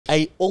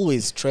I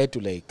always try to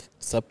like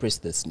suppress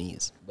the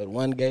sneeze, but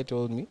one guy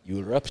told me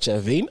you rupture a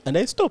vein, and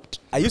I stopped.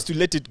 I used to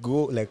let it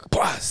go like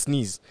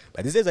sneeze,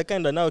 but these days I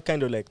kind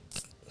of like,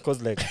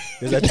 cause like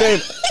there's a time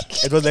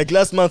it was like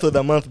last month or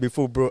the month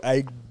before, bro.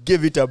 I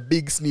gave it a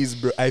big sneeze,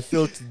 bro. I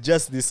felt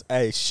just this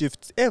eye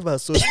shift ever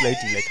so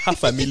slightly, like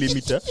 0.5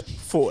 millimeter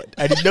forward,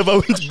 and it never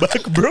went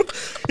back, bro.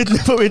 It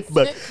never went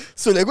back.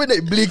 So like when I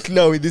blink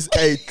now with this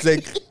eye, it's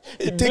like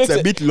it takes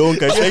a bit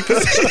longer.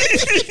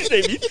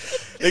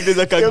 Like there's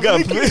like a gap.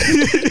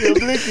 You're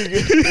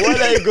blinking.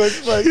 One eye goes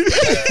fast.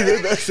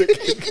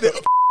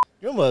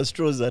 You remember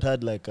straws that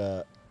had like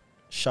a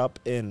sharp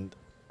end?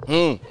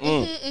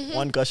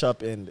 One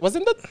sharp end.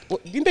 Wasn't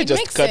that? Didn't they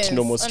just cut sense,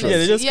 normal straws? Yeah,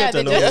 they just cut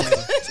a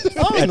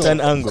normal at an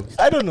angle.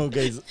 I don't know,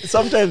 guys.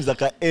 Sometimes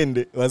like an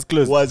end Was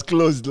closed. was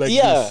closed like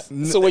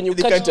this. So when you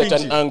They cut it can't at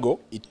change an it. angle,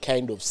 it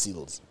kind of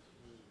seals.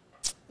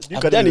 You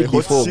I've done it hot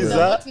before, bro. scissor.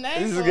 That's nice.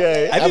 This I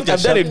guy.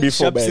 I've done it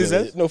before, Sharp by the way.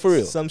 scissors? No, for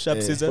real. Some sharp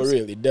For scissors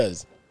real, it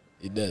does.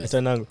 It at does.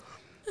 an angle.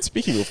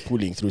 Speaking of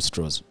pulling through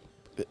straws,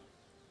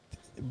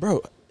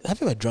 bro, have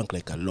you ever drunk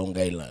like a Long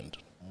Island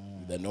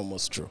with a normal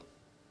straw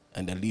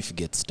and a leaf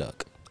gets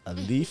stuck? A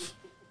leaf.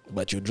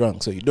 But you're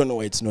drunk, so you don't know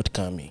why it's not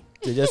coming.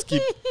 They just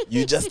keep.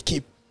 You just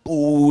keep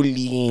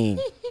pulling.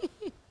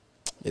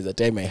 There's a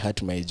time I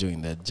hurt my jaw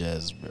in that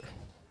jazz, bro.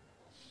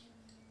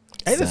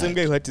 I the same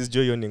guy who had his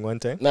jaw yawning one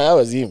time. Nah, that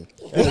was him.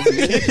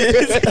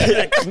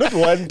 Not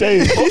one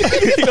time.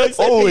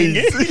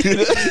 Always.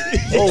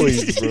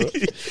 Always, bro.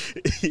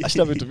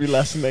 Actually happened to me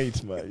last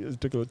night, man. You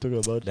talking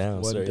about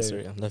Damn, one time.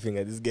 sorry. I'm laughing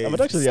at this guy.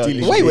 But actually,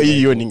 stealing. Why were you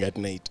yawning at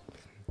night?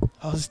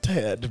 I was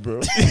tired, bro.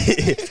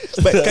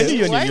 But can you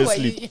yawn Why in your were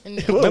sleep?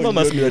 you My mom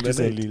asked me yawning that at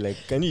night? recently. Like,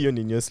 can you yawn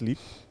in your sleep?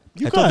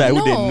 You I thought that I can't.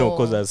 wouldn't know No.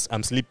 because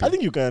I'm sleeping. I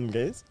think you can,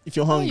 guys. If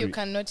you're No, hungry. you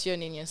cannot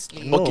yawn in your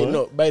sleep. No. Okay,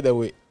 no, by the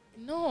way,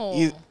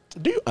 No.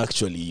 do you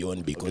actually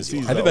yawn because Okay,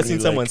 you see, Have you that ever seen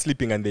only someone like-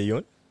 sleeping and they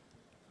yawn?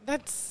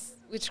 That's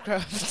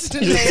witchcraft.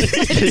 Like,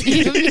 what do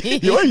you mean?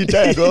 You're only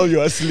tired while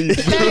you're asleep.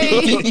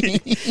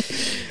 Like,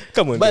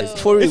 Come on, But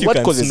guys. for real, If you what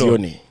can causes snore,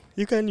 yawning?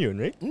 You can yawn,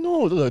 right?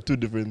 No, those are two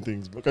different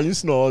things, bro. Can you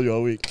snore while you're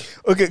awake?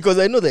 Okay, because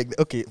I know like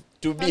okay.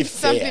 To be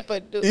some fair, people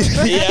do.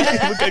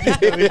 Yeah, look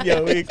at you when you're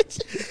awake.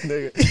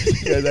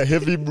 You're a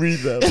heavy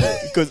breather, bro.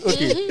 Because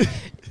okay,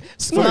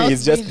 snoring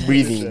is just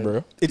breathing,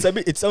 bro.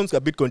 it sounds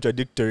a bit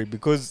contradictory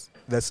because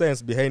the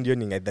science behind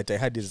yawning that I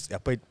had is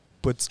it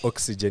puts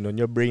oxygen on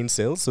your brain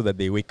cells so that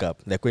they wake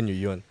up. Like when you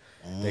yawn,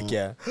 like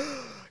yeah,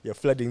 you're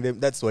flooding them.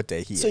 That's what I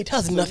hear. So it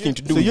has nothing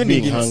to do So with yawning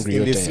being in, hungry in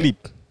all the the time.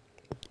 sleep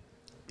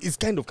is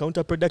kind of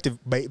counterproductive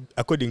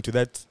according to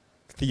that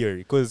theory.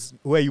 Because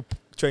where you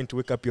trying to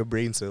wake up your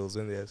brain cells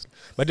when they're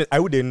but then I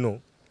wouldn't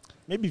know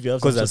Maybe if you have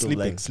some 'Cause they're sort of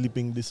sleeping. like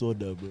sleeping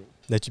disorder, bro.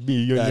 that you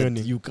be That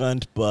yawning. you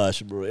can't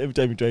push, bro. Every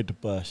time you try to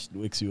push, it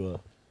wakes you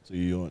up. So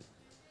you yawn.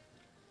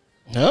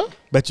 Huh?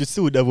 But you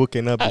still would have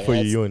woken up before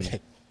you yawn.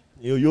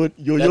 You're That's-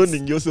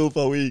 yawning yourself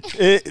awake.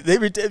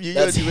 Every time you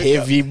yawn, That's you wake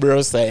up. heavy,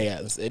 bro,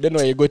 science. I don't know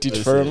where you got it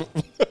That's from.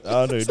 I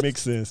don't know. It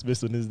makes sense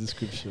based on his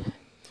description.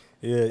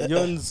 Yeah,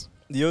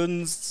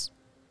 yawns.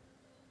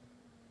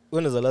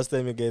 When was the last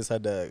time you guys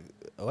had a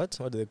what?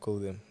 What do they call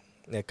them?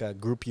 Like a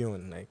group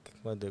yawn, like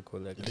what do they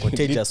call like a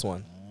contagious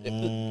one?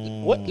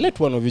 What? Let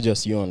one of you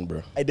just yawn,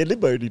 bro. I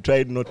deliberately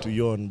tried not to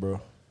yawn, bro.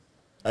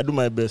 I do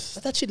my best.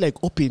 But that shit like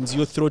opens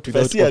your throat If I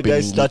without see a guy opening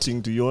it.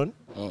 starting to yawn,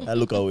 I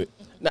look away.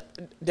 Nah,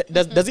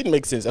 does it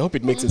make sense? I hope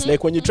it makes sense.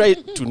 Like when you try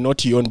to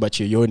not yawn but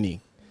you're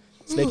yawning,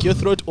 it's like your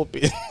throat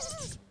opens,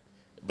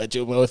 but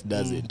your mouth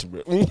doesn't,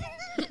 bro.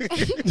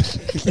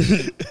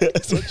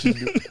 That's what you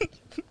do.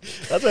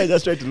 That's why I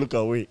just try to look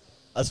away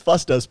as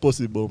fast as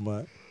possible,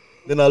 man.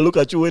 Then I look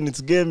at you when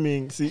it's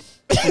gaming. See,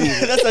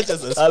 That's such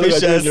a I look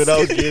at you when suspicious. you're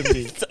not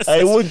gaming.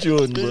 I won't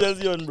yawn, bro.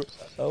 Suspicious yawn, bro.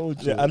 I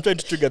won't Yeah, yawn. I'm trying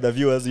to trigger the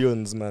viewers'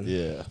 yawns, man.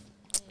 Yeah.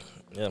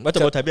 Yeah. What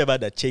about have you ever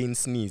had a chain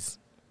sneeze?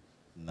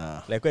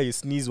 Nah. Like where you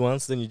sneeze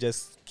once, then you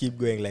just keep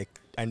going like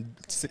and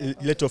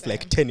let off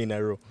like 10 in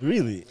a row.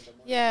 Really?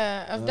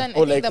 Yeah, I've done.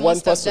 Or I think like the one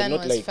most I've person, done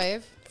not was like-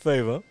 5.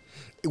 5, huh?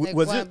 Like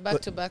Was one, it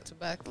back to back to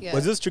back. Yeah.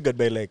 was this triggered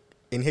by like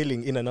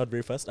inhaling in and out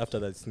very fast after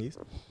that sneeze?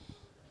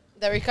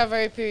 The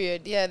recovery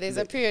period. Yeah, there's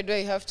a period where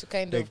you have to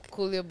kind of like-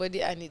 cool your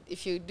body, and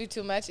if you do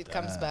too much, it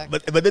comes back.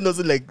 But then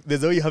also like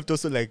there's a way you have to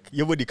also like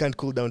your body can't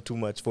cool down too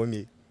much for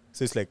me.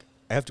 So it's like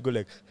I have to go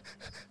like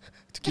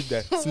to keep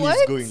that sneeze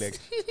What? going like.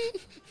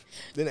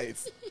 Then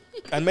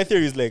and my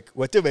theory is like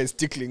whatever is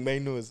tickling my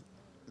nose,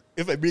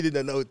 if I breathe in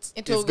and out,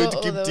 It will it's going go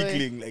to keep all the way.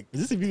 tickling like.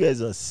 Is this if you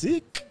guys are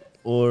sick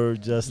or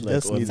just like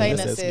Just on sneeze,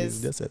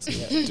 Sinuses. just a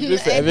sneeze. To be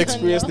fair, I've I don't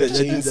experienced know. the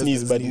chain Just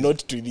sneeze, but sneeze. not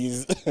to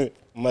these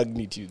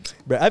magnitudes.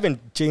 But I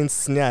haven't changed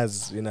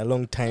snares in a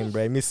long time,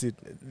 bro. I miss it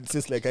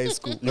since like high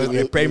school, You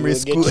will- primary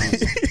you will school.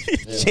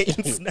 get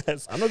Chain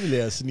snares. I'm not really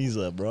a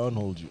sneezer, bro. I'll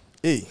hold you.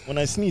 Hey, When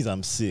I sneeze,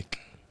 I'm sick.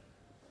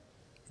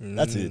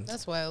 That's it.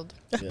 That's wild.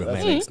 Yeah, Bro,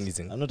 that's I like it.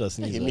 sneezing. I'm not a He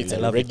sneezer. meets I a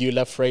love it.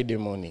 regular Friday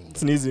morning. bro.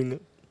 Sneezing.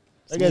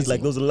 That guy's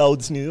like those loud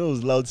sneezers.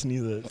 Those loud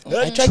sneezers.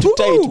 I try to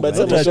tie it, but I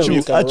some of them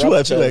you can feel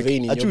rupture a like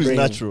vein in Achu your is brain.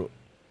 natural.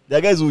 There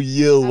are guys who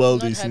yell I've while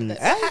not they had sneeze.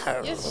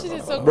 that. Yes, shit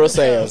is so Bro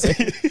crucial.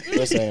 science.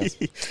 Bro science.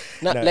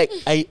 Now, Nah. like,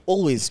 I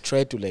always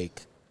try to,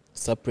 like,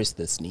 suppress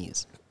the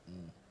sneeze.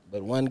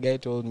 But one guy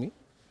told me,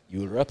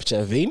 you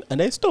rupture vein,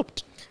 and I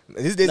stopped.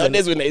 These days,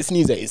 Nowadays, when I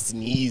sneeze.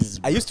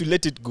 I used to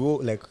let it go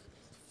like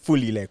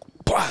fully, like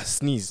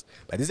sneeze.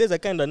 But these days, I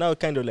kind of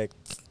like,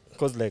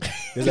 cause like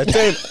there's a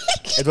time.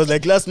 It was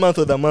like last month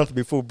or the month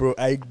before, bro.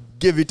 I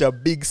gave it a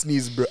big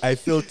sneeze, bro. I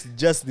felt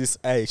just this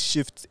eye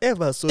shift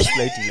ever so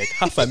slightly, like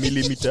half a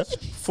millimeter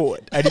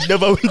forward, and it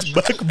never went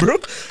back, bro.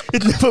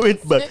 It never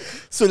went back.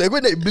 So like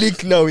when I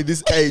blink now with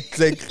this eye, it's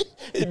like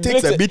it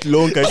takes a bit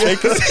longer.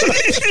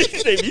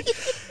 It's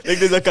like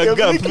there's like a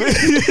gap.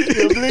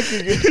 You're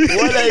blinking.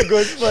 One eye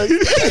goes past.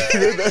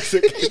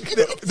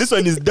 This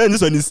one is done.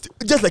 This one is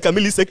just like a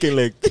millisecond,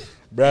 like,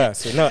 bruh.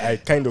 So now I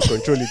kind of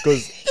control it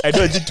because I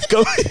don't need to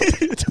come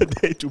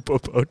to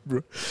pop out,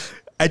 bro.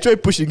 I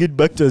tried pushing it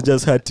back to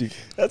just hurting.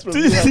 That's from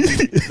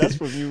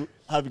you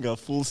having a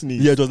full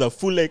sneeze. Yeah, it was a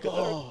full like,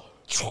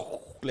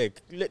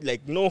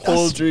 like no That's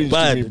hold, strange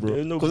bad, to me, bro.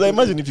 There's no Because I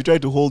imagine if you try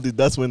to hold it,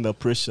 that's when the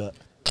pressure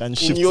can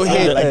shift your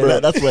head, like bro.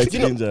 that. That's why it's You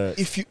know, dangerous.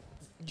 if you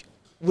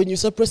when you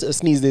suppress a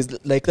sneeze, there's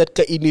like that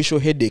initial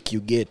headache you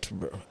get,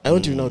 bro. I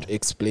don't even know how to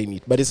explain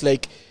it, but it's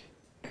like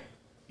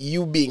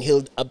you being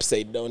held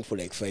upside down for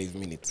like 5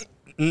 minutes.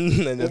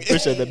 and the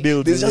pressure that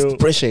builds. There's you just know.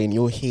 pressure in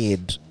your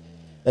head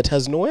that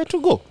has nowhere to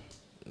go.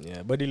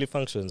 Yeah, bodily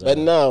functions. But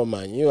now,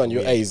 man, you and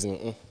your eyes.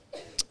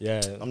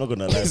 Yeah, I'm not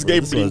gonna lie. This bro. guy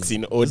This blinks was-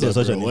 in This order, was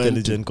such bro. an One,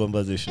 intelligent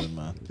conversation,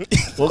 man.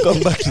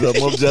 Welcome back to the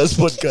Mob Jazz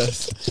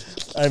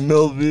Podcast. I'm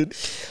Melvin,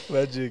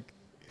 magic.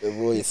 The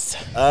voice.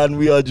 and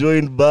we are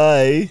joined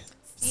by.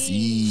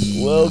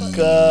 See.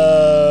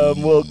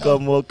 Welcome. We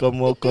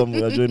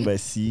are joined by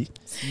Ceee,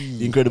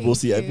 the incredible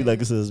Ceee. I Thank feel you. like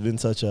this has been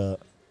such a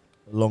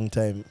long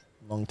time.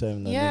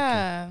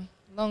 Yeah,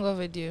 long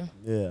overdue.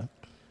 Yeah.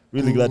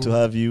 Really glad to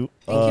have you.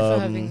 Thank you for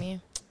having me.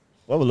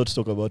 We have a lot to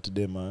talk about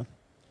today, man.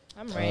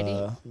 I'm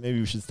ready. Maybe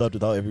we should start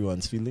with how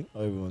everyone's feeling, how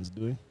everyone's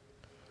doing.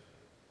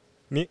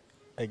 Me?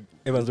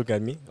 Everyone's looking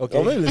at me. Okay.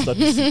 Or maybe let's start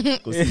with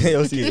Ceee. 'Cause Ceee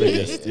Okay. is the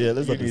guest. Yeah,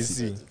 let's start You with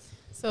see. Ceee.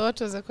 So what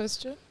was the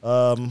question?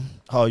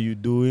 How are you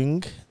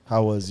doing?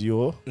 How was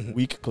your Mhm.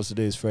 week? Because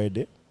today is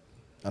Friday.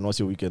 And what's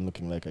your weekend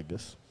looking like, I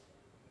guess?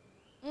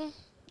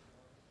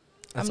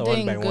 That's I'm a one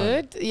doing by one.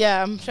 good.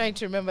 Yeah, I'm trying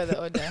to remember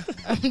the order.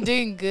 I'm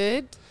doing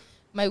good.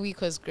 My week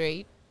was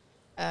great.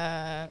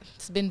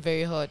 It's been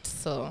very hot,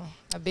 so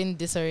I've been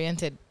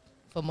disoriented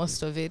for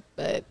most of it,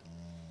 but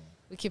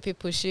we keep it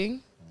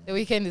pushing. The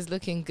weekend is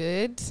looking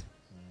good.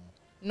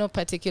 No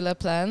particular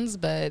plans,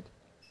 but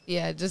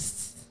yeah,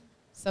 just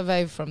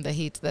survive from the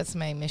heat. That's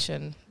my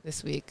mission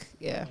this week.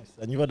 Yeah.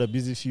 And you've had a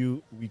busy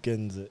few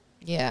weekends.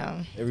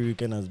 Yeah. Every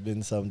weekend has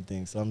been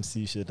something, some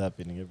sea shit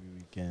happening every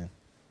weekend.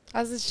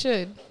 As it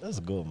should.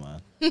 Let's go,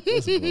 man.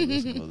 Let's go.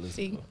 Thank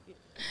you.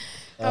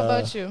 How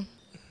about you?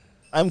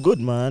 I'm good,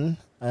 man.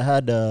 I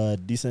had a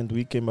decent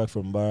week. Came back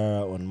from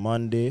Bara on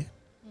Monday.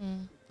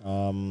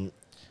 To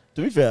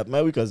be fair,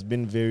 my week has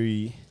been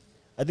very.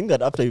 I think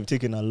that after you've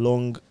taken a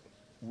long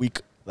week,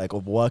 like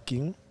of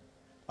working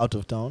out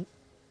of town,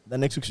 the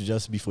next week should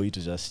just be for you to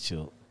just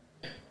chill.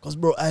 Cause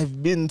bro,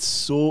 I've been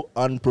so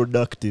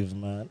unproductive,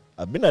 man.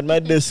 I've been at my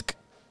desk,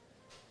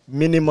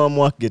 minimum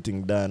work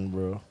getting done,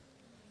 bro.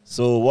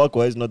 So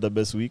work-wise, not the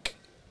best week.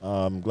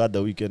 I'm glad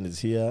the weekend is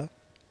here.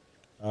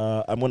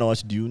 I'm gonna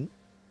watch Dune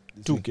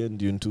this weekend.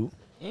 Dune 2.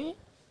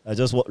 I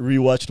just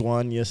rewatched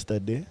 1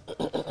 yesterday.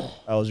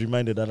 I was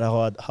reminded that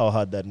how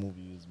hard that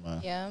movie is,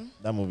 man. Yeah.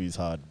 That movie is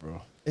hard,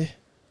 bro.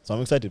 So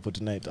I'm excited for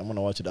tonight. I'm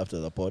gonna watch it after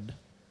the pod.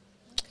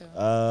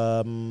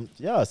 Okay.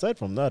 Yeah. Aside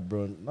from that,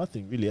 bro,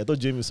 nothing really. I thought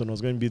Jameson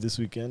was going to be this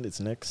weekend. It's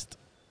next.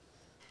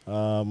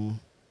 I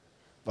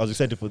was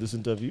excited for this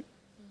interview,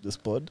 this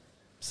pod.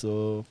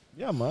 So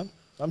yeah, man.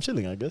 I'm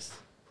chilling, I guess.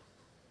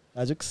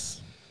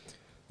 Ajax.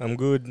 I'm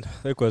good.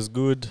 Week was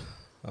good.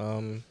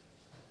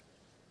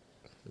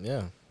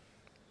 Yeah.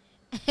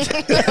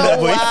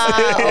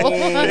 Wow.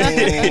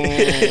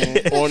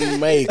 On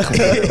mic.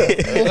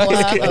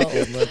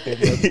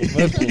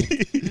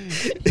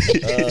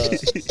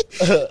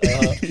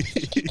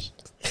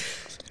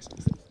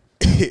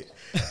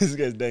 This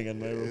guy's dying on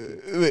my room.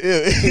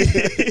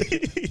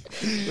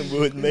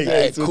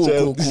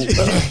 Cool.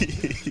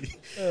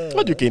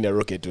 What do you can a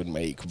rocket on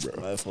mic,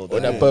 bro? My fault.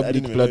 On a I public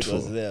didn't even know it was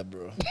platform. there,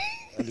 bro.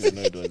 I didn't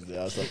know it was there.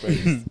 I was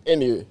surprised.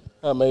 Anyway,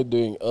 how am I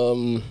doing?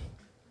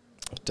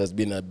 It has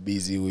been a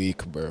busy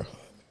week, bro.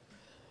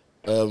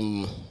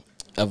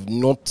 I've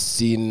not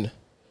seen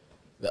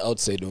the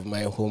outside of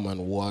my home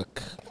and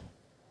work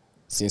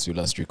since we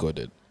last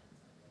recorded.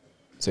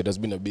 So it has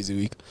been a busy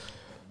week.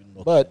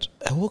 But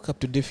I woke up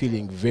today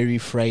feeling very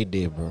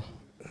Friday, bro.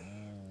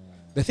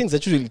 The things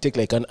that usually take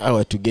like an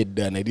hour to get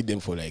done, I did them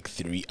for like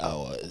 3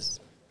 hours.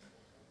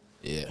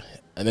 Yeah.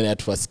 And then I had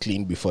to first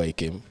clean before I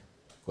came.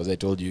 Because I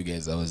told you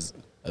guys I was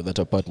at that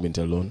apartment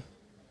alone.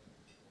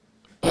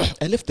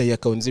 I left the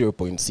account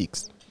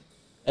 0.6.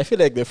 I feel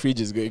like the fridge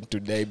is going to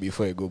die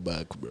before I go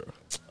back, bro.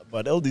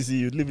 But LDC,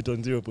 you'd leave it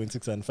on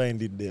 0.6 and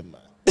find it there,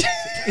 man.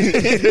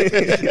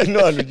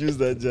 No one would use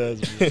that jazz.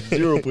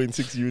 Bro.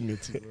 0.6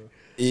 units. Bro.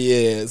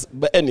 Yes,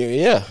 but anyway,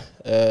 yeah.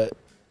 The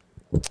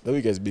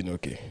week has been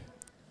okay.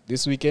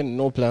 This weekend,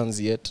 no plans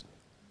yet,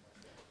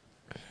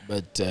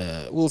 but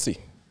we'll see.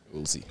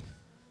 We'll see.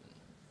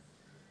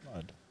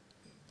 Mad.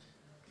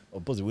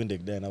 I'll pause the window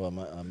there and have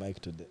a mic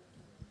today.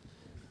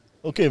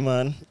 Okay,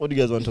 man. What do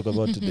you guys want to talk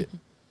about today?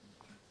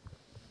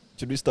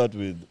 Should we start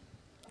with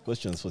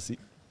questions for Ceee?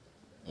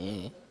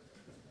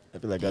 I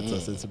feel like that's a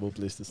sensible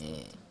place to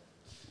start.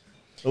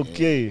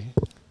 Okay.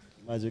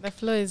 Magic. The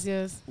floor is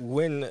yours.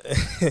 When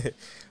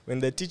when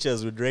the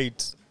teachers would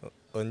write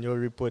on your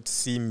report,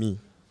 "See me,"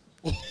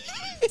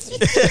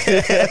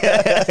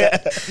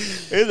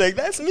 it's like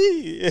that's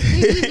me.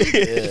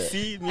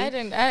 See me.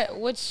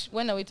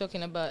 When are we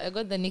talking about? I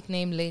got the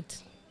nickname late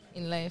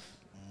in life.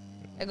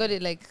 I got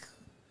it like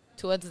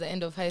towards the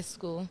end of high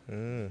school.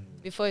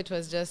 Before it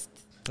was just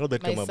How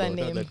that my come about? How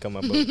surname. that come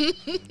about?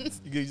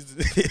 Because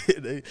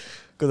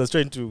I was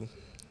trying to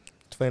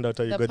find out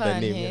how you got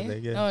that name. Hey? Yeah,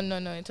 like, yeah.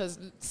 No. It was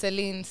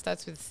Celine,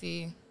 starts with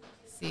C.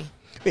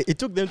 Wait, it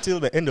took them till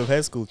the end of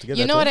high school to get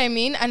You that know what one? I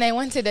mean? And I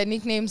wanted a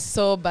nickname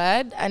so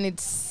bad, and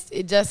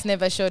it just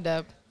never showed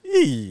up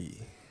Hey.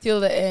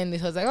 till the end.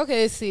 It was like,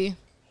 okay, C.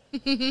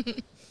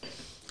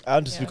 I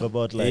want to speak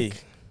about Hey.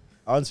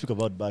 I want to speak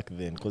about back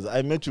then because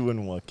I met you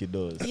when we were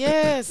kiddos.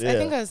 Yes, I Yeah.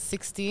 think I was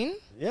 16.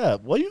 Yeah,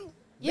 were you?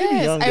 Maybe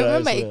Yes, younger, I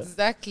remember swear.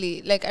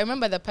 exactly. Like, I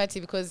remember the party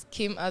because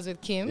I was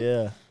with Kim.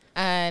 Yeah.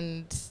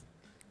 And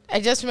I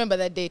just remember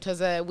that day. It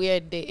was a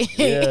weird day.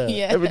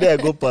 Yeah. Every day I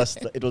go past,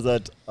 it was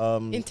at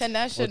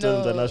International.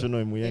 Hotel International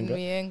in In Muyenga.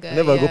 Muyenga,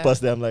 Whenever I go yeah.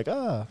 past there, I'm like,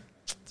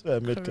 that's where I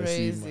met Kassim.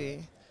 Crazy.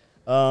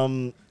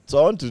 So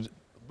I want to,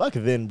 back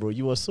then, bro,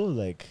 you were so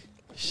like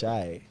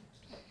shy.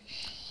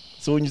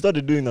 So when you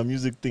started doing the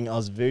music thing, I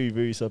was very,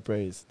 very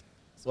surprised.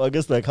 So I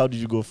guess like, how did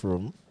you go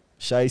from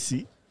shy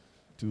C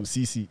to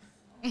CC?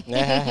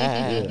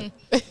 Yeah.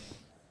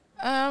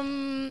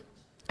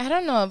 I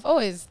don't know. I've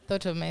always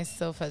thought of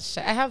myself as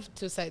shy. I have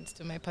two sides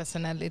to my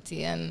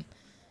personality, and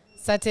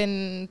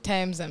certain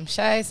times I'm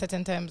shy,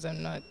 certain times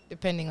I'm not,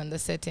 depending on the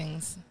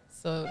settings.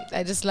 So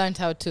I just learned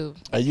how to.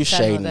 Are you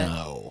channel shy that.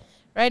 now?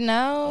 Right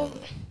now,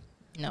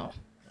 no.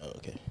 Oh,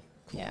 okay.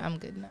 Yeah, I'm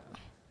good now.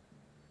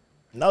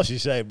 Now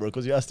she's shy, bro,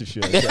 because you asked if she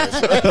was shy.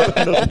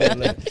 So, no, I'm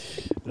like,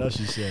 now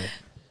she's shy.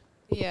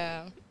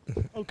 Yeah.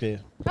 Okay.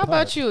 How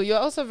about you? You're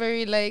also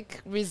very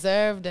like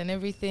reserved and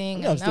everything.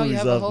 Yeah, I'm and now still you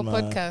have a reserved, whole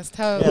man. podcast.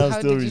 Yeah, I'm How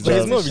still did you But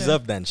it's more transition?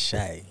 reserved than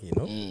shy, you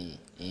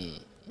know?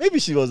 Maybe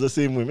she was the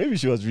same way. Maybe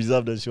she was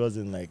reserved and she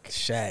wasn't like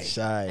Shy.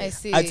 shy. I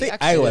see. I'd say I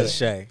Actually, was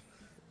shy.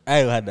 I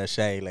had a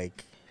shy,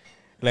 like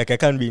I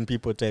can't be in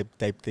people type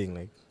thing.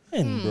 Like,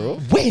 Man, bro.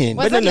 When?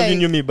 Was but none that of you like-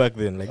 knew me back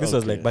then. Like, this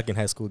was like Okay. back in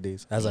high school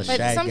days. As a But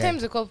shy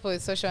sometimes guy. we call for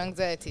social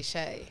anxiety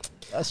shy.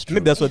 That's true.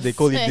 Maybe that's what they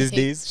call it these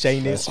days.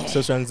 Shyness,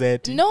 social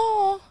anxiety.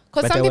 No,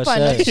 because But some I was people are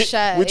not shy.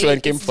 shy. Which one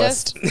came It's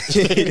first? just-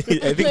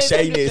 I think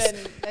shyness.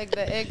 Like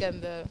the egg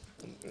and the.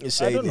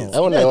 I don't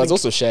know. I was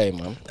also shy,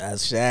 man.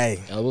 That's shy.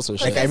 I was also But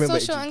shy. Like, I like remember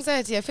social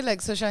anxiety, I feel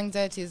like social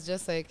anxiety is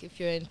just like if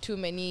you're in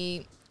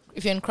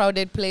if you're in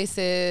crowded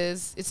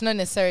places, it's not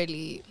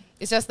necessarily.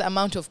 It's just the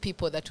amount of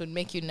people that would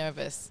make you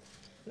nervous,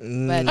 but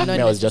not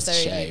I was just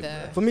necessarily shy,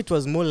 the. For me, it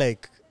was more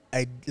like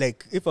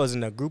if I was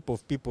in a group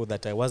of people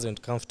that I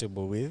wasn't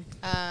comfortable with.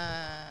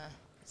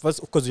 First,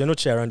 because you're not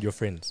shy around your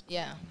friends.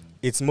 Yeah.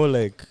 It's more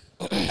like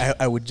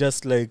I would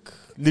just like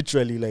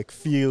literally like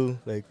feel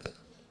like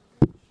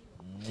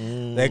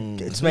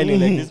smiling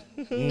like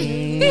this.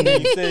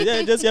 Say,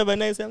 yeah, just have a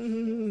nice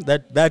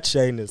that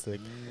shyness, like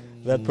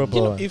that proper.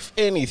 You know, one. if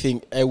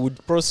anything, I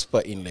would prosper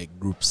in like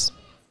groups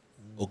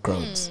or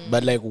crowds,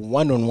 but like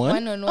one-on-one.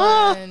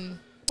 One-on-one.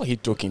 Why are you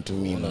talking to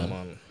me,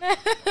 man?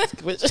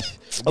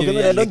 Okay,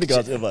 man, I don't think I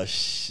was ever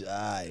shy.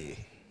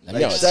 I Like,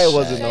 mean, I was shy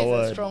wasn't Shy a is a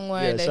word. strong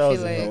word, Yeah, I shy feel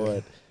wasn't a like.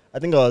 word. I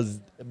think I was,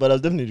 but I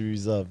was definitely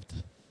reserved.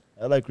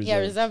 I like reserved. Yeah,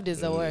 reserved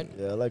is a word.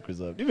 Yeah, I like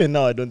reserved. Even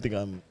now, I don't think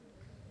I'm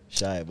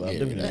shy, but I'm Yeah,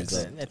 definitely relax.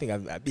 reserved. I think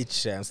I'm a bit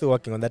shy. I'm still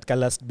working on that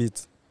last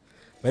bit.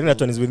 But I think that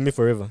one is with me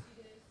forever.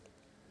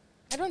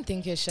 I don't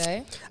think you're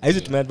shy. I use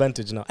it to my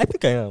advantage now. I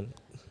think I am.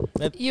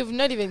 You've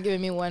not even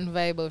given me one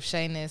vibe of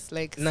shyness,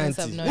 like since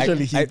I've 90. known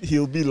Actually, you.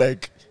 he'll be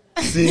like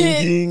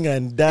singing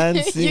and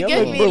dancing. You I'm get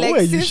like, me bro, like where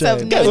are you since I've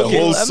shy? Guys, known a you.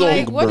 whole I'm song,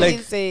 like, what bro. do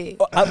you say?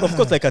 Of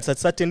course, like at a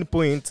certain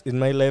point in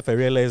my life, I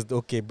realized,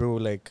 okay, bro,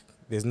 like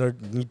there's no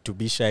need to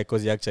be shy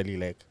because you're actually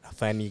like a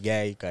funny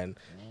guy. You can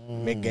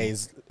make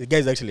guys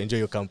actually enjoy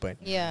your company.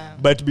 Yeah.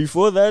 But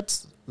before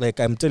that, like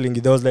I'm telling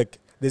you, there was like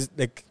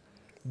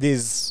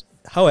there's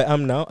how I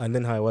am now and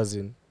then how I was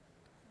in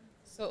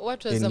So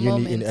what was in the uni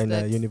moment in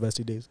that,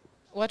 university days.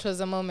 what was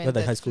the moment Not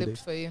the high that school flipped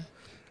days. for you?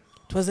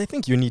 It was I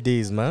think uni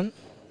days, man.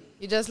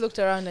 You just looked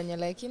around and you're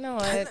like, you know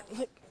what? I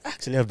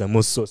actually have the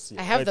most sauce.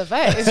 I have the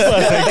vibes.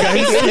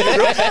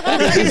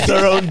 He's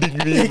surrounding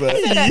me, man.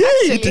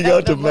 Eating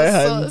out of my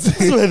hands.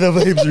 This is where the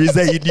vibes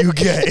reside, you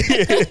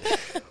guy.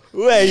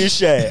 Where are you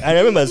shy? I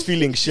remember I was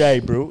feeling shy,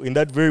 bro, in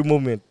that very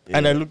moment. Yeah.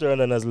 And I looked around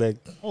and I was like,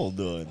 Hold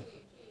on.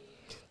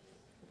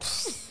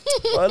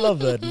 I love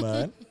that,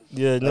 man.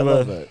 Yeah, I never.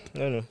 love that.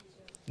 No.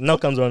 Now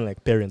comes around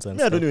like parents and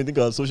Yeah, I stuff. don't even think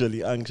I was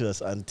socially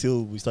anxious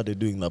until we started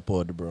doing the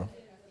pod, bro.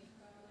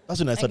 That's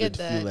when I started get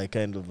to feel that. like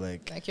kind of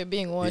like Like you're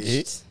being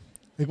watched.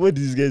 like why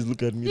do these guys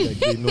look at me like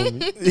they know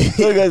me?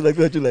 Some guys like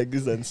at you like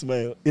this and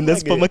smile. In the Okay,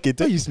 supermarket,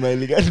 why you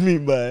smiling at me,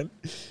 man?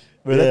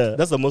 Bro, Yeah.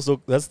 that's the most.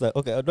 That's the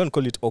okay. I don't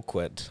call it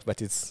awkward,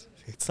 but it's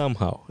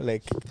somehow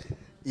like,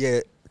 yeah.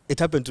 It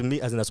happened to me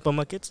as in a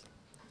supermarket,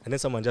 and then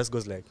someone just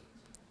goes like,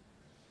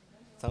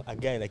 a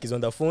guy like he's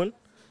on the phone,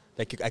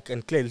 like I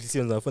can clearly see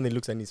on the phone. He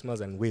looks and he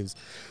smiles and waves.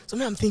 So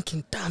now I'm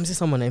thinking, damn, this is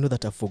someone I know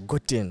that I've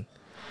forgotten.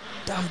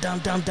 Damn.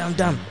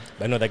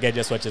 But no, the guy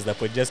just watches the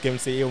pod. Just came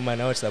and say, yo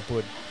man, I watch the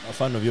pod. A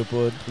fan of your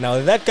pod. Now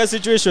that kind of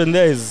situation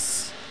there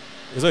is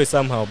always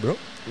somehow, bro.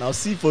 Now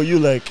see for you,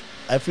 like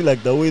I feel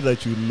like the way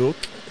that you look,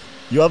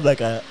 you have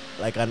like a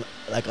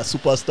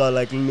superstar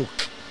like look.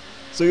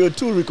 So you're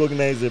too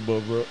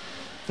recognizable, bro.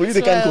 For you,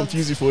 they can't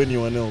confuse you for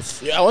anyone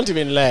else. Yeah, I won't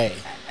even lie.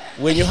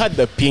 When you had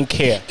the pink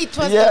hair, It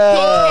was the pink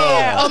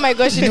hair. Oh my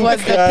gosh, it was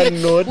the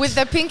pink. cannot. With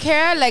the pink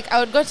hair, like I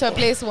would go to a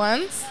place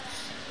once,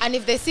 and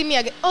if they see me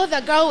again, oh,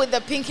 the girl with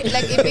the pink hair,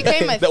 like it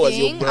became a That was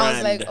your thing. I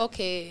was brand. like,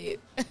 okay.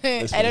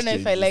 Let's I don't know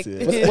if I like change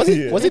this, this. was it,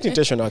 Yeah. was it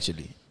intentional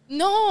actually?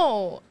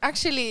 No,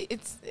 actually,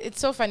 it's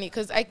so funny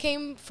because I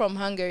came from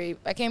Hungary.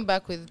 I came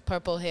back with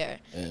purple hair,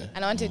 Yeah.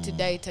 and I wanted to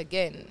dye it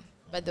again,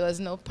 but there was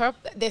no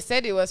purple. They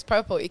said it was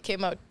purple. It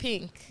came out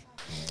pink.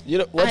 You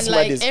know what's And mad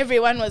like is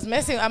everyone was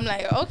messing. I'm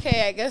like,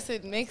 okay, I guess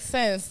it makes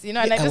sense, you know.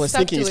 And Yeah, I I just was stuck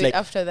thinking to it's it like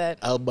after that.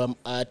 album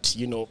art,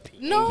 you know.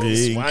 No.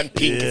 This one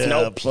pink is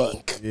now yeah,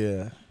 pink.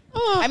 Yeah.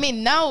 I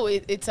mean, now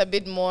it's a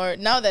bit more.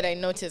 Now that I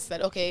noticed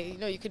that, okay, you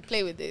know, you could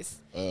play with this.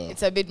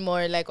 It's a bit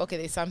more like, okay,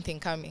 there's something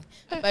coming.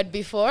 But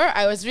before,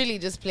 I was really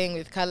just playing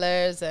with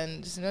colors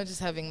and just, you know, just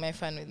having my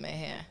fun with my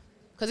hair.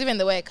 Because even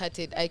the way I cut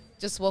it, I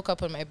just woke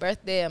up on my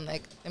birthday. I'm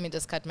like, let me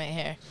just cut my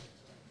hair.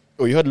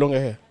 Oh, you had longer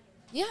hair.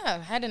 Yeah, I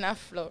had an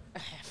afro.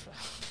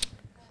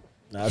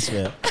 Nah, I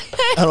swear.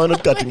 I'm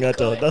not cutting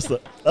that out.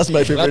 That's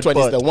my favorite That one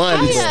part. is the one.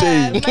 Oh,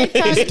 yeah, my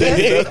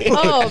tongue-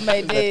 oh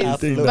my days!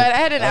 Afro. But I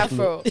had an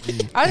afro.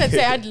 I wouldn't say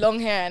I had long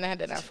hair and I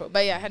had an afro,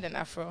 but yeah, I had an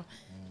afro,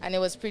 and it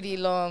was pretty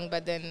long.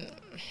 But then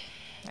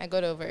I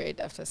got over it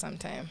after some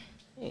time.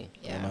 Yeah,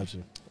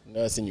 Imagine.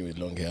 Never seen you with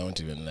long hair. I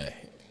won't even lie.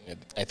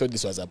 I thought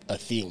this was a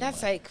thing.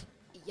 that's man. like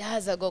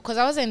years ago because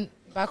I wasn't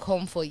back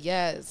home for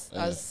years.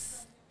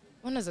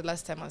 When was the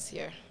last time I was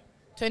here?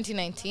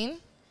 2019.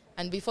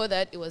 And before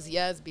that, it was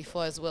years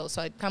before as well.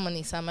 So I'd come on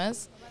the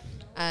summers,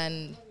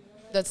 and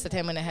that's the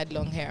time when I had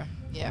long hair.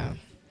 Yeah.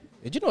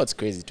 Did you know what's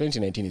crazy?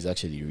 2019 is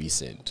actually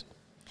recent.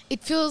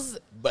 It feels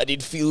But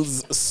it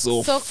feels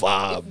so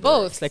far. bro.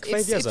 both. It's like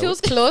 5 years It feels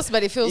close,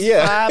 but it feels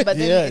Yeah. far. But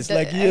then Yeah, it's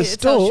like years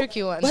it's a too.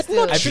 tricky one. But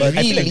still. not I feel like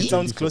Really? it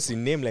sounds close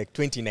in name like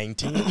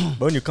 2019,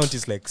 but when you count,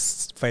 it's like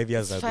 5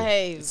 years ago.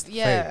 5.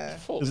 Yeah.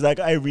 It's like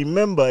I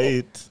remember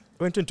it.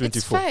 When It's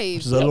 2024. 5. It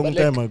was a Yeah, long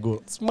but time like- ago.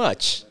 It's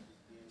March.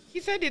 He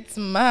said it's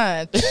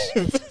March,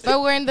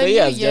 but we're in the The new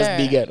year has year. just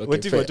begun. Okay,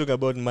 What if fair. we're talking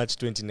about March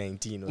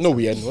 2019? Or No,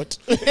 we are not.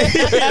 something?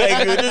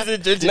 Like, this is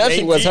 2019.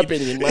 Nothing was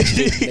happening in March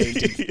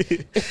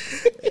 2019.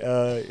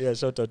 Yeah,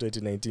 shout out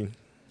 2019.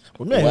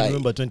 For me, I Why?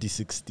 remember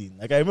 2016.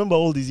 Like I remember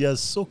all these years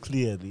so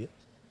clearly.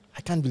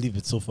 I can't believe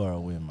it's so far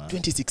away, man.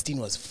 2016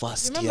 was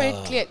first Remember year.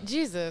 it clear?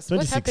 Jesus,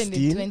 what happened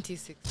in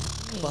 2016?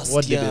 2016? First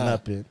What year. didn't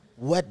happen?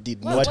 What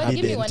did What, not What give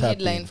me didn't one happen?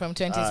 headline from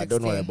 2016.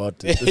 Don't worry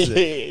about it.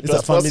 It It's was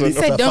a family. personal. It's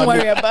Said, a don't family-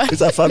 worry about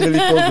It's a family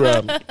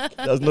program.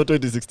 There's no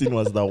 2016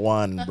 was the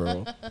one,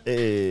 bro.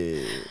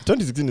 Hey,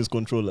 2016 is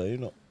controller, you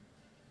know.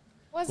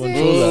 Was Controller,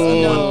 it?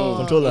 and No. one,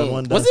 controller and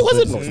one Was dance. it? Was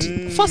it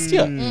 2016. not? First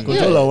year.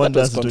 Controller, one that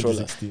was dance in controller.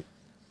 2016.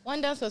 One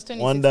dance was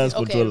 2016. One dance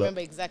okay, controller. I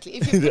remember exactly.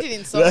 If you put it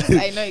in songs,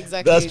 I know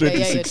exactly That's the year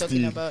you're 2016.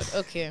 talking about.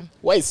 Okay.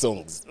 Why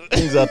songs?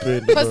 Things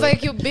happened. Because bro.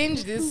 like you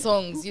binge these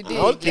songs, you did. I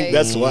don't think like,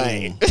 that's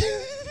why.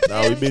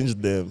 Nah, we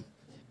binged them.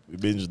 We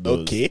binged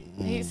those. Okay.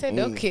 He said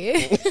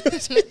okay.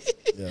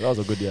 Yeah, that was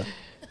a good year.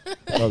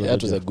 That was a That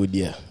good was year. a good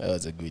year. That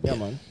was a good Yeah, year.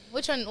 man.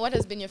 Which one? What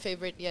has been your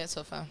favorite year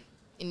so far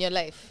in your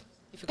life?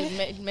 If you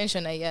could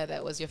mention a year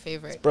that was your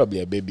favorite. Probably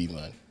a baby,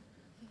 man.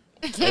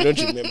 I don't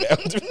remember.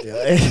 Yeah,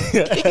 I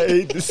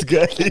hate this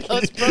guy. That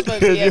was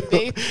probably a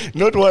baby.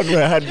 Not one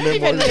where I had I don't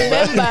even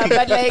memories. remember,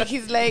 but like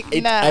he's like,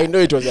 It, nah. I know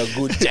it was a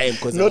good time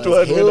because Not I one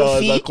was when I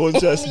was a healthy.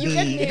 conscious You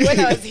get being. me when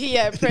I was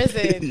here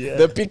present. Yeah.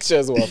 The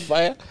pictures were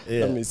fire.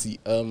 Yeah. Let me see.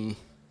 I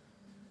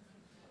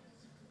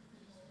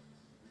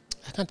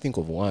can't think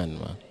of one,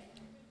 man.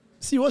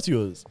 See, what's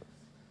yours?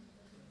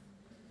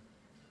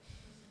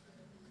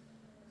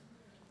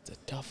 It's a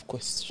tough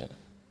question.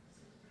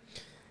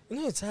 You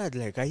know, it's hard.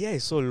 Like, a year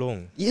is so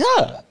long.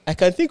 Yeah, I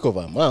can think of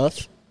a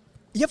month.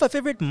 You have a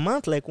favorite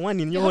month, like one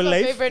in You your have a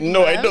life? favorite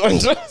No, I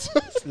month? don't.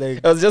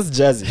 Like, I was just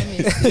jazzy.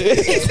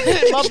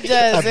 Mob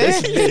jazz,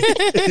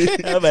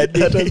 eh? have a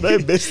That was day. my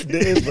best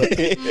day ever.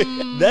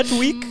 That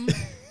week?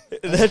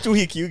 That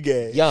week, you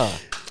get. Yeah.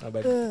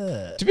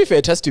 To be fair,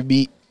 it has to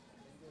be.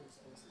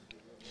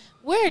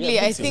 Weirdly,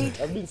 I think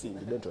I've been seeing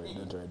it. Don't worry.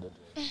 Don't worry.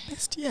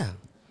 Next year.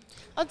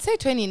 I'd say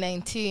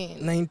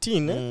 2019.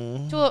 19, eh?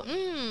 Mm.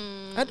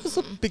 To, I'd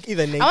also pick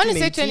either 1918. I want to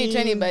say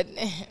 2020, but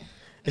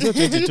It's not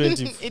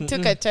 2020. it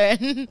took a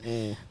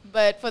turn.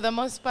 But for the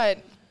most part,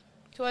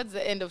 towards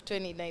the end of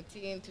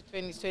 2019 to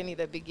 2020,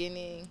 the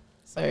beginning.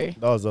 Sorry.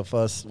 That was the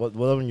first. What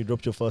when you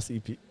dropped your first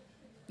EP?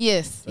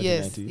 Yes,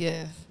 yes, 2019?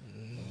 yes.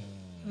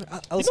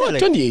 I'll You say know what, like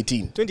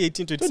 2018.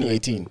 2018,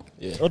 2018.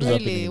 Yeah. What is Really?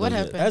 happening? What those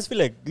happened? I just feel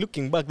like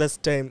looking back, that's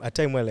a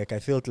time where like I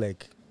felt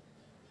like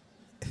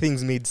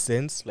things made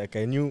sense. Like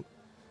I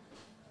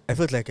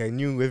felt like I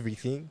knew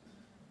everything.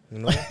 You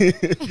know, like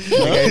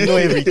I know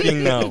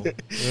everything now.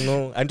 You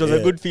know, and it was a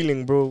Yeah. good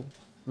feeling, bro.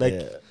 Like Yeah.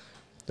 it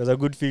was a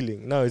good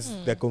feeling. Now it's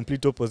the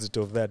complete opposite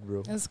of that,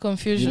 bro. That's You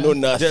confusion. know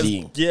Just,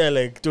 nothing. yeah,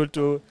 like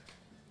total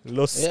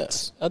lost.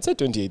 Yes, I'd say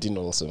 2018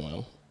 also,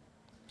 man.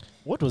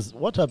 What was the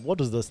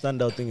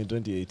standout thing in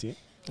 2018?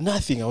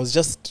 Nothing. I was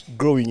just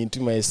growing into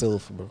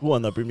myself, bro. Who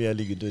won the Premier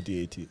League in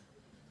 2018?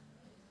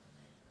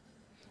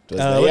 It was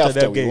what the year are after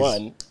them we guys?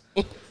 won.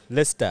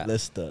 Leicester.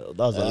 Leicester. That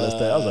was a Leicester.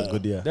 That was a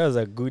good year. That was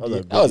a good That was a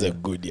year. good That was a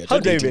good year. How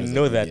do I 2018 even was a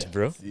know good that, year.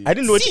 bro? See. I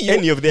didn't watch See,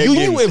 any of their You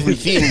games. knew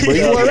everything, bro.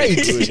 You were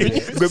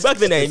right. But back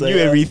then I It's a knew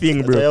year- everything,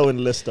 it's a bro. year when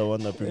Leicester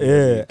won the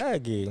Premier League. Yeah,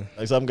 okay.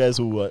 Like some guys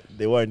who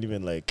they weren't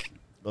even like.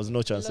 There was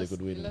no chance they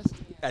could win.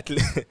 At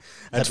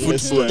At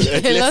football. Leicester.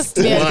 At He lost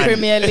me at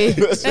Premier League.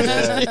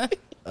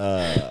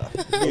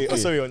 Okay, oh,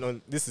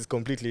 sorry, this is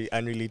completely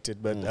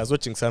unrelated, but I was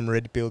watching some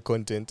Red Pill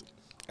content,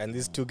 and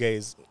these two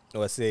guys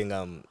were saying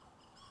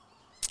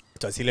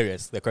it was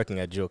hilarious. They're cracking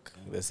a joke.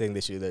 They're saying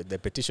they're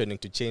petitioning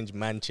to change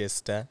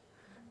Manchester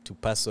to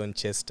Person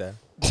Chester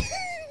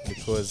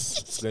because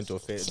it's going to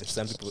offend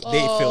some people. They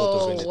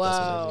felt offended.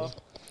 Wow.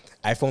 Personally.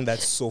 I found that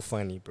so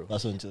funny, bro.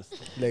 That's Manchester.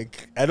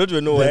 Like I don't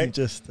even know why.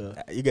 Manchester.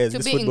 You guys, To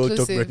this be football talk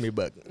inclusive. brought me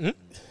back.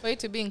 For it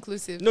to be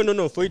inclusive.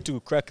 No. For you to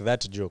crack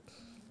that joke.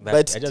 That,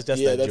 But I just yeah,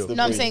 that that's joke. the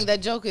No, I'm point. saying the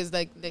joke is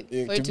like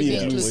Yeah, for it to be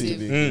inclusive.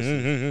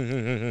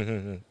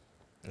 Inclusivity.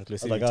 Like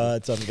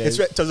some It's guys.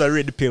 it was a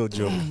red pill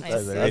joke. I That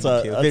was a see. red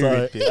That's pill. how Very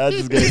red pill. I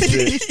just gonna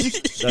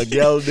say the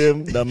girl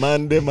them, the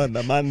man them, and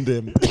the man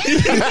them.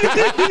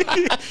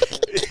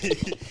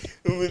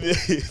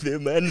 The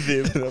man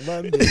them. The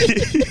man them.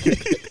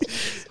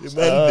 The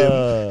man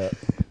them.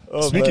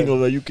 Oh, Speaking man. of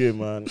the UK,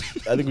 man,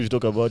 I think we should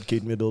talk about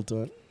Kate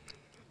Middleton.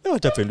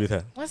 What happened with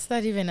her? What's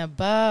that even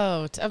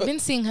about? I've been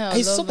seeing her I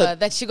all saw over.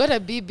 That she got a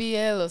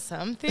BBL or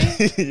something.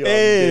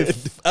 Hey,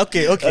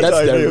 okay. That's That's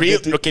how I know the you're real.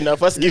 getting- Okay, now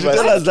first You give should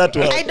tell us. us that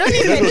one. I don't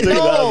We'll even take that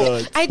know.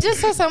 one. I just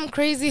saw some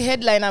crazy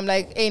headline. I'm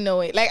like, hey, no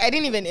way. Like, I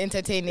didn't even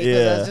entertain it because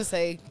I Yeah. was just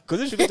like,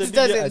 Because if you this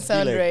doesn't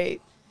sound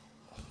right.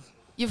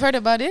 You've heard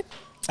about it?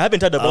 I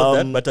haven't heard about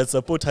that, Um, but I'd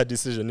support her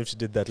decision if she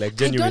did that. Like I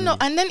genuinely. don't know.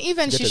 And then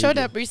even Get she a showed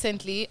video. up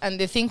recently and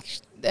they think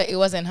that it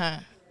wasn't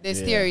her. There's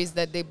Yeah. theories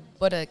that they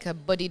bought like a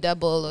body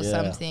double or Yeah.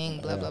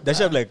 something, blah, blah, They blah.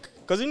 should have like,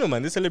 because you know,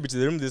 man, these celebrities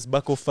they remove this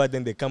back off fat,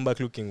 then they come back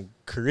looking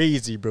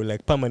crazy, bro,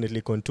 like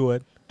permanently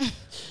contoured.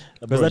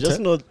 Bro, that just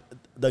her? know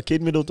the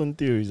Kate Middleton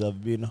theories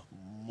have been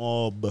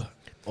mob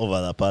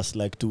over the past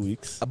like 2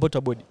 weeks. About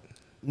her body.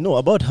 No,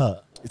 about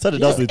her. It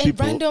started out with and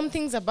people. random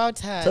things about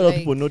her. Started out like,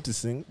 people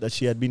noticing that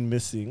she had been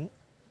missing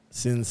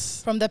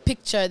since. from the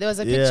picture, there was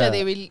a Yeah.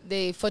 picture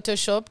they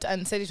photoshopped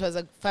and said it was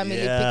a family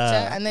Yeah.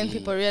 picture, and then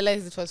people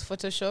realized it was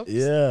photoshopped,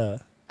 Yeah.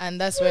 and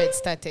that's where it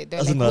started. They're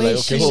That's like, not where like,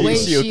 is okay, she? she- Where is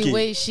is she she? okay?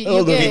 Where is she?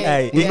 Hold You on.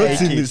 get- We've Yeah. not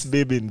seen Okay. this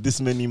baby in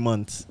this many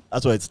months.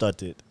 That's why it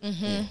started.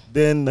 Mhm.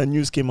 Then the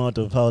news came out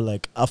of how,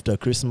 like, after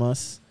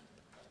Christmas,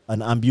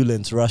 an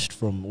ambulance rushed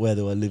from where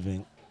they were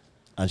living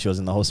and she was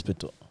in the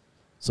hospital.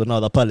 So now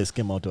the palace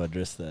came out to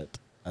address that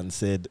and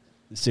said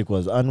this chick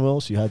was unwell,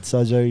 she had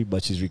surgery,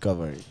 but she's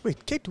recovering.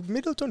 Wait, Kate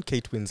Middleton,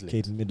 Kate Winslet.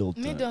 Kate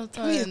Middleton.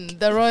 Middleton,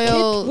 the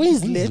royal.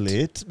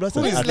 Winslet? Bro, that's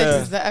Who an is actress.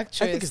 Winslet is the I think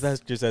actress. it's that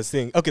actress that's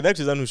saying. Okay, that actress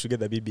is the one who should get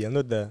the BBL,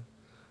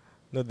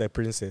 not the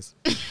princess.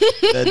 The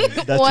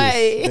Duchess.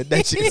 Why? The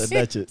Duchess. The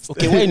Duchess.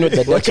 Okay, why not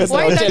the Duchess?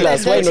 Why Now not tell the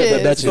us why not the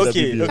Duchess? Duchess?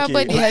 Okay, BBL. okay.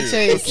 Nobody had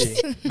choice.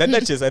 Okay. The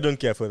Duchess, I don't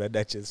care for the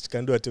Duchess. She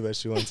can do whatever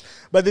she wants.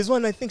 But there's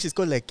one I think she's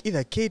called like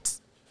either Kate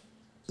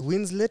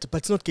Winslet, but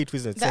it's not Kate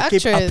Winslet. It's The like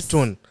Kate actress.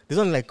 Upton. There's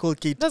one like called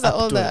Kate Those are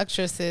all the Upton.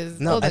 actresses.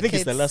 No, all the I think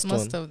it's the kids, last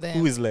most one. of them.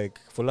 Who is like,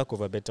 for lack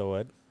of a better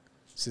word,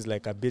 she's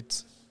like a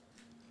bit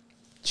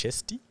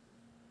chesty.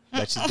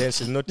 But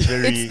she's not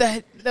very.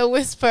 It's the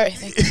whisper.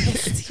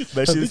 Like,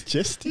 but A she's bit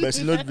chesty. but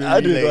she's not very.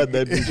 I don't know like, what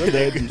that means. What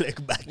that means?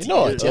 like bad. You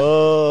know what? Yeah.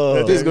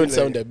 Oh, This is going to like-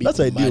 sound a bit that's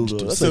ideal, mad though.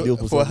 to That's say. ideal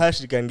So for for some. her,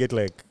 she can get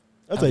like.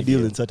 That's I ideal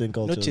feel- in certain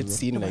cultures. Not yet bro.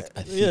 seen like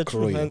a Yeah, thick true.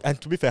 royal. And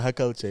to be fair, her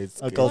culture is.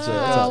 Her culture.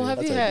 Wow, that's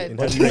have you ideal. heard? In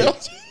What her did you brain.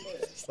 say?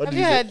 What Have did you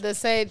you say? heard the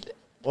side?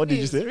 What did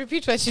you Please, say?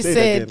 Repeat what you Say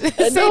it said.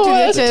 again. Say it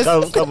with your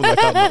chest. Come on the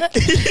camera.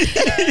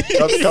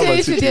 Come Say and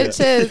it sit with your here.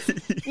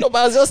 chest. No, but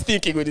I was just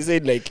thinking when you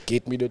said like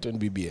Kate Middleton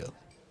BBL.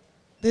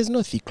 There's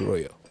no thick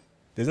royal.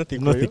 There's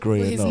nothing. Not thick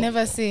royal. He's No.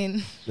 never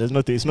seen. There's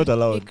nothing. It's not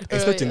allowed. Big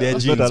It's not in their royal.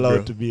 It's genes, not allowed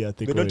bro. to be a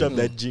thick They royal. don't have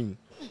that gene.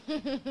 It's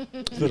You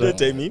not know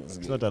what I allowed. mean?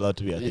 It's not allowed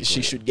to be a thick She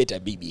royal. should get a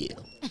BBL.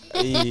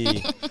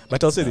 Hey.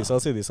 But I'll say this.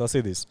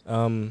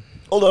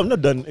 Although I'm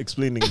not done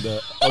explaining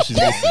how she's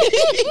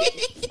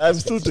missing. I'm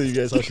still telling you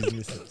guys how she's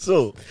missing.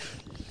 So,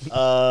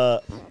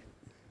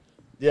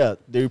 yeah,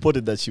 they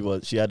reported that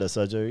she had a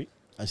surgery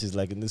and she's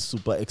like in this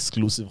super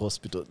exclusive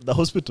hospital. The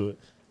hospital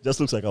just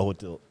looks like a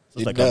hotel. So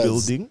it's It like does. a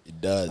building, It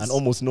does. and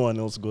almost no one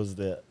else goes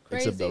there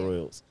except the Crazy.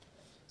 royals.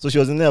 So she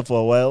was in there for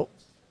a while.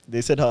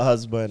 They said her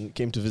husband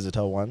came to visit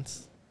her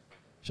once.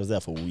 She was there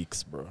for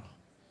weeks, bro.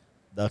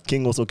 The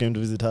king also came to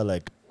visit her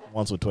like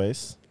once or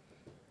twice.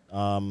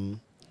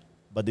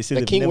 But they said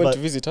the they've king never, went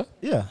to visit her.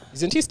 yeah.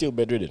 Isn't he still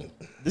bedridden?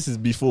 This is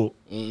before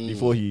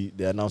Mm.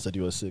 they announced that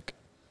he was sick.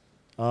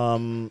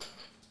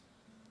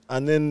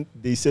 And then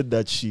they said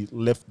that she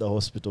left the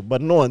hospital,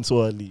 but no one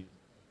saw her leave.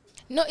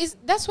 No,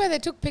 that's where they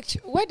took picture.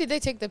 Where did they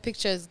take the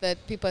pictures that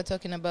people are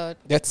talking about?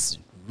 That's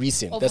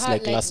recent. Of That's her,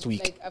 like last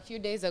week. like a few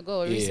days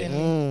ago or Yeah.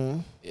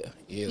 recently.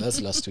 Yeah,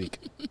 that's last week.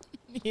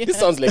 Yeah. This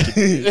sounds like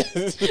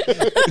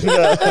it.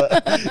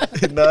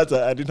 No,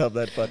 I didn't have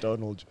that part. I'll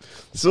hold you.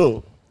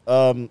 So,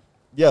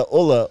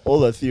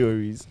 all her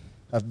theories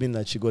have been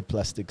that she got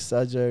plastic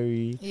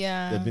surgery.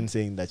 Yeah. They've been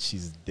saying that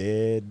she's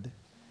dead.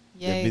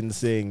 They've been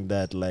saying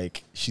that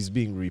like she's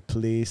being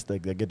replaced,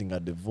 like they're getting a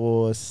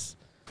divorce.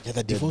 Yeah,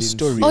 the divorce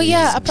story. Oh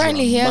yeah,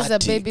 apparently he has a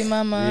dramatic. baby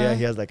mama. Yeah,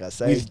 he has like a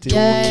side With chick. two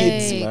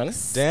kids, man.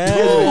 Yikes.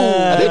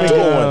 They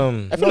told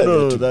one. I feel like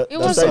No, they that It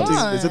was sighting.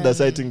 They said the one.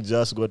 sighting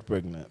just got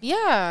pregnant.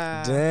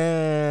 Yeah.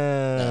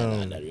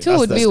 Damn. Two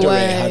would the be story I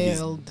have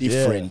is wild.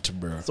 different,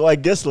 bro. So I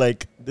guess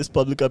like this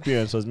public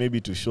appearance was maybe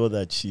to show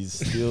that she's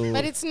still.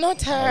 But it's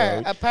not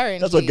her, apparently.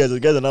 That's what guys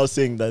are now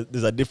saying, that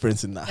there's a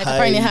difference in the Like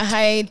apparently her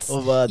height.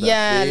 over the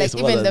Yeah, face,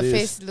 like over even the this.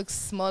 face looks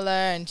smaller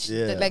and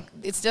Yeah. like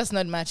it's just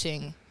not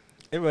matching.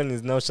 Everyone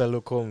is now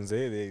Sherlock Holmes. Eh?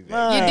 They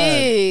Man. You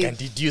did. can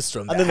deduce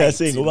from And the then they're height,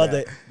 saying you over know.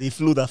 the they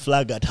flew the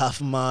flag at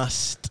half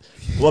mast.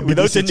 What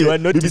Without BBC anyone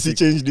BBC noticing.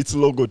 changed its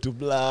logo to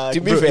black.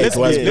 To be Bro, fair, let's it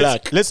was be-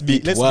 black. Let's be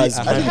It let's was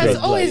be But it 100 has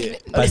always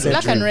black. been Percent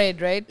black and true.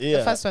 red, right? Yeah.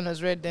 The first one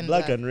was red, then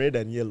black black. and red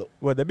and yellow.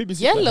 What the BBC?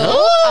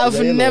 Yellow? I've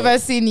Yeah, yellow. never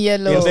seen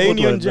yellow. Yeah, the Spot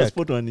Union one- Jack.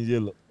 spot one is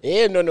yellow.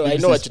 Yeah, no, I know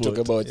BBC what you talk Sport.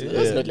 about. Yeah.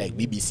 It's not like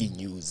BBC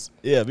News.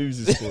 Yeah,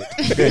 BBC Sport.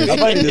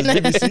 Apparently there's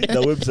BBC,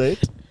 the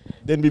website,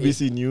 then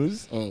BBC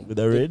News with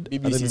the red,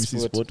 and then BBC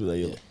Sport with the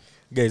yellow.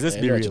 Guys, let's I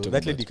be know what real. you're talking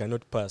That lady about.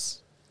 cannot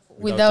pass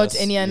Without us.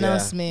 any Yeah,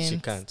 announcement. she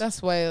can't.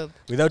 That's wild.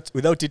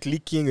 Without it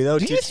leaking. Without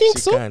Do it, you think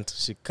she so? can't.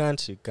 She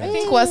can't. I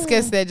think worst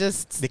case they're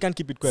just They can't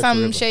keep it quiet some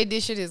forever. shady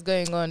shit is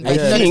going on. I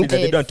but not think that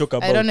they death. don't talk I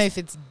about. don't know if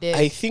it's dead.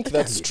 I think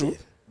that's true,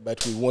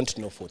 but we won't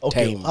know for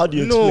Okay, time. how do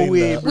you No explain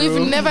way, that? bro.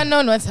 We've never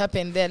known what's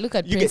happened there. Look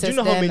at Do Princess you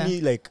know how Diana.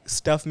 many like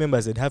staff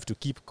members that have to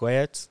keep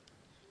quiet?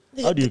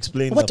 How do you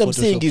explain What the I'm Photoshop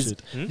saying is-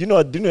 shit? Do you know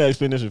your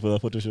explanation for the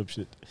Photoshop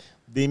shit?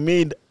 They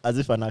made as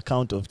if an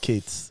account of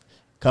Kate's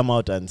come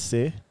out and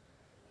say,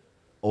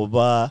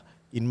 "Over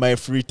in my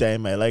free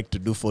time, I like to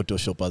do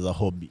Photoshop as a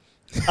hobby."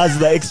 As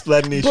the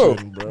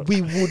explanation, bro.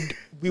 we Can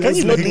would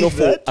you not know believe for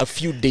that? a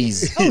few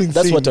days. How That's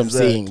insane what I'm is that?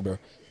 saying, bro.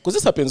 Because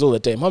this happens all the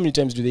time. How many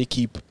times do they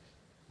keep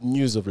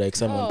news of like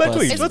someone? Oh, But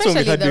wait, passing? what's wrong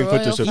with her especially doing the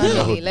royal Photoshop?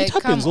 family, Yeah. like, it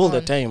happens come all the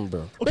on. time,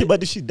 bro. Okay,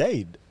 but if she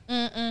died,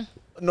 Mm-mm.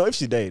 no, if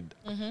she died,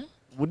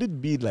 would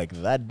it be like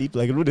that deep?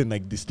 Like it wouldn't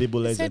like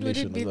destabilize the Said, would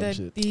nation it be or some that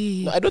shit.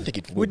 deep? No, I don't think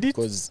it would. Would it?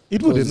 Because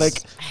It wouldn't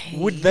like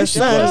Would the No.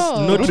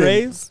 sun not Wouldn't.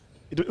 rise?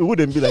 it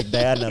wouldn't be like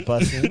Diana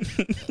passing.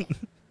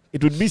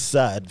 It would be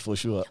sad for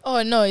sure.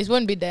 Oh no, it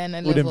won't be Diana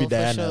level Wouldn't be for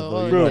Diana, sure. though,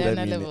 Oh, you know what I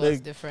Diana mean. level is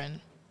Like-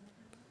 different.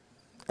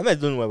 I mean, I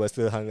don't know why we're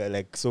still hanging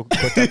like so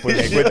caught up on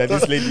like whether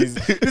this lady is.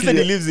 This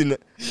lady lives in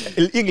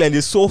England.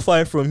 Is so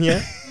far from here,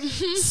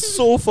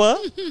 so far.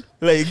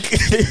 Like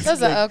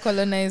Those are our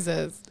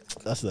colonizers.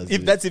 That's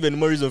if that's even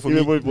more reason for me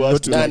Even people not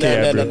ask to you-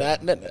 care, bro.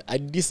 no. I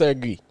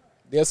disagree.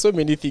 There are so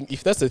many things.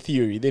 If that's a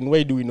theory, then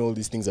why do we know all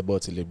these things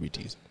about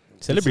celebrities?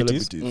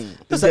 Celebrities. Mm.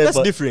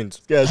 That's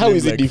different. How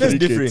is it That's different?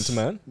 different,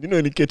 man. You know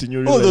any Kate in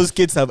your real All life? those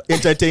kids have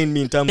entertained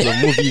me in terms of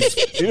movies.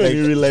 You know any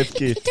real life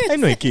Kate? I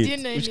know a Do you kid.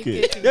 know Which any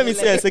kid? kid in Let me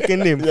your say a life? second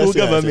name. Yes, Full yes,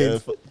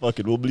 government. fuck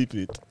it, we'll bleep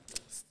it.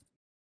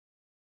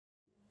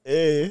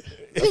 Hey,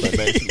 that's a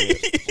nice name.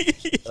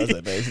 That's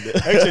a nice name.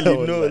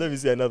 Actually, no. Let me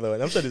see another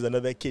one. I'm sure there's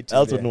another Kate. I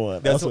also in there. know one. I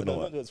That's also what, know no,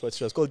 one. that's what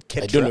she was called.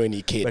 Ketra, I don't know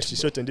any Kate. but she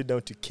shortened it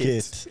down to Kate.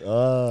 Kate.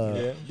 Ah,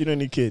 Yeah. you know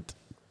any Kate?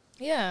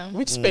 Yeah.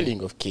 Which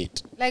spelling of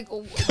Kate? Like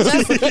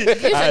just usually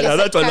now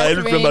that one I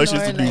remember how she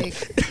used to Catherine do.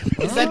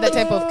 or, like, is that the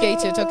type of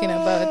Kate you're talking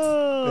about?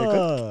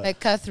 Ah. Like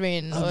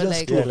Catherine I'm or just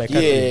like Yeah, like Yeah.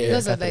 Catherine.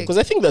 Those are Catherine. like Because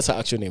I think that's her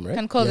actual name, you right?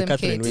 can call them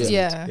Catherine Kate. Winslet.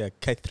 Yeah.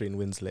 Catherine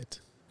Winslet.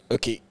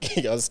 Okay,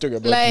 I was talking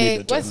about Like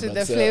Middleton, what's with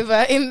but, the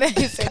flavor in there?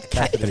 You said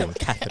Catherine.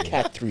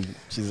 Catherine.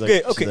 She's like, Okay,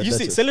 she's okay. a You see,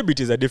 duchess.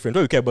 celebrities are different.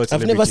 What we care about I've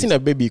celebrities? never seen a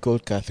baby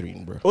called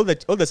Catherine, bro. all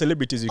the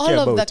celebrities you all care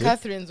of about. the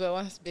Catherines were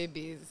once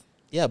babies.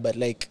 Yeah, but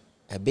like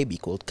a baby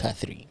called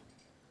Catherine.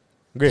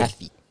 Great.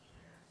 Kathy.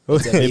 Oh,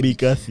 Baby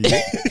Kathy.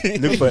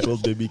 Look for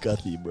called Baby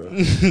Kathy, bro.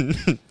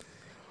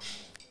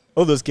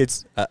 all those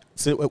kids.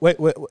 So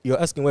you're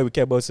asking why we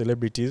care about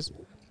celebrities?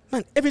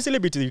 Man, every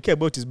celebrity you care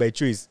about is by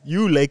choice.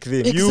 You like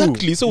them.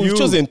 Exactly. So we've you.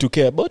 chosen to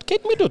care about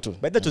Kate Middleton.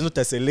 But that was not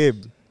a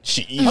celeb.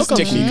 She How is come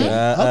technically. she?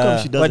 How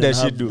come she doesn't what does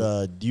she have do?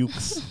 the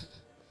Duke's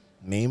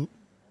name?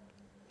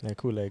 Like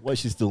who? Like. Why is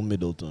she still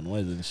Middleton? Why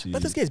isn't she?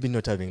 But those guys been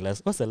not having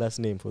last. What's the last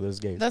name for those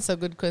guys? That's a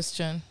good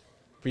question.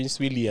 Prince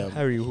William.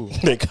 Harry who?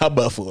 Like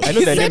Haberforth. I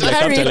know that name like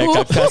Harry after who?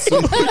 like a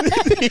castle.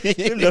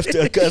 Named after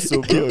a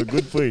castle, bro. Yo,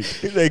 good point.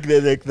 like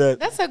that.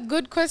 That's a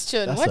good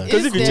question. That's What a- is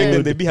Because if you check there?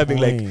 them, they be having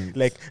Point.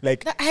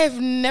 like I have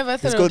never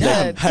it's thought of called like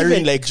that. Harry,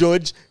 Even like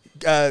George.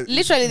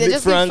 Literally, they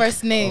just Frank, need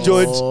first names.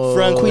 George, Oh.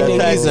 Frank, Queen the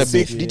third, Elizabeth.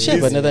 sixth. Did she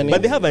have another name?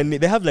 But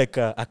they have like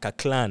a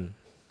clan.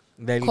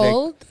 Like,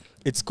 Called?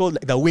 it's called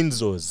like the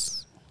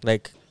Windsors,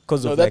 like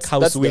because No, of like that's-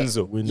 House that's the-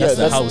 Windsor. Windsor. That's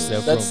Yeah, the house they're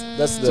That's from.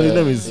 the. So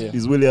his name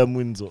is William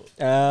Windsor.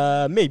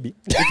 Maybe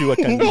if you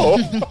can.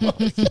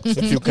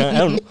 If you can, I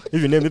don't know.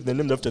 If you name it, they're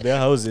named after their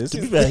houses. To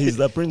be fair, he's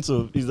the prince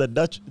of, he's the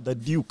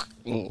Duke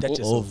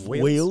Duchess of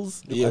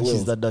Wales, Yeah, and she's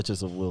Wales. the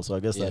Duchess of Wales. So I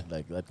guess Yeah.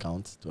 that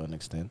counts to an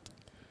extent.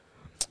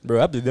 Bro,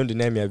 I hope they don't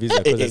deny me a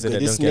visa because I said I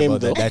this don't care name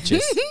about the though.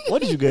 Duchess.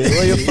 What did you guys?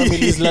 Well, your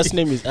family's last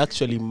name is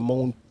actually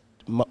Mount.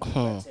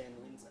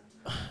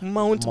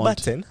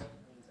 Mountbatten.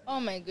 Oh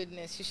my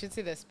goodness, you should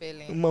see the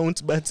spelling.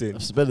 Mountbatten.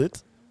 Spell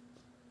it.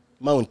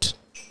 Mount.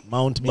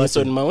 Mount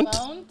Mason Batten. Mount.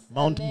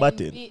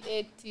 Mountbatten.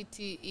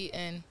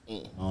 Batten.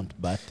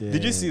 Mountbatten.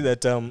 Did you see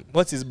that?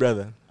 What's his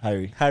brother?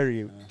 Harry?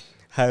 Harry.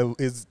 How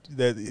is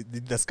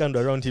the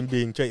scandal around him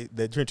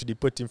they're trying to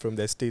deport him from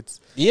the States?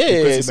 Yeah,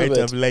 Because I he saw might that.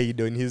 have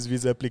lied on his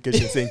visa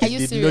application saying Are he you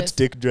did serious? not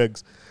take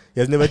drugs. He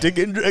has never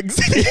taken drugs.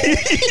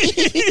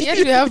 Yet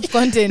we have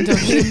content of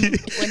him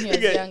when he was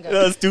That younger.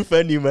 was too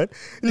funny, man.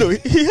 No,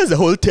 he has a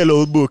whole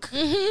tell-all book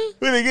with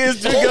the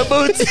guys talking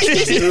about.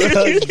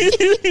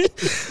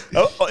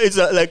 It's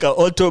like an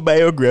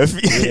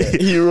autobiography.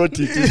 He wrote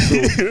it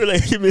himself.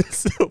 Like him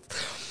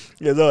himself.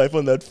 Yeah, so I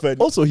found that funny.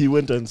 Also, he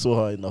went and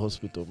saw her in the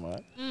hospital,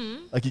 man.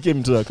 Like he came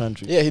into the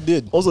country. Yeah, he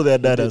did. Also, their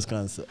dad has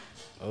cancer.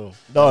 Oh.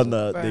 That one, they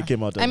Bruh.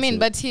 came out. And I mean, said,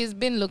 but he's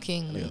been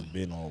looking he has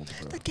been old,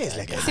 bro. That guy's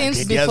like since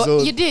 100 years before.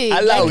 old. You did.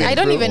 Allow Like, it, I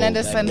don't bro. even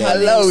understand how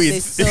Allow they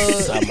it. so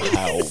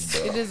Somehow,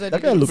 it is what That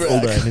it guy is. looked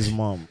older than his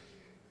mom.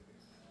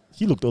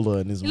 He looked older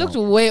than his He mom. looked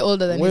way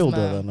older than way his older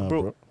mom. than her,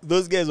 Bro, bro.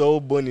 those guys were all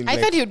born in I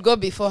like, thought he would go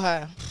before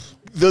her.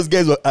 those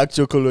guys were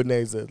actual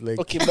colonizers. Like,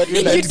 Okay, but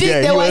You like, did,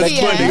 they he were was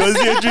here. born, he was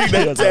here during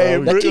that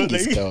time, bro. the king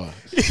Like, is cover.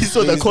 he saw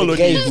the He's the colony.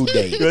 guy who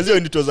died. He was here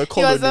when it was a He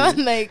colony. was the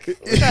one like,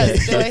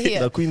 trust, they were here.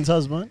 The queen's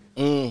husband?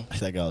 Mm.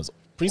 That guy was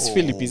Prince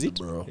Philip, is it?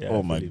 bro. Yeah,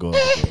 oh my Philip. god,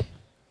 bro.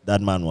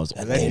 That man was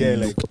And that old. guy,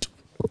 like,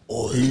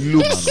 he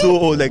looked so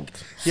old. Like,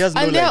 he has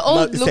no And their like,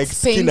 old it's looks like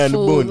skin and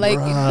painful. bone. Like,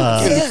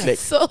 Bruh. yeah, Like-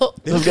 so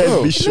Those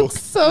guys be it shocked.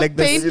 looks so Like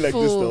the- painful. Like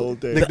this the whole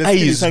time. Like the eye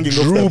skin is is hanging off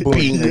the bone.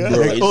 drooping, Yeah. bro.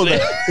 Like all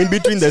the, in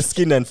between the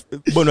skin and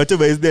bone,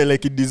 whatever is there,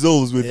 like it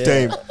dissolves with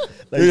time.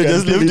 Like, You you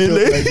just can left feel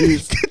it up like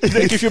this.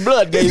 Like if you blow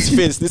at guy's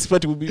face, this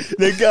part will be.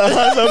 Like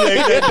handsome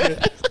like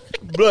that.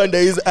 Blow under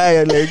his eye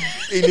and like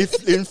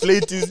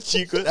inflate his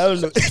cheek. I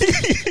don't know.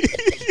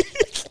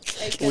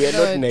 We are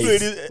not cannot.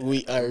 nice.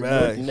 We are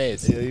not Right.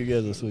 nice. Yeah, you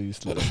guys are so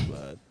useless,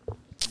 man.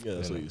 You guys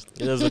are so useless.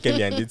 He just looked at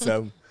me and did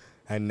some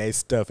nice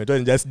stuff. It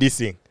wasn't just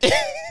dissing.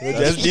 It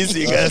was just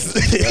dissing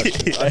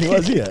us. He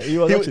was here. He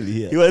was actually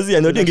here. He was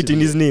here, not doing it actually in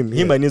his name.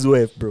 Him Yeah. and his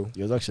wife, bro.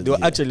 He was actually They were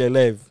here actually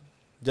alive.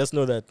 Just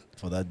know that.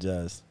 for that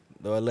jazz.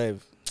 They were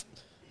alive.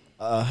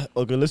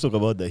 Okay, let's talk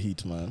about the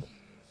heat, man.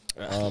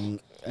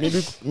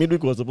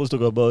 Midweek was supposed to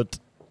talk about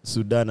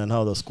Sudan and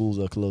how the schools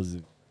are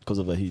closing because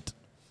of the heat.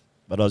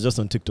 But I was just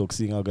on TikTok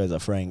seeing how guys are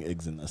frying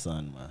eggs in the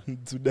sun, man.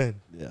 Sudan.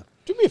 Yeah.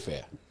 To be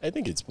fair, I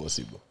think it's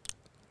possible.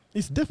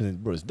 It's definitely,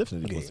 bro, it's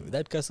definitely Okay, possible.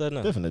 that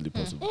Kasana. Definitely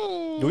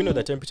possible. Do we know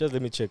the temperatures?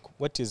 Let me check.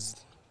 What is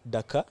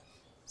Dakar?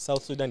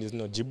 South Sudan is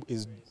not.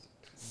 Is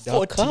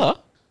 40. Dakar?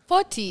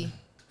 40.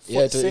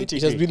 Yeah, it has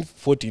centigrade. been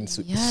 14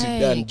 Sudan,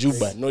 Yikes.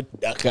 Juba, not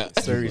Dakar.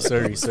 Sorry.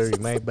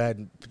 My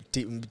bad.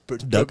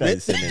 Dakar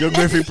is Senegal.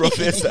 Geography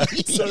professor.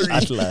 Sorry.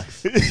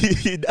 Atlas.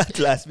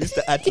 Atlas, Mr.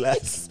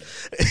 Atlas.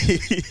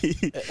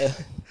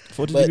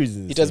 40 But degrees.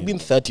 it has been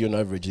 30 on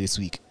average this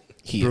week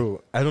here.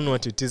 Bro, I don't know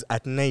what it is.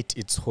 At night,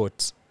 it's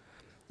hot.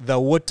 The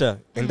water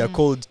in the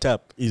cold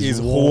tap Is is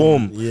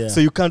warm, warm. yeah. So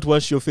you can't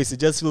wash your face. It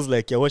just feels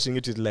like you're washing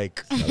it with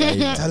like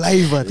Saliva.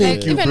 saliva. Like,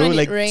 Thank you, even bro. when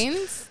Like it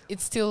rains,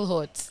 it's still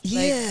hot.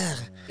 yeah.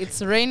 Like,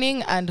 it's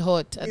raining and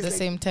hot at It's the like-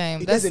 same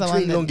time. It That's the doesn't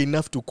one rain long that,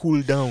 enough to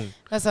cool down.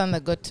 that's the one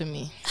that got to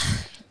me.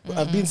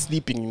 I've been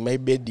sleeping in my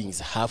beddings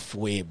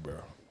halfway, bro.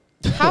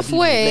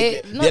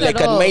 Halfway, Like, not they're like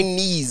at at all. my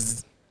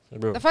knees.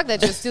 Bro. The fact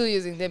that you're still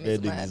using them is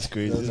Bedding mad. is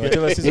crazy.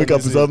 Whatever season Wake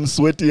up this with is. some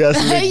sweaty ass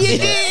legs. You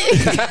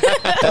did.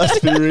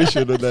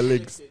 Aspiration on the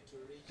legs.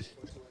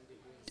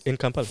 In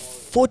Kampala.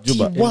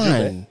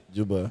 41.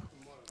 Juba.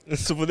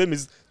 So for them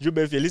is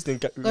Juba. If you're listening,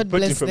 reporting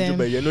bless from them.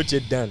 Juba, you're not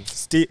yet done.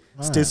 Stay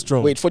Man.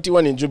 strong. Wait,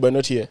 41 in Juba,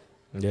 not here.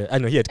 Yeah, I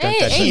know. Here it Hey, can't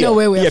touch. ain't Here- no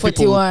way we're here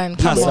people 41.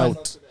 Pass Come on.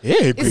 out. Yeah,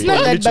 It's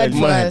not that bad for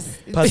Man, us.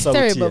 pass It's out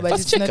terrible, here. but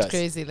First it's check not us.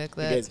 crazy like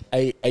You that.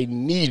 guys, I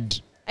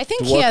need. I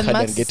think to here work and hard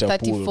and max get a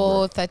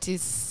pool, 34,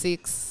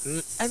 36.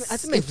 I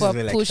think if it's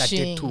we're like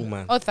pushing. 32,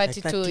 man. Or Like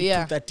 32,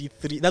 yeah.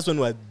 33. That's when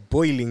we're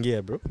boiling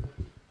here, bro.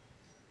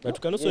 But we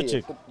can also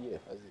check.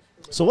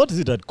 So what is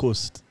it at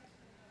coast?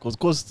 Because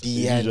coast is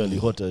Diani. usually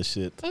hot as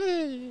shit.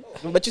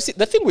 But you see,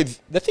 the thing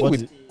What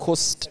with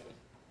coast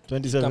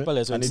 27. Kampala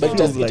is And it 27. But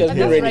feels it like has But been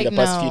that's raining right the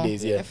past few now.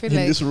 days, I yeah. feel in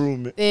like this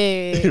room. right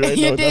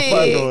now, the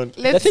fan on.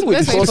 The thing with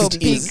let's wait for coast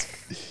peak is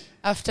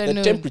afternoon.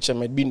 the temperature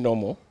might be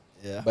normal,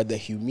 Yeah. but the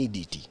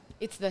humidity.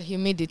 It's the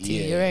humidity.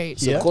 Yeah. You're right.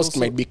 So Yeah. coast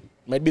might be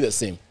the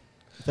same.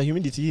 The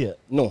humidity here.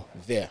 No,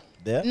 there.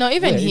 There? No,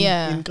 even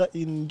Yeah, here.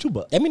 in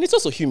Juba. I mean, it's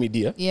also humid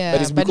here. Yeah,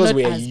 but it's but because not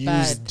we are as used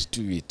bad.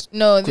 to it.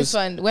 No, this 'Cause-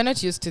 one we're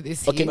not used to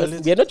this. Okay, heat. but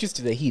we are not used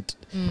to the heat.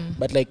 Mm.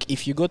 But like,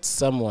 if you got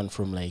someone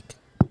from like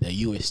the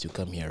US to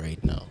come here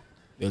right now,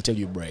 they'll tell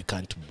you, bro, I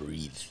can't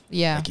breathe.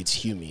 Yeah. Like it's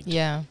humid.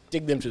 Yeah.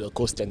 Take them to the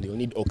coast and they'll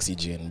need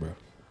oxygen, bro.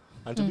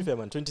 And to be fair,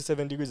 man,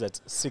 27 degrees at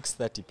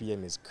 6:30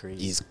 p.m. is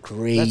crazy. It's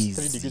crazy.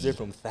 That's 3 degrees away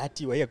from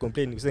 30. Why are you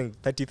complaining? You're saying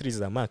 33 is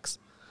the max.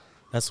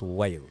 That's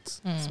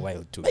wild. It's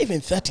wild too. Not even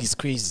 30 is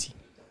crazy.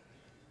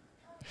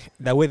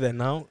 The weather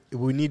now,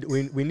 we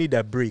need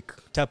a break.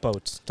 Tap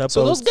out. So out.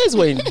 those guys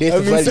were in Death I'm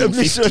in Valley in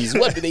submission. 50s.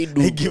 What do they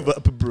do? I give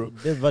up, bro.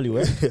 Death Valley,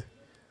 where?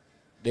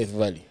 Death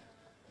Valley.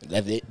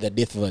 Like the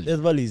Death Valley. Death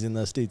Valley is in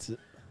the States.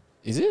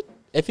 Is it?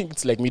 I think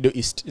it's like Middle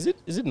East. Is it?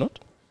 Is it not?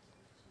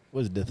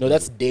 What's Death No, Valley?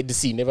 that's Dead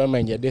Sea. Never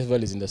mind. Yeah, Death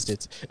Valley is in the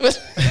States.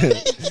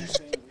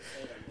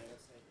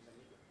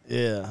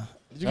 Yeah.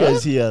 Did you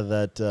guys hear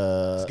that?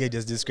 This guy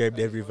just described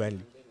every valley.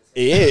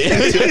 Yeah.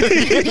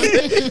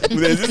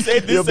 There's this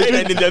side, this side,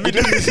 and in the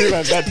middle. This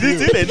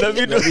side, in the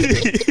middle.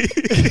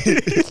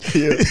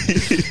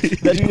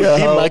 That Yeah, could be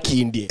how-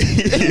 Maki India.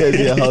 Did you guys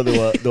hear how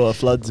there were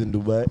floods in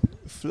Dubai?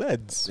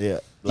 Floods. Yeah.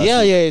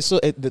 Yeah. So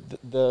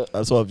the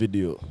I saw a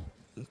video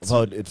of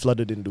how it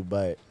flooded in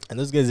Dubai. And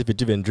those guys, if it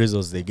even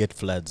drizzles, they get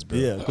floods, bro.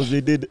 Yeah, because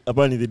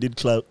apparently they did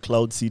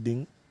cloud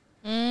seeding,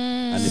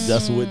 and it's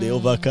just what they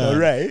overcome.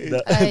 Alright.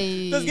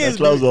 The guys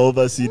clouds were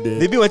overseeded.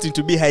 They be wanting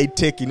to be high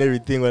tech in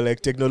everything, or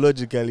like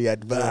technologically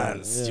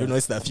advanced. Yeah. You know,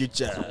 it's the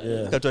future.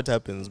 Yeah. Look at what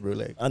happens, bro.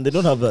 Like And they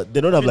don't have like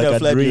a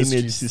flood drainage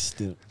streets.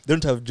 system. they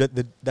don't have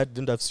that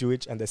don't have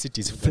sewage, and the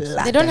city is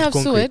flat. They don't and have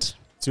concrete.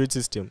 Sewage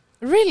system.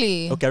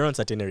 Really? Okay, around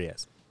certain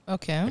areas,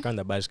 Okay. like around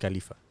the Burj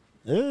Khalifa.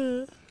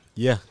 Yeah.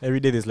 Yeah, every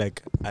day there's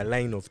like a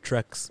line of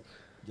trucks.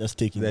 Just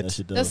taking that That-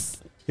 shit out. That's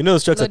You know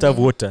those trucks that have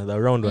Loading. water,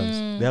 the round ones.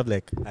 Mm. They have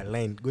like a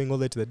line going all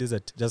the way to the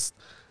desert, just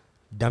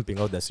dumping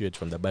out the sewage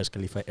from the Burj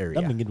Khalifa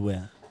area. Dumping it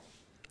where?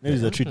 Maybe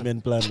it's a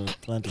treatment plant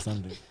or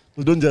something.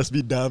 Well, don't just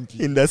be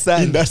dumping. In the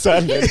sun. In the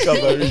sun and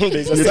covering.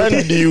 There's a You're sand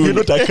not- dune. You're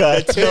not a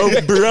cat. It's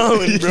now brown,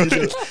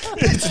 bro.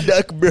 It's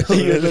dark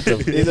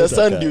brown. There's a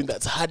sand dune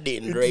that's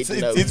hardened right It's-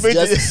 now. it's It's very-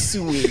 just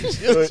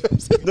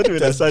sewage. Not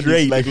even a sand dune.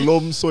 It's like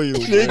loam soil.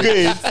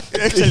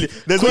 Actually,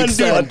 there's one dune.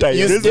 sand time.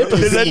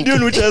 There's a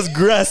dune which has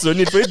grass on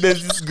it. But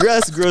there's this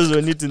grass grows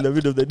on it in the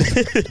middle of the day.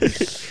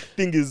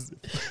 Thing is,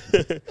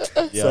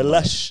 it's Yeah, a man.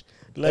 lush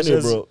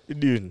Anyway, bro.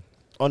 dune.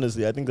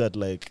 Honestly, I think that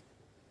like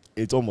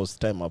it's almost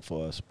time up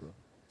for us, bro.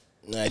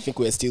 I think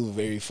we're still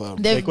very far.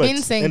 They've Like what?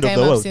 been saying End of time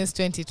the up world? since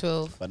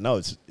 2012. But now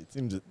it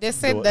seems They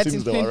said that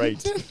in they were right.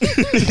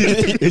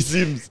 2012. It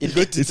seems It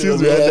got to it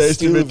seems we we are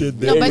underestimated still them.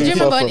 No, but do you Very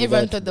far remember when from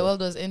everyone that, thought the bro. world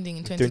was ending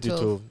in 2012?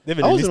 2012. They I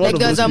even was released one Like of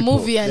there was those a people.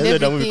 movie and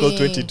There's a movie called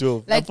everything.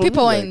 2012. Like And for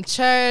people me, were like- in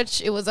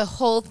church. It was a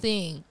whole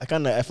thing.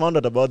 I found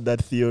out about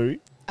that theory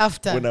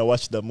After. when I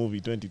watched the movie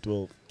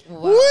 2012.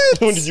 Wow.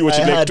 When did you watch I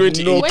it? Like had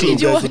 20 no When did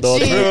you watch it?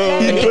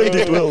 In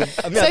 2012.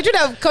 So it should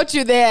have caught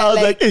you there. I was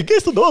like, like, hey,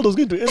 guess what? The world was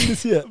going to end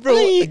this year. Bro,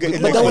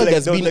 But that one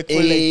has been like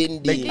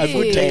ending. a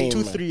good time.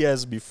 2-3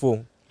 years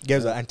before.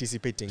 Guys are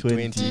anticipating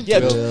 2012. 2012. Yeah,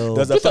 There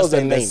was a person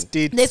in the 2009.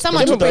 States. there's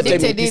someone who Remember that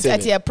predicted it MP7?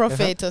 at your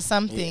prophet or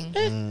something.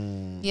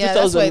 Mm. Yeah,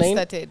 that's where it 2009?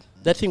 started.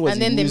 That thing was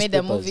And then in they made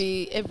a newspapers.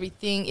 movie,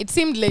 everything. It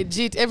seemed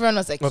legit. Everyone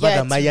was like, Well, yeah,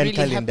 the it's Mayan really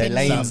calendar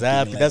happening. lines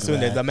up. Something That's like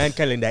when that. the Mayan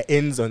calendar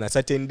ends on a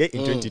certain day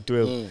in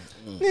 2012.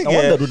 The one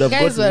that would have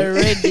Guys got were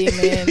me. ready,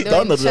 man. They The were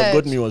one in that would have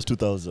got church. me was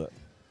 2000.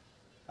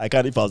 I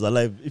can't, if I was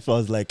alive, if I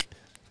was like,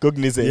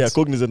 Cognizant. yeah,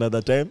 cognizant at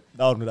the time,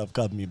 that one would have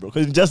cut me, bro.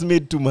 Because it just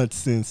made too much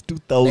sense.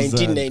 2000.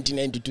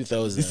 1999 to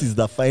 2000. This is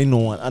the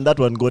final one. And that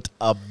one got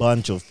a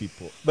bunch of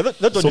people. But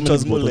that one, So it many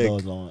was more people like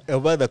thought that was the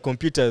one. where the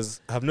computers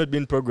have not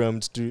been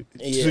programmed to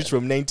Yeah. switch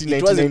from It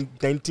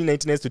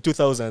 1999 to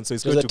 2000. So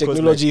it's It was going a to cause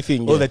technology like,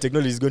 thing. all yeah. the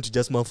technology is going to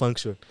just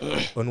malfunction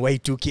on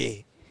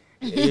Y2K.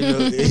 You know,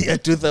 yeah,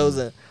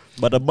 2000.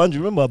 But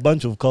remember a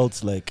bunch of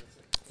cults like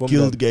From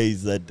killed the-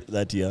 guys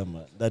that year,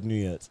 man. That New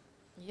Year's.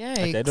 Yeah.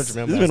 Okay, I don't remember.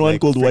 There's even It's one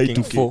like called freaking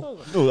Y2K. 4.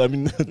 No, I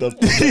mean,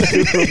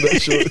 the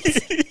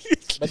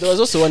shows. But there was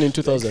also one in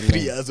 2009. 3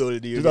 years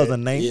old. You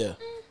 2009. Yeah.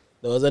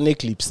 There was an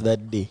eclipse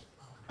that day.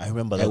 I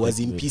remember I that. was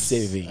in eclipse.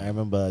 P7. I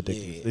remember that.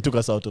 eclipse. Yeah. They took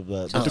us out of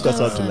that. They took us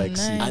out to like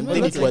see. 2009. And Well,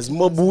 then that's it was like-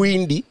 mob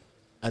windy.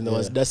 And there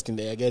was Yeah. dust in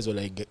there. Guys were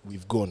like,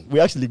 we've gone. We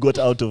actually got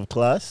out of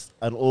class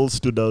and all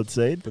stood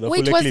outside.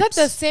 Wait, was that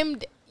the same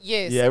day?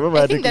 Yes. Yeah, I remember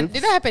I that think that eclipse.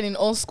 did that happen in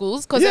all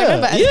schools? Because Yeah, I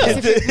remember yeah. a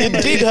specific memory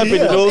It did happen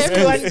in of all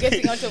everyone schools.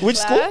 getting out of Which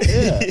school? class.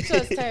 Yeah. It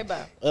was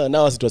Taiba.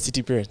 Now it was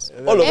city parents.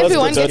 Everyone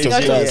got getting out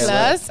of class.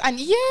 class. And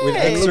With yeah.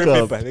 X-ray Look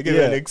up. paper. They gave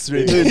Yeah. an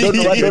X-ray. Don't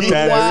know what- don't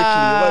know-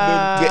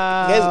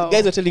 Wow.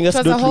 Guys are telling us It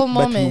was a don't whole look,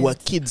 but we moment. were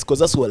kids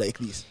because us were like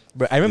this.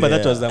 Bro, I remember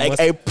that was the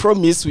most I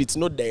promise you, it's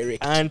not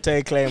direct.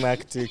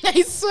 anticlimactic.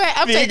 I swear,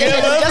 after I did it,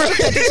 we just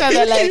looked at each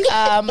other like,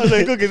 I was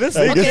like, okay, that's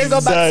like, Okay, this go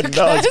is back to done.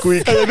 That was class.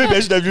 quick. Maybe I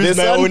should have used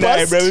The my own sun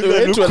passed, eyebrow. It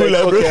went look to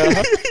cooler, bro.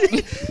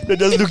 okay, They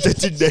just looked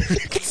at it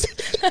direct.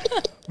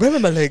 I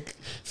remember like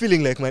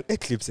feeling like my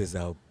eclipses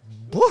are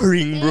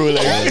boring, bro.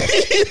 Like,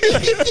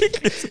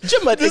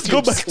 Just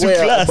go back to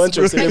where class, a bunch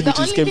bro. of the celebrities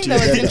only came thing to that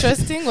was Uganda.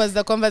 interesting was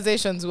the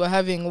conversations we were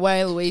having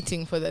while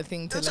waiting for the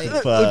thing to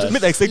like. Fast. me,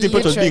 the exciting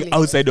part was being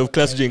Literally. outside of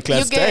class during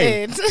class You time.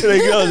 get it.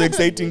 Like that was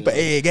exciting. But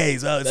hey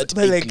guys, I was That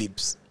but like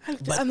eclipse.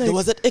 But I'm there like-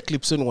 was that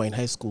eclipse when we were in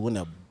high school when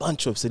a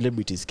bunch of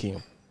celebrities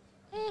came.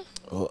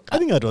 Oh, I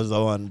think that was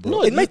the one, bro.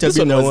 no, it might have this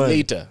been one the was one.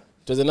 later.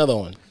 It was another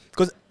one.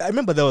 because I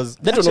remember there was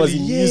That one was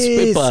in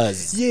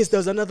newspapers. Yes, there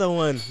was another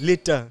one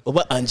later. Over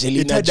It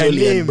Angelina had a Jolie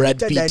name, and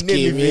Brad it had Pitt a name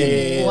came.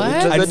 even. Yeah, What? it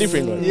was a And-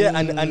 different one. Yeah,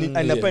 and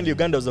Yeah. apparently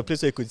Uganda was a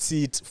place where you could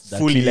see it The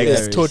fully, like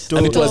clearest. it's total.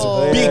 And it was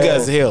Oh. big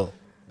as hell.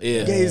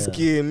 Yeah. Guys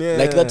came, yeah.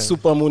 Like that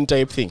super moon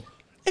type thing.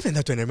 Even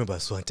that one I remember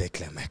was so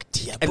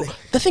anticlimactic. Yeah, And bro,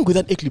 the thing with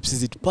that eclipse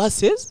is it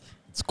passes.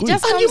 It's cool.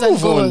 Just And comes you and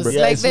move on, goes. bro.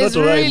 Yeah, Like it's there's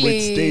not alright, but it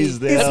really, stays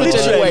there. It's That's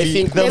literally why I literally-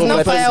 think there's the no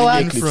one that has the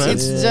fireworks. eclipse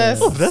It's is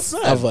just Oh, that's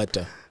nice.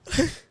 Avatar.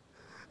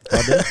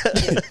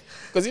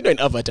 Because you know in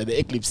Avatar the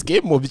eclipse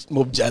came,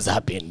 mob jazz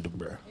happened,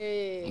 bro.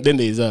 Then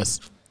there is us.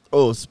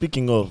 Oh,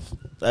 speaking of,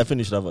 I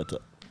finished Avatar.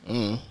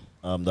 Mm.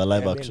 The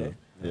live Yeah, action.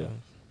 really? Yeah.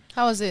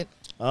 How was it?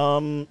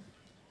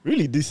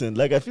 Really decent.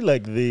 Like I feel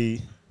like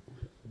they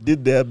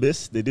did their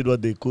best. They did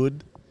what they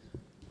could.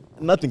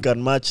 Nothing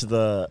can match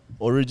the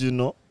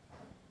original.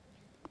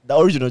 The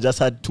original just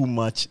had too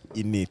much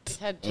in it It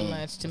had too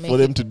much to make for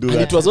them to do And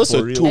that. it was also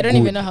for real. too I don't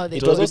good. even know how they It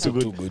did was it. also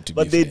Good. too good to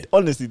But be they fair.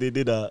 honestly they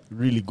did a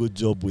really good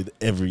job with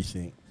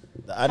everything.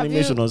 The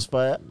animation you- was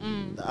fire.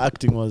 The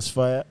acting was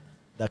fire.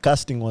 The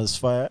casting was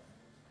fire.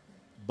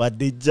 But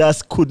they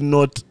just could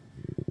not.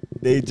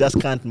 They just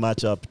can't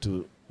match up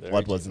to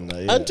what was in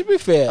there. Yeah. And to be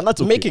fair, And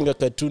that's okay. making a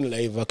cartoon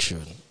live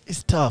action,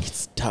 It's tough.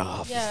 it's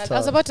tough. Yeah, I tough.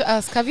 was about to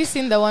ask. Have you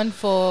seen the one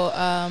for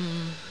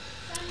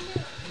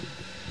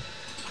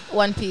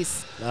One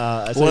Piece?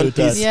 I saw One you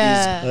that. Piece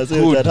Yeah. I saw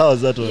you good. that. How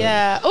was that one?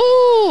 Yeah.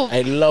 Ooh.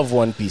 I love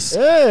One Piece.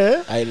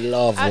 Yeah. I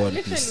love I One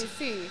literally Piece.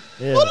 see.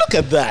 Yeah. Oh, look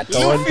at that.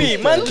 Luffy,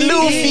 man,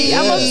 Luffy.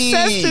 I'm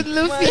obsessed with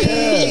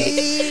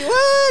Luffy.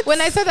 What?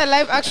 When I saw the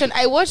live action,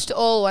 I watched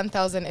all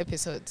 1,000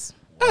 episodes.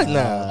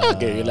 Nah.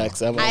 Okay,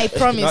 relax. I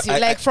promise No,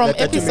 you, like from that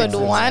makes episode sense.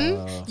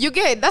 1, you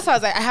get it. That's why I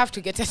was like, I have to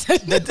get it.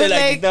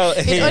 like, now,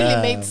 it yeah.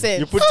 only made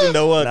sense. You put in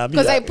the word. Nah, me,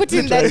 Because I put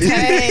in that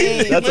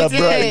time. That's a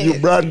brand. You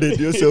branded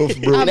yourself,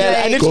 bro. I'm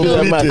I need to do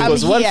the math. Completed.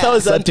 Because I'm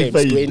 1,000 times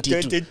Certified.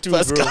 22. 22,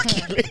 First bro.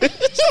 calculate.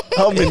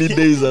 How many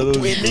days are those?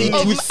 Oh, I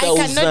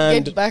 22,000.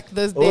 cannot get back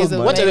those days of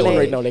my What are they my on life.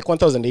 right now? Like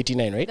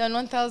 1,089, right? Done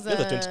 1,000. Those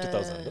are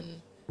 22,000.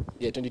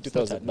 Yeah,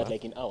 22,000, but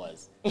like in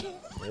hours.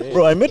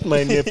 Bro, I met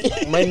my nephew.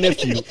 My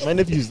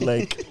nephew is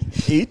like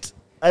 8.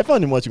 I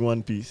found him watching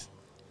One Piece.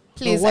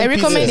 Please, No, I One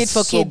Piece recommend it is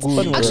for so kids.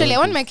 good, bro. Actually, I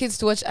want my kids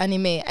to watch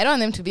anime. I don't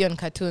want them to be on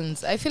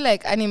cartoons. I feel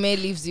like anime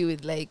leaves you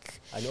with like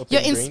An open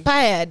you're brain.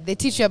 inspired. They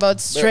teach you about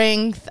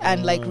strength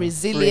and like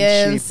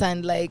resilience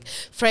and like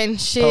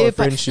friendship.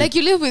 friendship. Like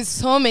you live with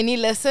so many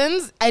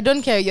lessons. I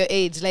don't care your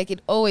age. Like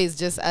it always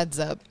just adds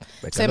up.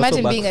 But So can also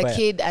imagine being a backfire.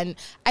 kid, and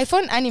I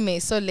found anime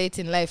so late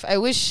in life. I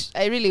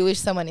really wish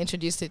someone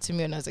introduced it to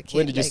me when I was a kid.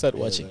 When did you Like- start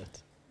watching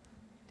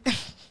it?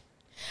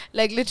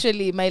 Like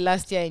literally my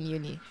last year in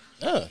uni.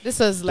 Ah. This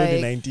was like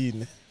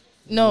 2019.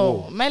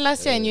 no, my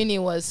last year in uni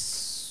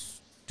was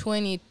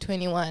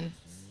 2021.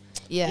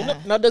 Yeah. You know,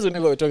 nowadays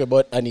whenever we talk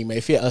about anime, I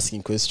fear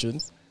asking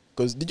questions.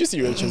 Because did you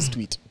see Rachel's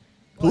tweet?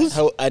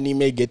 How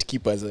anime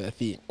gatekeepers are a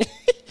thing.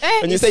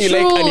 When you it's say you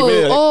like true. anime,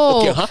 you're like,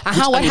 oh, okay, huh? Which what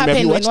anime have happened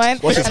you when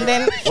watched? one, and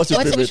then what's your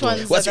which favorite one?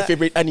 ones What's are your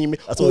favorite anime?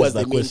 That's Who always was the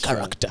the main question.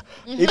 character?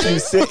 If you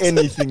say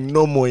anything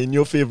normal in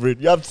your favorite,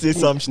 you have to say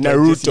some shit.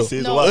 Naruto. Like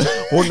Says, No.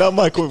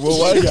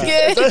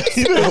 Yeah.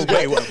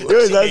 You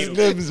always ask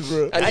names,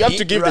 bro. And you have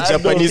to give the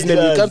Random Japanese name.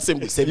 You guys. can't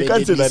say You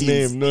can't say the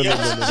disease. name. No.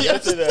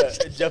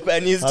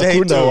 Japanese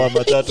Hakuna title. wa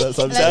matata.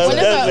 Sometimes Like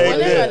that's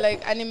whenever yeah.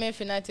 like anime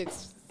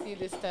fanatics see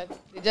this start,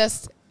 they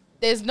just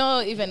there's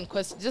no even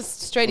question,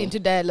 just straight into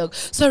dialogue.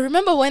 So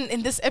remember when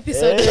in this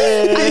episode,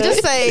 I'm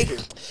just like,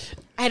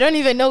 I don't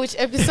even know which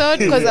episode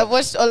because I've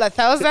watched all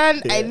 1,000.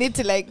 I need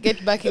to like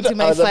get back into I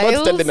my was about to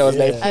files tell them, I was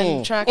like,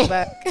 and track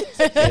back.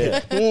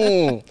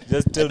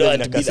 Just tell I don't them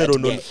want to be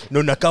Nakasero that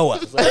no Nakawa.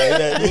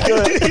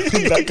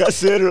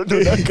 Nakasero no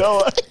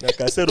nakawa.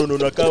 Nakasero no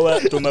Nakawa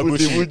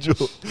Tomaguchi.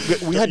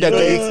 Utibujo. We had a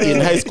guy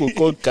in high school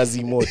called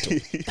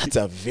Kazimoto. That's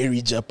a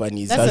very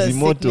Japanese. That's a sick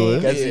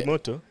Kazimoto, name. eh?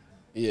 Kazimoto.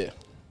 Yeah.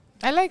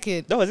 I like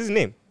it. That was his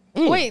name.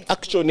 Wait,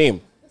 Actual name.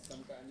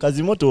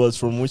 Kazimoto was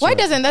from which why one?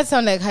 doesn't that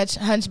sound like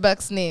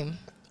Hunchback's name?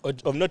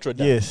 Of Notre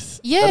Dame. Yes.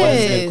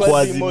 Yes.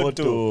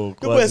 Quasimoto.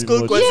 People are called Yes.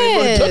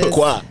 Quasimoto.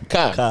 Kwa.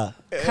 Ka. Ka.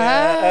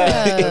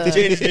 Ah.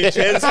 Change the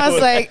transport. I was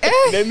like,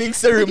 Naming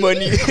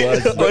ceremony.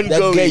 That guy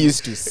Ongoing.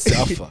 used to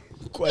suffer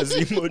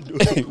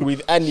Quasimodo.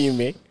 with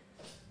anime.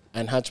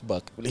 and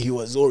Hatchback. He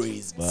was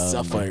always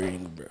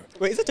suffering, bro.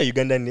 Wait, is that a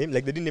Ugandan name?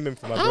 Like they didn't name him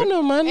from I abroad? don't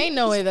know, man. Ain't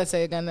no way that's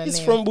a Uganda He's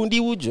name. from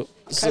Bundiwujo.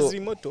 So,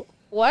 Kazimoto.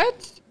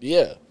 What?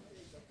 yeah.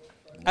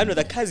 I know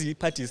the Kazi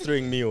part is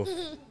throwing me off.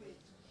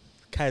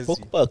 Kazi.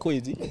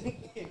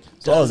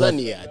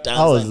 Tanzania.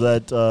 How was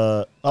that?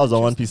 How was the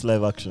One Piece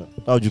live action?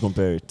 How would you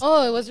compare it?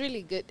 Oh, it was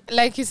really good.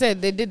 Like you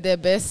said, they did their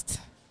best.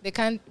 They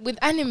can't with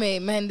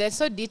anime, man. They're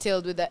so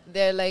detailed with that.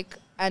 They're like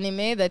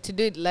anime that to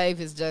do it live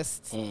is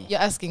just you're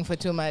asking for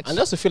too much. And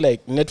I also feel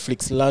like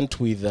Netflix learned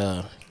with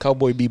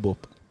Cowboy Bebop.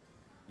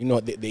 You know,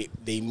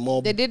 they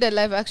mob. They did a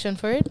live action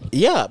for it.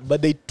 Yeah,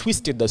 but they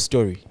twisted the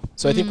story.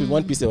 So I think with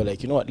One Piece they were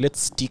like, you know what?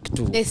 Let's stick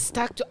to. They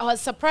stuck to. I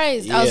was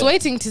surprised. I was Yeah.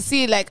 waiting to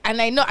see like, and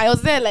I know I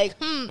was there like,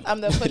 I'm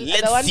the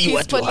Let's the One see Piece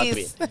what will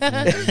police.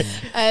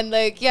 And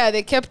like, yeah,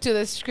 they kept to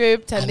the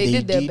script and, they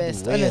did their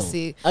best. well.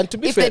 Honestly, And to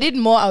be if fair, they did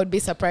more, I would be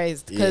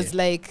surprised because Yeah.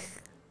 like.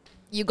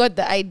 You got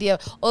the idea.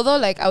 Although,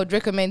 like, I would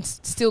recommend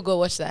still go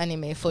watch the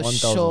anime for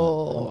 1,000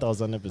 sure.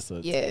 1,000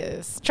 episodes.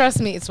 Yes, trust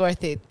me, it's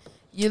worth it.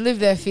 You live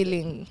there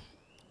feeling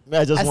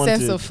I just a want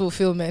sense to. of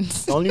fulfillment.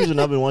 The only reason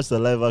I haven't watched the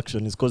live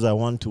action is because I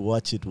want to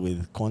watch it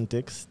with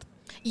context.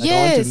 Like, I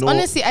want to Yes, know-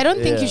 honestly, I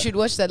don't think you yeah. should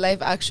watch the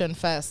live action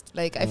first.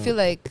 Like, I feel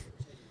like,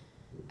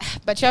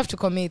 but you have to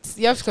commit.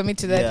 You have to commit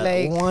to that.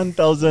 Like,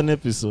 1,000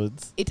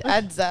 episodes. it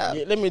adds up.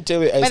 yeah, let me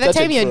tell you, I By the started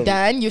time you're from-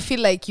 done, you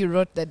feel like you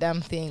wrote the damn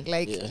thing.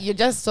 Like, Yeah. you're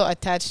just so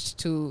attached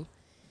to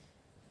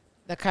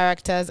the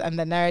characters and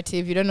the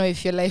narrative. You don't know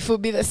if your life will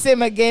be the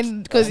same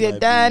again because That you're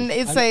might done. be.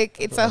 It's like,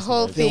 it's a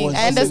whole There thing. was-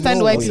 I understand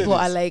no why way. people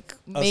are like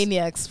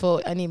maniacs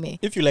for anime.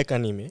 If you like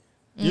anime,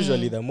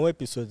 usually the more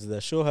episodes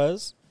the show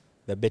has,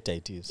 the better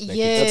it is. Like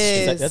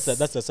Yes.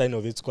 that's a sign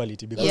of its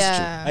quality because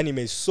Yeah. anime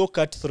is so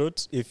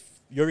cutthroat. If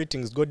your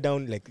ratings go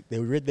down, like they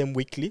rate them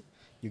weekly,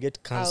 you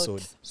get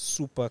cancelled Out.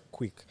 super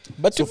quick.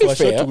 But So to be for a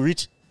show fair, to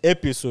reach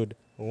episode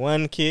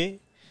 1K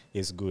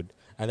is good,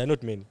 and they're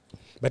not many.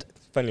 But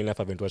funnily enough,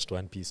 I haven't watched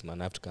One Piece,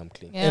 man. I have to come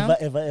clean. Yeah.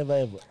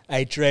 Ever.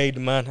 I tried,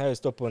 man. I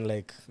stop on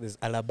like this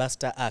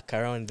alabaster arc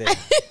around there.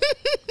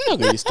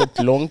 you stopped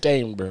long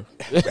time, bro.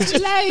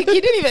 Like,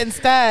 you didn't even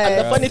start.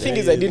 And the funny thing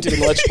is, I didn't even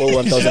watch all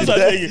That's 1,000.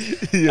 what I'm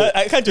saying.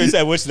 I can't really say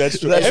I watched that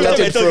show. That's Every time I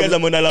started tell from guys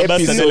I'm on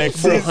alabaster, they're like,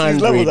 episode bro,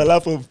 400. That was a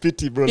laugh of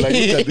pity, bro. Like,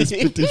 look at this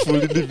pitiful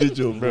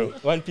individual, bro. bro,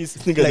 One Piece. I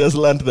think I just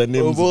learned the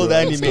names. of all bro. the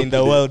I'm anime in the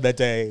stupid. world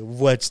that I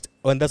watched,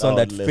 and that's one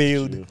That that one left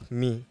failed you.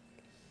 me.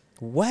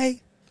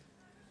 Why?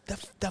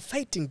 The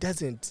fighting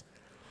doesn't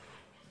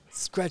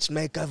scratch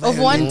my cover. Of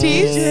One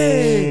Piece?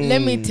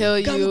 Let me tell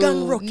you.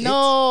 Gang rocket.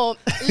 No.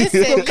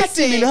 Listen, Cut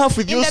him in half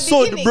with in your the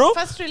sword, beginning, bro.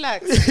 First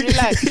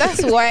relax.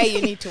 That's why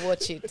you need to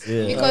watch it.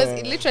 Yeah. Because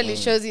it literally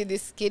shows you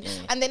this kid.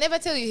 And they never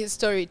tell you his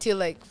story till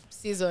like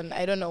season,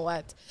 I don't know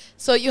what.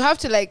 So you have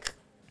to like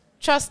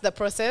trust the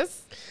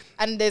process.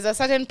 And there's a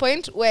certain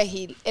point where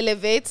he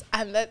elevates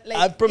and that like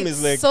I promise,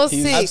 it's like, so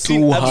he's sick. I've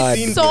seen, Too I've hard.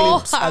 seen So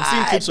clips. I've seen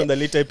clips hard. from the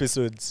later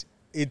episodes.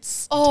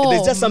 It's Oh,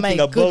 there's just something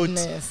my about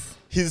goodness.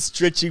 his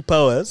stretching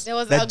powers There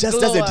was that a just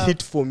glow doesn't up.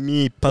 hit for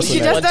me You personally.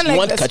 just want- don't you like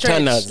want the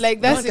stretch. katanas.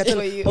 Like that's No, it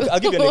for you. Okay, I'll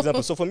give you an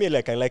example. So for me,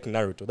 like I like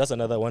Naruto. That's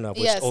another one I've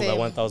watched Yeah, over same.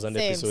 1,000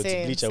 Same, episodes.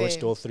 same, Bleach, I watched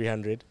same. all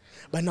 300.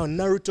 But now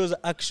Naruto's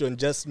action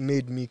just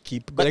made me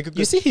keep. But like,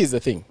 you see, here's the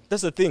thing.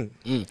 that's the thing.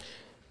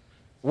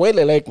 While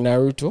I like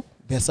Naruto,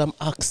 there's some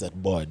arcs that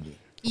bored me.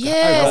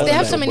 Yes, they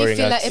have like so many boring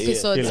filler acts. Yeah,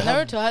 episodes. filler.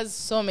 Naruto has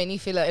so many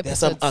filler There's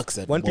some episodes. arcs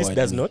that One Piece bored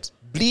does me. not.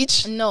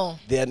 Bleach, No.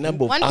 there are a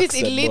number of One arcs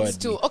Piece it that leads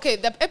bored to me. okay.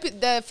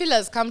 The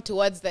fillers come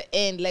towards the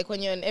end, like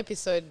when you're in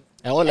episode.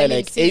 I want I mean,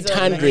 like season,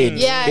 800.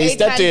 Yeah, They 800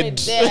 started.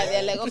 there.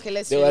 They're like, okay,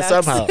 let's They were relax.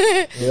 somehow.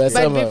 They were But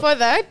somehow. before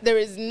that, there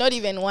is not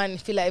even one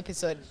filler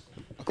episode.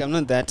 Okay, I'm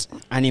not that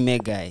anime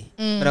guy,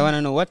 but I want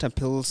to know what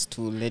appeals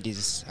to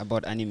ladies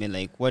about anime.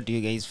 Like, what do you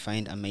guys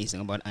find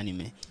amazing about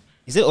anime?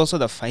 Is it also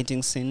the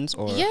fighting scenes,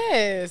 or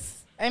Yes.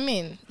 I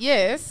mean,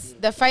 yes.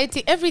 The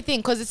fighting, everything,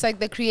 because it's like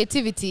the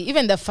creativity,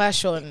 even the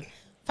fashion.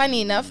 Funny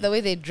enough, the way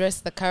they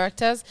dress the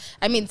characters.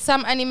 I mean,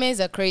 some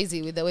animes are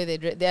crazy with the way they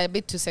dress. They're a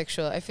bit too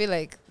sexual. I feel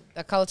like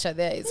the culture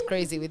there is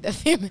crazy with the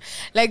female.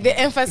 Like, they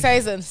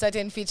emphasize on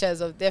certain features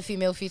of their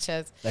female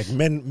features. Like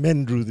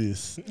men drew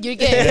this. You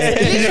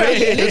get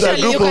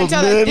literally, you group can of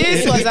tell that men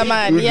this was a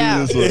man. who drew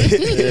Yeah. this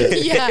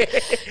one. Yeah,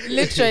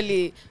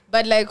 literally.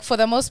 But like for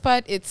the most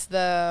part, it's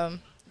the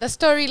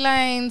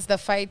storylines, the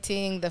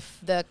fighting,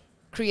 the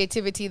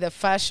creativity, the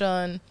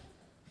fashion.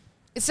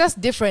 It's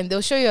just different. They'll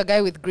show you a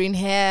guy with green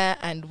hair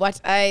and what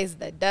eyes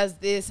that does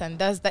this and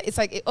does that. It's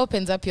like it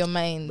opens up your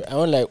mind. I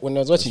want like when I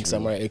was watching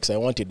Samurai X, I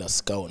wanted a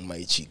scar on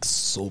my cheeks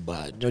so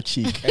bad. Your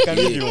cheek. I can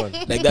give you one.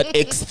 Like that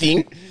X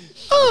thing.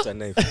 It's a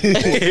knife.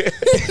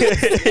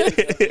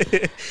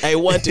 I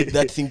wanted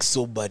that thing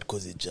so bad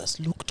because it just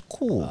looked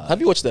cool. Have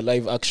you watched the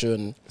live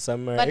action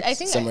Samurai But X? I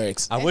think Samurai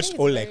X? I think watched it's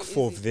all very like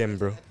 4 of easy them, to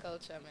bro. enter that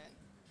culture,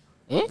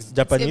 man. It's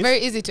Japanese. It's very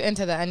easy to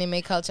enter the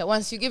anime culture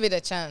once you give it a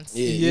chance.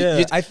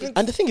 Yeah, I think-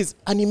 and the thing is,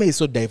 anime is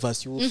so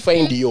diverse. You will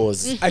find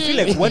yours. I feel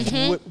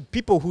like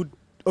people who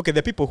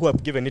the people who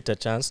have given it a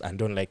chance and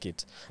don't like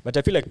it. But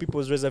I feel like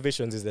people's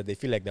reservations is that they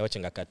feel like they're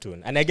watching a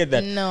cartoon, and I get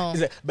that. No.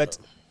 But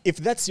if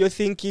that's your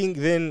thinking,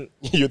 then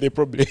You're the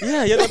problem.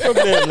 yeah, you're the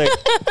problem. Like,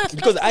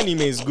 because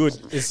anime is good.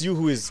 It's you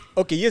who is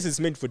okay. Yes, it's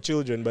meant for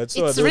children, but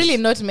so It's are those, really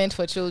not meant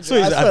for children. So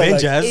is I feel like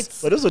Avengers.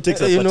 it's- But it also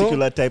takes a You know?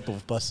 particular type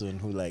of person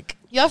who like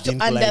You have to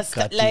didn't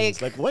understand,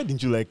 cartoons. Like, why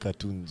didn't you like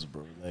cartoons,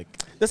 bro? Like,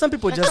 There's some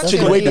people just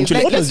Actually, wait, don't you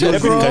like what does your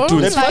grown,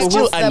 cartoons? like, That's what's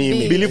still the anime.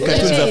 big- believe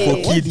cartoons are for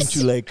Hey. why kids. didn't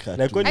you like cartoons?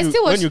 Like when I you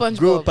still watch when you SpongeBob.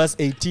 grow past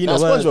 18 Nah, or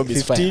SpongeBob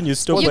is 15, fine. you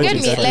stop You watching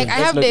get me? Cartoons. Like I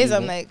That's have not days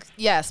I'm evil. like,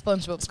 yeah,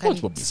 SpongeBob.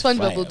 SpongeBob is SpongeBob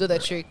will fire, do the bro.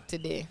 trick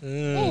today.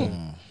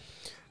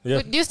 Yeah.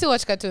 But do you still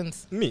watch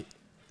cartoons? Me,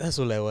 that's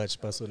all I watch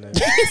personally.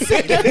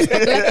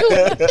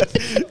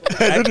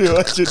 I don't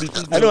watch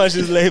anything. I don't watch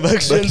these live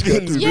action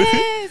things.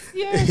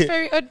 yes,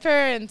 Very Odd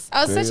Parents.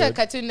 I was such a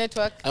Cartoon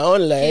Network I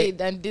don't like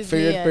kid and Disney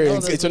favorite and all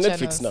parents. those It's on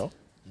channels. Netflix now.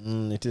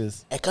 It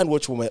is. I can't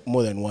watch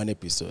more than one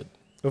episode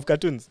Of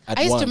cartoons. at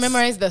I used once. to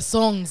memorize the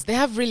songs. They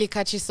have really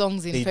catchy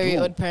songs in They Very do.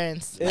 Odd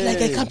Parents. But,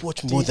 like, I can't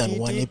watch more than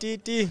one. Do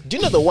Do you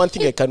know the one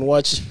thing I can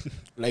watch,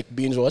 like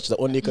binge watch? The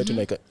only cartoon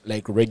I can,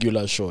 like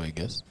regular show, I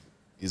guess,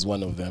 is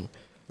one of them.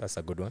 That's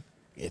a good one.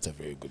 It's a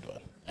very good one,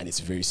 and it's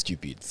very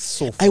stupid.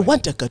 So I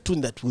want a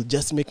cartoon that will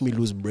just make me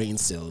lose brain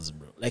cells,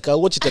 bro. Like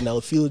I'll watch it and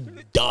I'll feel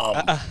dumb.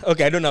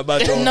 Okay, I don't know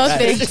about all No that.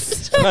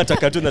 thanks. Not a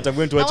cartoon that I'm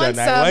going to watch, and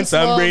I want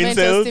small some brain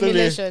mental cells.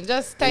 stimulation,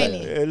 just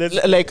tiny.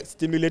 Let's Like,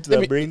 stimulate Let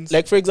the me- brains.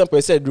 Like for example,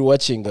 I said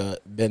rewatching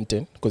Ben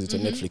 10 because it's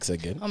on Netflix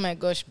again. Oh my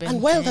gosh, Ben.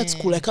 And while that's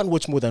cool, I can't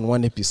watch more than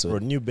one episode. Bro,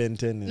 new Ben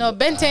 10. No,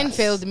 Ben 10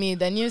 failed me.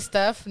 The new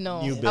stuff,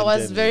 no. New I Ben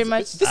was 10 very is-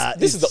 much.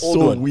 This is the it's old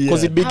so one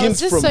because it weird. I was begins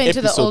just from so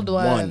into the episode old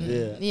one.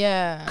 Yeah.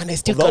 Yeah. and I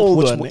still The can't old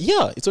watch one, more. eh?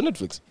 Yeah, it's on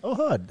Netflix. Oh,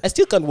 hard. I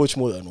still can't watch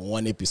more than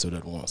one episode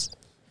at once.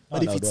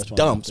 But I if would it's watch one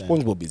dumb, at a time.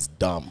 SpongeBob is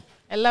dumb.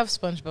 I love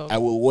SpongeBob. I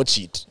will watch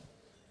it.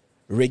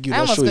 I Regular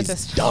almost show got a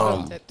is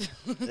dumb.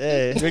 SpongeBob.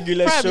 Yeah.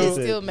 Regular Probably show.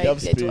 still You make have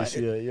it space.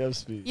 one. Yeah, you have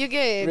space. You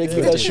get it.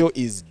 Regular show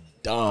is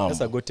dumb. That's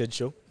a goated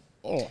show.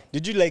 Oh,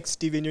 Did you like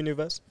Steven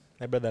Universe?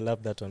 My brother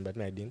loved that one, but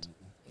no, I didn't.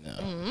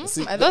 no.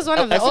 See, Are those one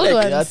of I the feel old like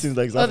ones? that seems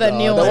like or the something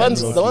new I the would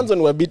ones? ones, the ones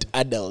when we're a bit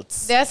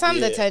adults. There are some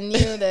that are new.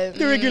 That,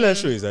 The regular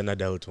show is an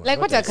adult one. Like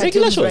what are else?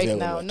 Regular cartoons shows right never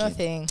now? watch No it.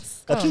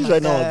 thanks. Cartoons Oh my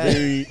right now are God.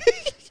 very.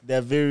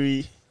 They're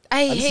very.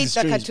 I and this hate is the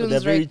strange, but cartoons they're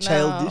very right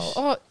childish. now.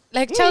 Oh,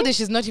 like childish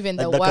is not even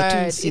Like the the word.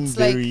 cartoons seem It's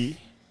like very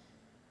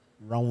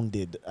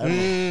rounded. I don't know.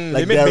 They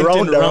Like make they're Ben 10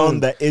 round round. around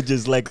the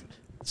edges, like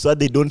so that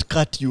they don't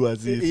cut you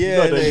as if. you know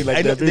what I mean? Like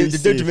I know, they're very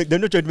safe. they're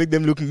not trying to make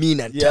them look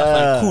mean and tough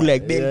Yeah. and cool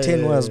like Ben Yeah, 10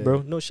 yeah, was, yeah.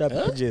 bro. No sharp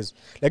edges.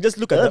 Like just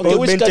look at Yeah, the but old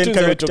which Ben 10 cartoons are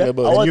we character talking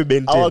about? and Our, new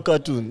Ben 10. our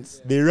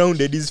cartoons. They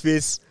rounded his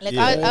face. like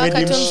Yeah. our Made him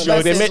cartoons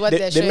show- versus they what they're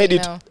made showing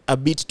it now. a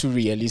bit too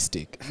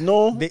realistic.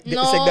 No, It's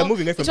like they're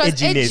moving away from It was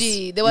edginess.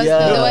 edgy. There was Yeah.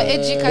 there were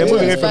edgy They're cartoons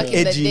moving away from back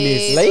in the edginess.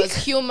 day. Like- It was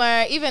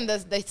humor. Even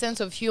the sense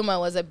of humor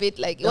was a bit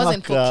like it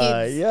wasn't for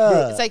darker, kids.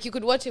 yeah. It's like you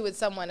could watch it with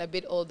someone a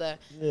bit older.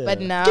 Yeah.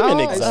 But now Give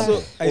me an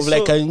example I of saw-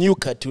 like a new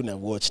cartoon I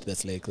watched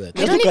that's like that.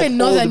 I don't Look at even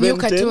know old the new Ben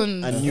 10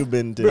 cartoons. and new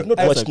Ben 10. Bro, not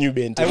I watch thought- New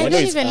Ben 10. I know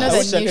don't it's even know ass. the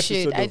watched an new shit.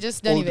 episode I of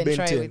just don't Old even Ben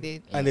try 10. with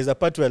it. And there's a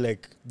part where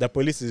like the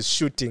police is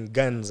shooting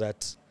guns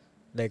at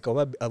like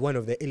one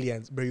of the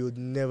aliens, but you would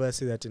never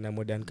see that in a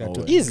modern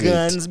cartoon. Is it?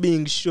 Guns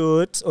being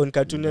shot on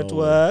Cartoon No.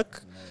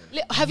 Network.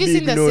 Have you Big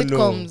seen the no-no.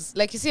 sitcoms?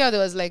 Like you see how there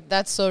was like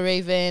That's So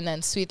Raven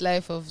and Sweet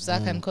Life of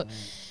Zack and Co.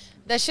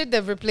 The shit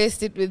they've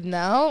replaced it with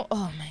now.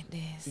 Oh my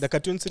days. The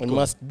cartoon It sitcom.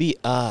 must be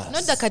us.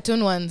 Not the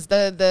cartoon ones.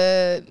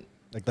 The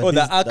Like Oh,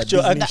 the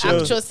actual- Disney the Sure.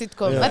 show. actual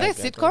sitcom. Yeah. Are they I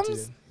can't sitcoms?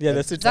 even- Yeah,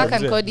 the sitcoms. Zack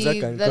and yeah. Cody. Zack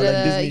and da- Cody. da-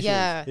 da- Disney shows.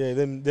 yeah. Yeah,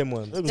 them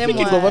ones. Them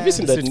Speaking of, have you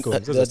seen that,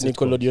 Sitcoms, those that are sitcoms.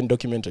 Nickelodeon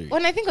documentary?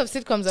 When I think of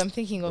sitcoms, I'm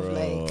thinking of Bro.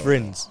 like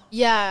Friends.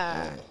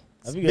 yeah.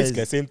 Have you guys?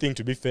 Basically, same thing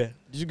to be fair.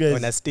 Did you guys?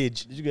 On a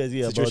stage. Did you guys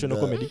hear about Situational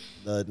comedy.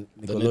 the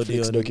The Netflix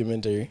Nickelodeon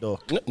documentary.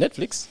 doc?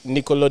 Netflix?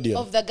 Nickelodeon.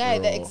 Of the guy,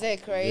 the Bro.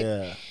 exec, right?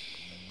 Yeah,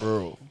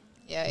 bro.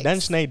 Yeah. Dan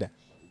Schneider.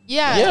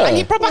 Yeah. Yeah. And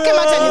he proper came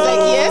out and he's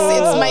like,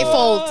 yes, it's my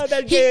fault.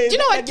 That He- guy- do you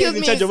know that what guy is killed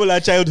in me? charge is- of all our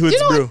Do childhoods, you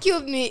know bro. what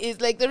killed me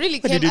is like they really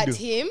What came did he at do?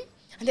 him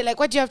and they're like,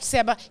 what do you have to say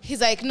about?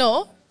 He's like,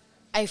 no,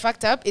 I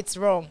fucked up. It's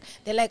wrong.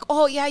 They're like,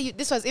 oh yeah,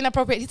 this was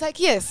inappropriate. He's like,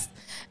 yes,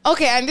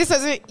 okay, and this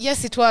was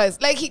yes, it was.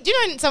 Like, do you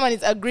know when someone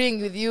is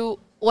agreeing with you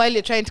while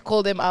you're trying to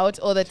call them out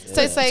or that?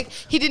 So it's like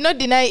he did not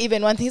deny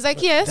even one thing. He's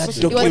like, yes, That's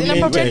it was documentary.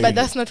 inappropriate, but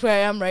that's not where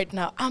I am right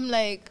now. I'm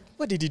like,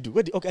 What did he do?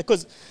 Okay,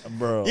 because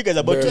Bro. you guys are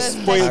about to Bro.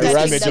 spoil Like this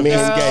harassment image of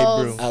this guy,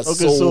 bro.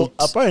 girls. Okay, so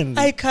apparently,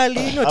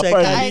 iCarly, not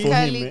apparently iCarly. for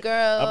iCarly him,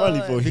 girl.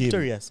 apparently for him,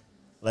 Victorious.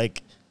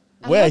 like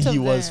A where lot he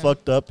of was them.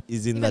 fucked up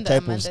is in Even the the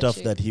type Amanda of stuff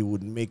chick. that he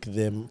would make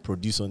them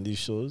produce on these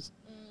shows.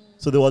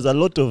 So there was a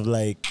lot of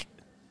like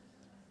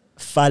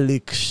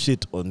phallic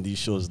shit on these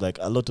shows, like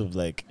a lot of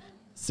like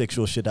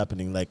sexual shit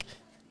happening, like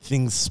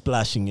things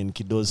splashing in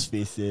kiddos'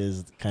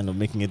 faces, kind of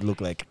making it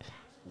look like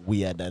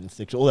weird and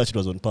sexual. All that shit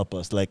was on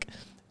purpose. Like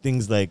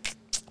things like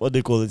what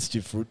they call it,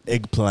 street fruit,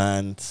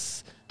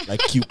 eggplants, like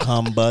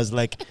cucumbers,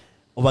 like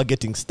over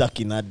getting stuck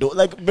in a door,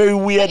 like very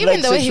weird, even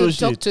like the way he sexual would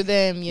talk shit. to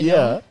them, you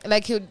know,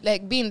 like he would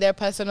like be in their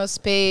personal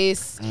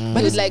space,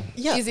 but he'd like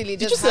easily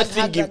Did just you see hug,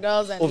 that hug thing the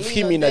girls and of lean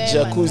him on in a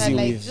them and jacuzzi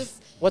like with- just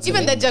What's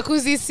even her the name?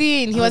 jacuzzi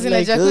scene. He I was was in a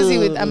like, jacuzzi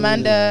with ugh.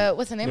 Amanda.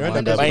 What's her name?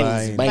 Miranda Amanda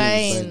Bynes.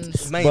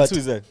 Bynes. Mine, But-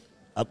 who's that?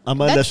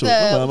 Amanda That's Show. the,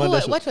 Remember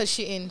Amanda Show? what was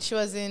she in? She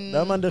was in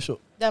The Amanda Show.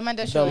 The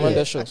Amanda Show. The Amanda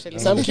yes, Show. actually.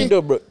 Some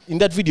kiddo, bro. In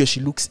that video, she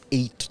looks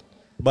 8.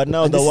 But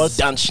now And the this worst, is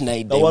Dan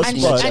Schneider. the worst And,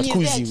 in the part- and he's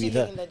there jacuzzi with chilling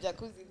her. in the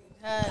jacuzzi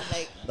with her,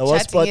 like the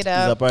worst chatting part it is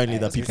up. apparently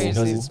the It's people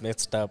because who, it's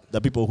messed up. the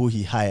people who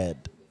he hired.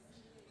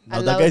 Now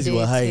the Allowed guys he it,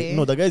 was hiring, eh?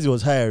 no, the guys he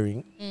was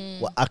hiring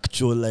were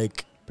actual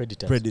like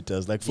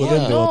predators. Like for Yeah.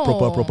 them, they were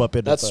No. proper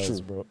predators. That's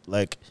true. bro.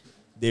 Like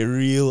they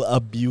real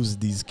abuse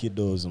these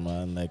kiddos,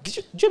 man. Like Do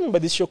you remember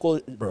this show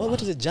called,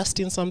 what is it,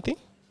 Justin something?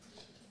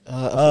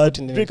 I've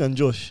forgotten the Drake name. and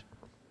Josh.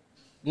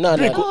 No,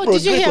 Drake- no. Oh, Bro,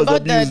 did you Drake hear was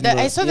about abused, the man.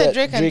 I saw Yeah, the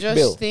Drake and Drake Josh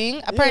Bell.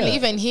 thing. Apparently, Yeah.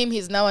 even him,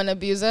 he's now an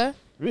abuser.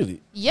 Really?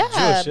 Yeah,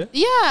 Josh, eh?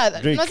 yeah.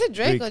 Drake, Was it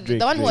Drake? Drake, or Drake,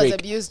 the one who Drake. was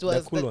abused The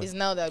was cool one. is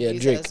now the Yeah,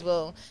 abuser Drake. as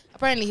well.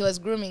 Apparently, he was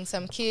grooming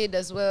some kid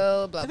as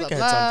well. Blah I blah think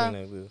I blah. had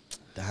something like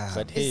that.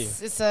 But hey,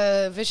 It's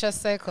a vicious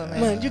cycle, man.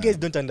 man, you guys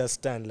don't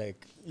understand.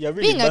 Like, you're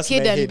really Being a busting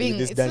kid my and head being- with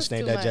this it's Dan just too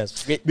Schneider much.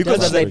 just Because because Dan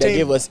at the Schneider time,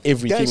 gave us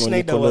everything Dan on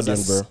Schneider was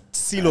Nickelodeon, bro.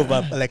 seal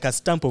of like a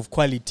stamp of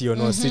quality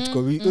on our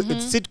sitcom.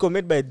 It's sitcom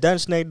made by Dan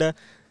Schneider.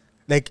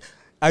 Like,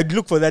 I'd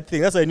look for that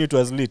thing. That's why I knew it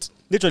was lit.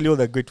 Literally all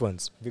the great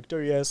ones: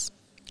 Victorious,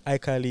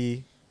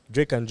 iCarly,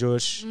 Drake and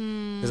Josh.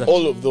 There's,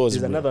 All of those, there's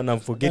bro. another one I'm He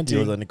was a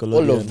forgetting. Nickelodeon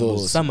All of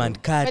those. boss, Sam bro.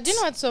 and Cat. But you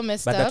know what's so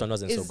messed But that up one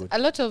wasn't so is good. a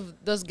lot of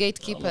those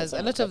gatekeepers,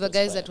 a lot of the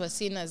guys that were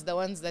seen as the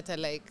ones that are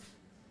like,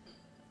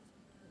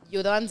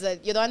 you're the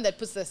one that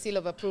puts the seal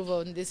of approval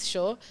on this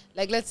show.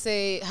 Like, let's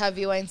say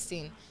Harvey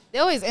Weinstein. They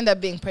always end up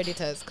being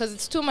predators because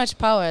it's too much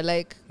power.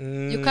 Like,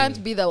 you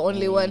can't be the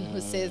only one who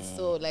says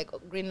so. Like,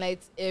 green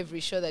lights every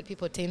show that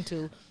people tend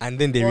to And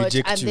then they watch,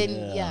 reject and you.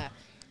 then Yeah.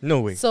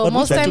 No way. So But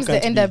most which one times they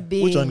can't end be? up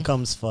being. Which one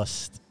comes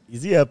first?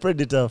 Is he a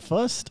predator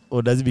first,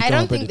 or does he become I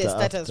don't a predator think they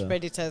start after? as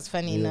predators.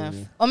 Funny Really? enough,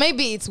 or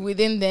maybe it's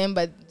within them,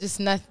 but just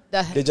not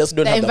the. They just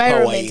don't the have the power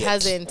environment yet.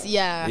 hasn't.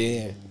 Yeah,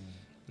 Yeah.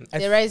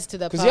 they rise to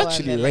the power. Because you're and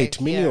actually they're right.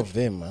 like, Many yeah. of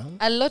them, man.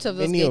 A lot of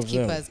those Many of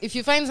them. gatekeepers. If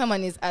you find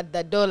someone is at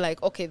the door,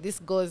 like, okay, this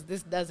goes,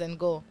 this doesn't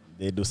go.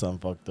 They do some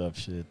fucked up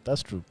shit.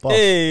 That's true. Puff.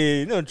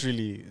 Hey, not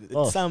really.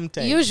 Oh.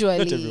 Sometimes. Usually.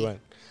 Not everyone.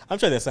 I'm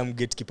sure there's some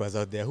gatekeepers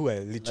out there who are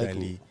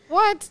literally.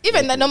 What?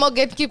 Even the normal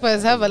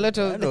gatekeepers have a lot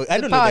of. I know- the I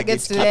don't know power the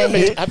gets to gatekeepers.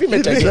 their head. Have you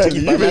met a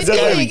Literally, gatekeeper? even Just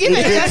kidding,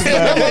 even just the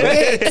normal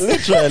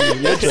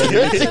gates.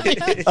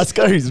 literally.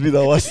 Askari's been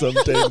the worst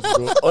sometimes,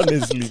 bro.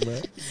 Honestly,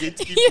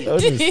 man.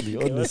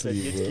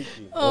 Honestly, bro.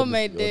 Oh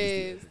my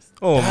days.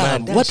 Oh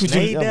Damn, man, what would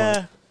you-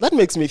 Schneider. That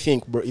makes me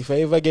think, bro, if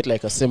I ever get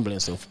like a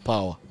semblance of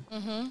power,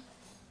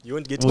 You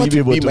won't get Will you be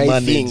able would to be my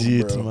manage thing,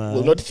 it, bro? man?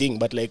 Well, not thing,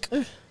 but like,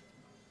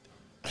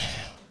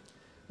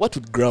 what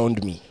would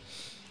ground me?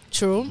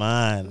 True.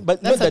 Man.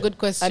 But That's not a good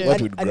question.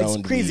 What would and it's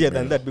ground me, crazier bro?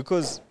 than that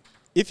because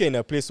if you're in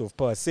a place of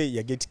power, say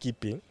you're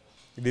gatekeeping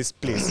this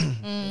place,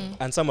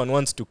 and someone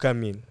wants to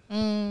come in,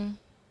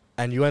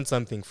 and you want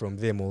something from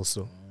them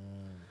also.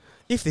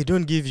 If they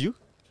don't give you,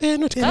 they're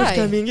not Aye.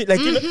 coming in. Like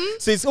you know,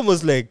 so it's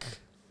almost like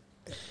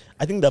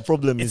I think the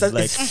problem is It's a-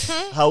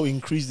 like how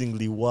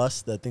increasingly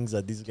worse the things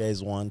that these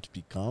guys want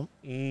become.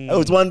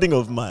 Oh, it's one thing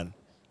of man.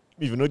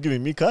 If you're not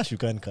giving me cash, you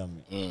can't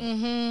come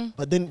in.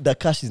 But then the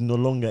cash is no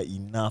longer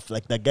enough.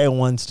 Like the guy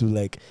wants to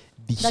like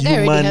That guy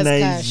already has dehumanize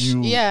cash.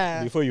 you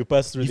Yeah. before you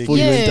pass through before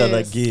the you gate.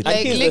 enter the gate. And Like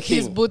here's the lick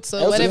his thing. boots I or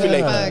also whatever feel the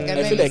like- fuck, I and feel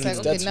then like it's it like,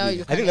 okay, starts now with-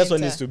 you I think can that's what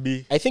enter. needs to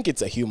be. I think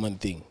it's a human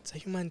thing. It's a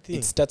human thing.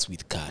 It starts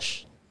with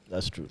cash.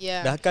 That's true.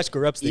 Yeah. That cash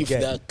corrupts the If guy.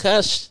 the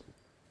cash,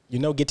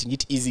 you're now getting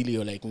it easily,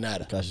 you're like,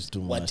 nada. Cash is too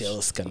What much.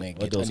 else can I What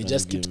get? else And it can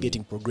just you keeps give me?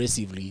 getting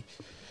progressively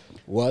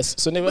worse.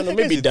 So never But know. I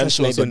guess Maybe it's Dan just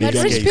Schneider also needs But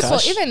They rich get people,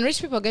 cash. even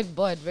rich people get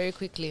bored very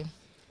quickly.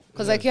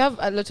 Because like you have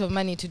a lot of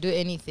money to do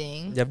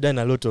anything. They've done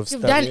a lot of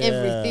You've stuff. done Yeah.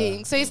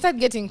 everything. So you start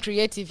getting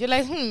creative. You're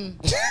like,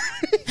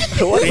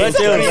 What else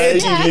can I do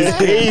these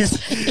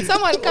days?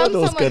 someone comes,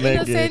 else someone can I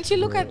innocent. get, You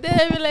look bro? at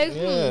them, you're like,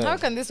 Yeah. how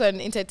can this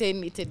one entertain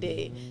me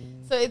today?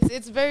 So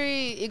it's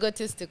very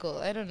egotistical.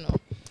 I don't know.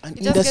 And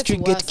It just industry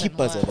gets worse and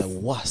gatekeepers are the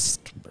worse.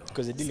 worst, bro.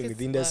 Because they're dealing It's with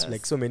the industry worse.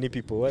 like so many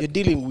people. What? You're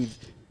dealing with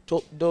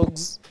top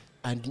dogs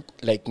and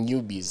like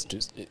newbies,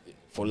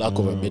 for lack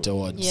of a better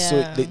word. So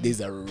Yeah.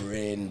 there's a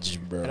range,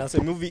 bro. And I'll say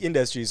movie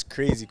industry is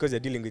crazy because they're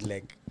dealing with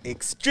like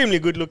extremely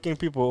good looking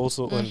people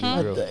also only,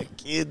 bro. The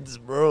kids,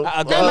 bro.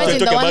 I Now can't imagine talk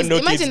the about ones, no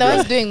kids, imagine the bro.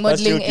 ones doing That's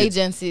modeling your kids.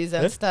 agencies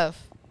and Eh?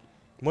 stuff.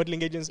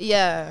 Modeling agency.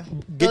 Yeah.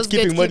 Those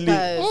Gatekeeping modeling.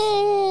 gatekeepers.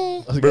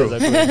 Those guys are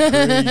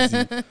going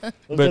crazy.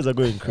 Those guys are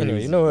going crazy.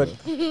 Anyway, you know what?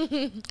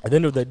 At the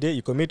end of the day,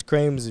 you commit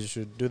crimes, you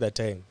should do that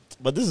time.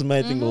 But this is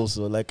my thing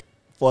also. Like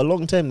for a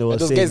long time, they were But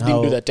those saying guys how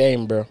didn't do that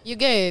time, bro. You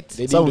get.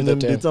 They some of didn't them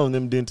do did, that time. some of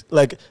them didn't.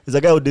 Like there's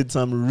a guy who did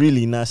some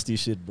really nasty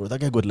shit, bro. That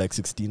guy got like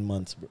 16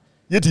 months, bro.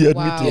 Yet he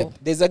admitted. Wow. Yeah,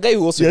 there's a guy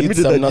who also He did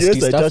admitted some that nasty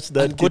yes, I stuff touched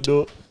that and got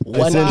kiddo. I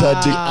 1 sent her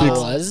dick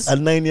hours. pics. A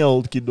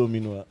 9-year-old kiddo,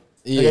 meanwhile.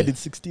 The Yeah. guy did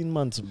 16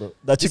 months, bro.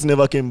 That chick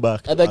never came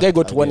back. Other guy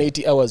got Again.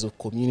 180 hours of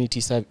community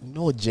service.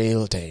 No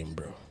jail time,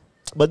 bro.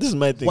 But this is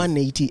my thing.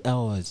 180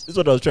 hours. This is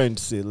what I was trying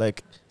to say.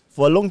 Like,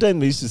 for a long time,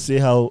 they used to say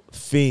how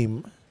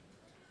fame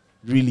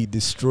really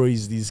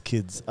destroys these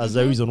kids as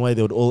the reason why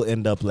they would all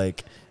end up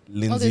like All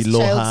Lindsay these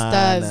Lohan. child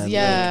stars. and,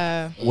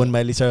 Yeah. like, when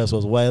Miley Cyrus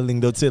was wilding,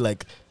 they would say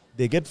like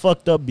they get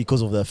fucked up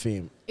because of their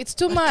fame. It's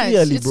too much.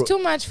 Clearly, It's bro. too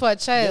much for a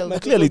child.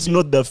 But clearly, it's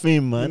not the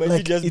fame, man. might be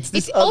Like, just- it's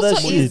this It other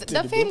also is shit.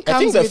 the fame I comes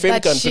think the with fame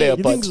that can play a shit.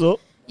 You part. think so?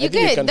 You I think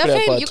it get can the play a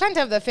fame. part. You can't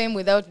have the fame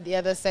without the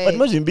other side. But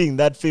imagine being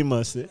that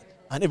famous,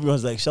 and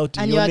everyone's like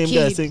shouting And your you're a name,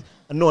 guys kid. saying,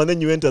 no, and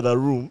then you enter the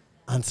room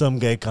and some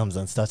guy comes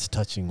and starts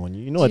touching on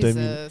you. You know what I mean?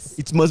 Jesus.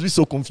 It must be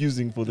so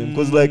confusing for them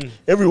because, like,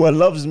 everyone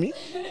loves me,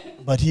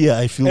 but here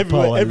I feel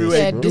powerless. everywhere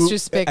Yeah, I bro. do,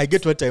 disrespect. I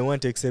get what I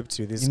want except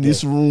you. This In guy.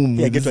 this room,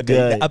 Yeah, I with get this what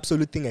guy. the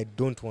absolute thing I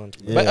don't want.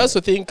 Yeah. But I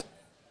also think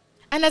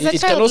And as It a can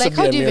child, also like,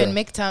 be how a do you even mirror.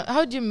 make time?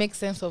 How do you make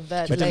sense of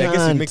that? But Like, then I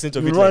guess it can't. makes sense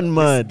of You it. run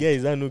Like, mad. this guy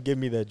is the one who gave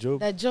me that job.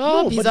 the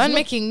job, No, he's but not it's not-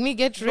 making me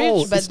get rich,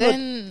 No, but it's not-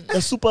 then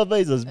The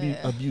supervisors be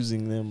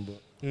abusing them, bro.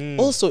 Mm.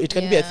 also it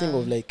can be a Yeah. thing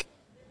of like,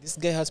 this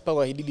guy has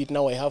power, he did it,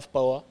 now I have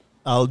power.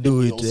 I'll do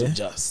He it. also Eh?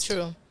 just.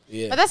 true.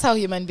 Yeah. But that's how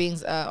human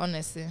beings are,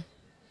 honestly.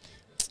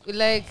 We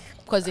like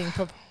causing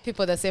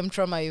people the same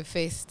trauma you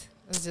faced.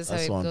 That's just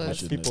That's how one it goes.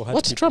 question. People hurt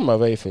What people. trauma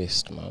have I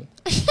faced, man?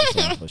 That's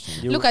one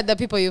question. You- Look at the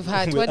people you've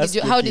hurt. We'll What did ask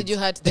you? your How kids. did you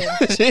hurt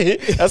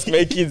them? Ask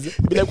my kids.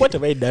 Be like, what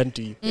have I done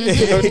to you?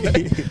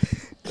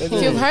 If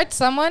you've hurt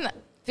someone,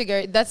 figure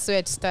it, that's where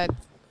it starts.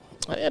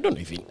 I don't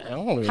know if it, I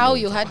don't really How know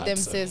you if hurt I've them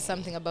some. says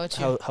something about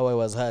you. How I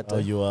was hurt. Oh,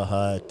 you are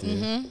hurt.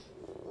 You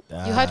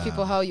hurt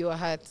people how you were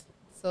hurt.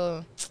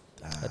 So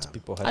That's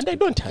people hurt. And I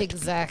don't hurt.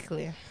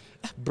 exactly.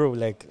 Bro,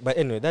 like, but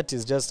anyway, that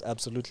is just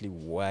absolutely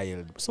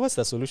wild. So what's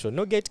the solution?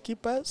 No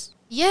gatekeepers?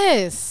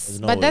 Yes, There's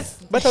no but way. that's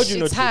But how do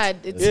you it's not hard.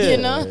 It's Yeah. you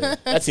know.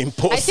 That's I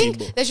impossible.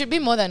 think there should be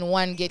more than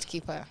one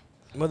gatekeeper.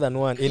 More than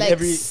one. In Like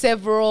every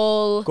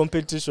several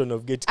competition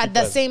of gatekeepers. at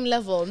the same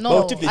level. No,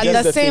 What if they at just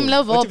the the same thing?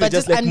 level, What if they but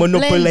just, just like, and blends,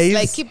 monopolize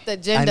like keep the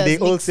and genders they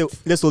all mixed. say,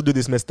 let's all do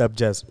this messed up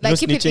jazz. Like No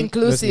keep it snitching, no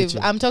inclusive. snitching.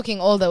 I'm talking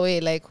all the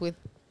way, like with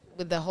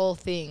the whole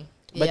thing.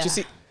 But Yeah. you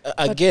see,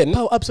 again,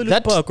 absolute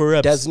that power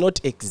corrupts. does not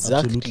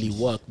exactly Absolutely.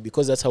 work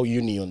because that's how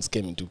unions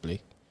came into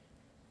play.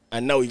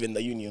 And now even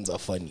the unions are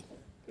funny.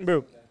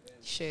 Bro,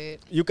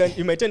 Shit. you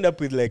might end up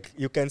with, like,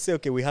 you can say,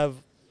 okay, we have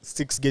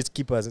 6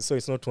 gatekeepers, so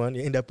it's not one.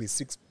 You end up with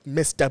 6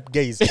 messed up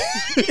guys.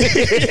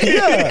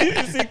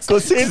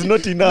 Because 6 is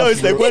not enough. No,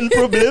 it's like bro. one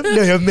problem. No,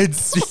 you have made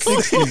 6.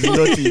 6 is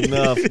not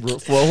enough, bro.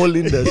 For a whole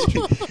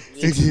industry,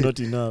 6 is not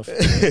enough.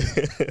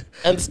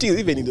 And still,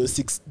 even in those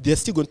 6, they're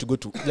still going to go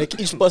to, like,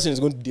 each person is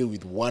going to deal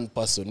with one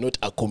person, not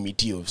a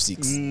committee of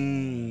 6.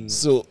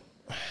 So,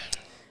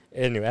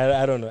 Anyway,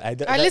 I don't know.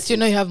 At least you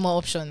know you have more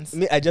options.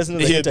 Me, I just know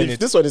the yeah, internet.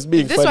 this one is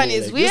being This funny. one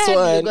is like, weird. this You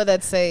one- got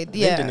that side. The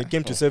Yeah. internet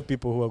came to serve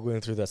people who are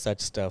going through the such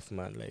stuff,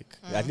 man. Like,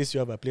 at least you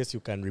have a place you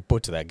can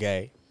report to that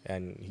guy,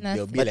 and Nice.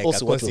 there'll be But like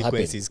also a what will happen?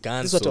 consequences This is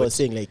cancelled. what I was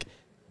saying, like,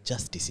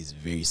 justice is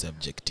very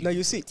subjective. Now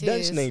you see, It Dan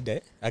is. Schneider,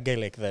 a guy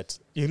like that,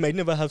 he might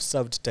never have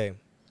served time,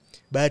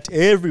 but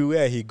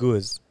everywhere he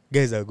goes,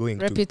 guys are going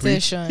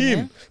Reputation, to preach him,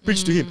 eh?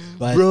 preach to him,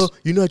 But- bro.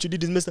 You know what you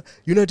did is messed up.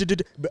 You know what you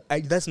did, but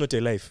that's not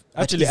a life.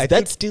 Actually, I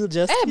think still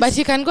just. But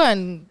he can go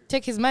and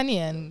take his money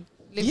and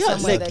live Yeah,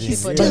 somewhere like that he's-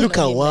 people but don't look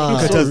know at him. wow.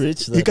 look at So us.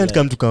 rich He that, can't like-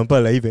 come to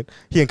Kampala even.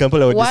 He and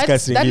Kampala were What?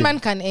 discussing That him. man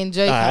can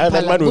enjoy that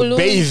Kampala. man will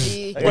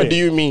Bulungi. bathe. What do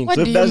you mean? What So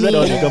do if you Dan Schneider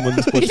mean? only come on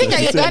this You think podcast, a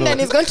he said Ugandan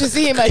no. is going to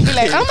see him and be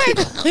like, oh my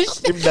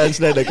gosh. If Dan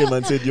Schneider came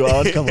and said, your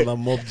outcome on a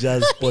mob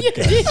jazz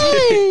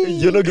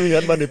podcast, you're not giving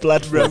that man a Bro,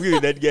 I'm platform.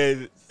 giving that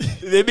guy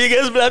the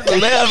biggest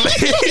platform I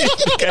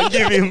have. Can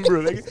give him, bro.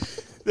 Like,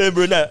 then,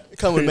 bro, now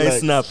come on my Relax.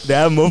 snap. They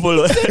have more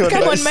followers.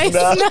 Come on, my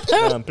Snap.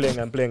 snap. I'm playing.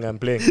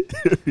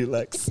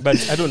 Relax.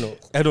 But I don't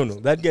know.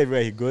 That guy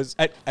where he goes,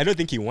 I don't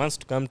think he wants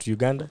to come to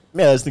Uganda.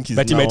 Me, I just think he's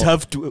But he now- might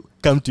have to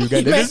come to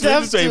Uganda. might This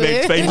have is why he to, might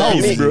eh? find How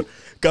peace, old? bro.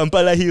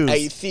 Kampala Hills.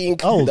 I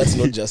think How old that's is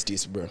not he?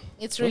 justice, bro.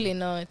 It's really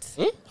not.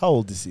 How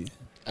old is he?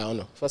 I don't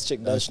know. First check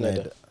Dan Dan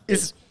Schneider.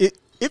 Schneider.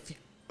 If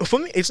for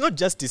me, it's not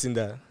justice in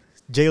the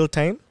jail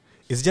time.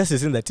 It's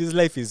justice in that his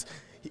life is.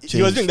 He was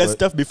Changed doing that for-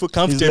 stuff before His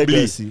comfortably.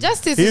 legacy.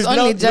 Justice He's is only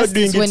not doing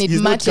justice it- when it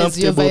he's not matches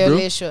your comfortable, bro.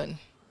 violation.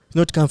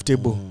 Not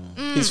comfortable.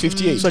 He's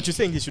 58. So what you're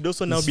saying he should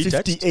also now He's be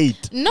touched?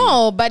 58.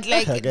 No, but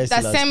like That guy the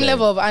still has same time.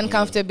 level of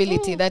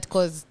uncomfortability that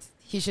caused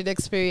he should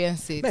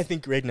experience it. I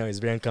think right now he's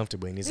very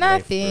uncomfortable in his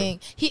life. Nothing.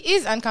 He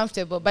is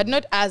uncomfortable, but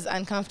not as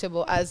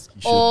uncomfortable as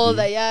He should all be.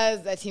 the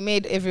years that he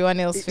made everyone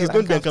else Bro. feel He's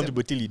going to be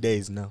uncomfortable till he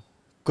dies now.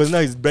 Because now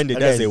he's branded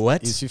That as guy a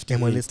what? is 58.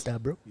 molester,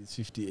 bro. He's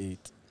 58.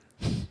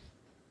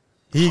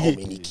 How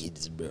many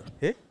kids, bro?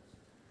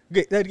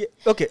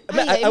 Okay,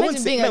 I imagine won't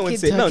say, being I a won't kid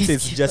say, I won't say talking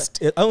it's to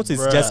just, I won't say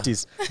it's Bruh.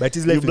 justice, but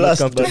his life You is not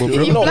blast, comfortable, but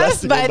bro. you're not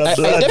blast, blasting on but-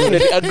 the I blood.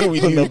 definitely agree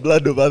with On the you.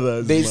 blood of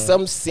others. There's man.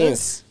 some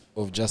sense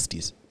of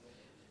justice,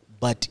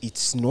 but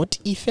it's not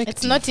effective.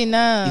 It's not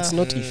enough. It's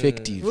not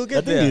effective. We'll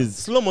get The thing there. is-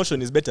 Slow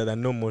motion is better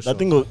than no motion.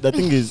 The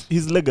thing is,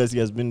 his legacy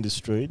has been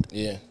destroyed.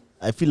 Yeah.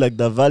 I feel like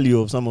the value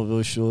of some of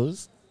those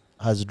shows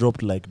has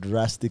dropped like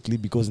drastically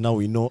because now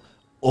we know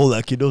all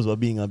the kiddos were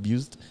being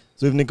abused.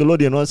 So if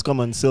Nickelodeon wants to come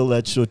and sell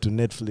that show to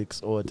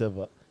Netflix or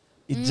whatever,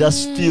 it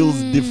just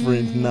feels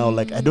different now.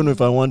 Like I don't know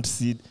if I want to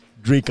see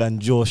Drake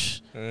and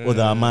Josh or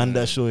the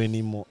Amanda show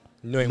anymore.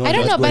 Knowing I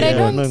don't what's know, but going I on.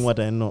 don't- Knowing what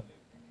I know.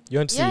 You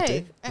want to see Yeah.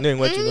 it? Knowing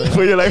what you know.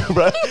 But you're like,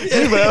 bro, like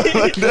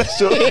that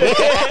show. It's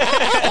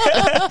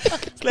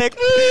like,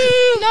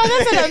 No,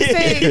 that's what I'm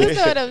saying. That's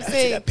not what I'm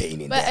saying. a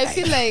pain in But the I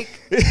feel like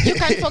you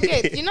can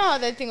forget. You know how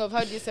that thing of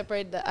how do you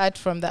separate the art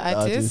from the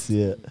artist?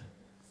 Yeah.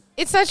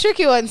 It's a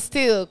tricky one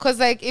still, because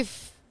like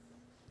if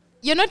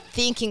you're not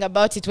thinking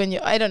about it when you,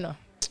 I don't know.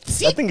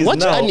 I think it's Watch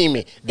now.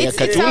 anime. They are It's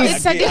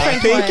cartoons. a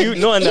different Thank one. you.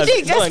 No one You has.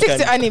 did no just one stick can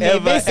to anime, ever,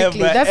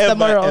 basically. Ever, That's the ever,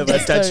 moral of ever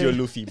the touch story.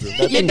 your Luffy, bro.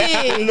 You did.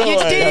 No You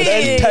one.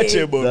 did. That's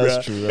untouchable, bro.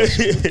 That's true. That's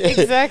true.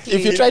 Exactly.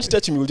 If you try to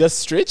touch him, you'll just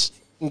stretch.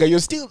 Nga, you're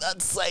still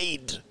that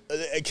side.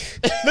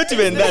 Not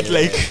even that.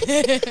 Like,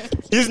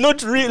 he's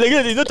not real. Like,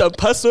 he's not a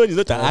person. He's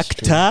not an That's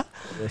actor.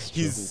 That's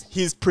true.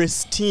 He's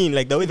pristine.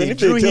 Like the way Even they if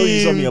they drew tell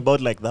you something him.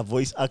 about like the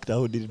voice actor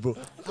who did it, bro.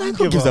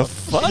 Who gives a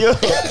fuck?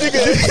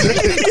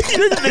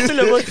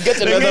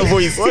 Get another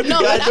voice.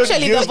 No, but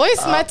actually, the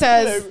voice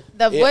matters.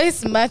 The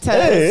voice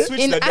matters Switch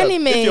in that up.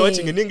 anime. If you're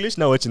watching in English,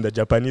 now watching the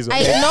Japanese one.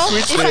 I know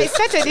if I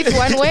started it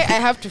one way, I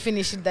have to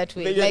finish it that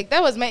way. Like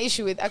that was my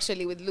issue with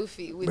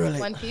Luffy with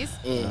One Piece.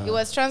 It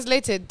was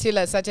translated till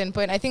a certain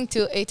point. I think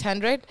till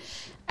 800.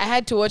 I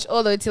had to watch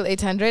all the way till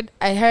 800.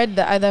 I heard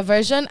the other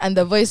version and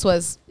the voice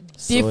was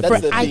different.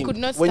 That's the I thing. could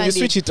not When stand you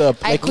switch it. it up,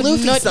 I like could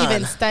Luffy-san. not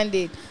even stand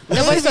it. The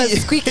voice was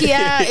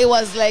squeakier. It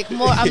was like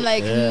more. I'm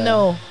like,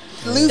 no.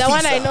 The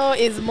one I know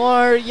is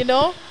more,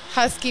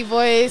 husky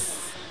voice.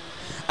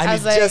 And I it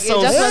was like, just it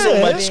sounds just so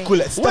wasn't much moving.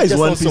 cooler. Why Stuff is just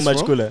One sounds so Piece much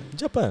from? cooler.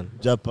 Japan.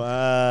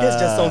 Japan. This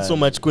just sounds so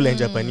much cooler in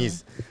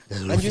Japanese.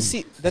 And you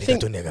see, the thing,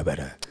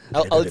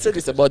 I'll I'll say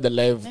this about the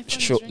live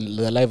show,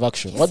 the live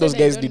action. What those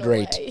Said I guys don't did know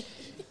right why.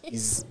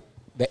 is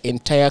the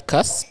entire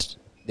cast,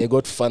 they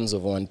got fans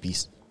of One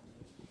Piece.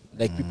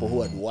 Like people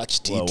who had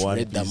watched it, Well, One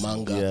read the Piece,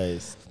 manga.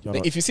 Yes.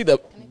 Like, if you see the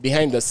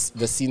behind the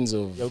scenes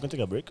of, Yeah, we can take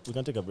a break.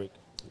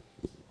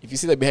 if you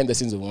see the behind the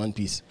scenes of One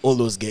Piece, all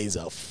those guys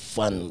are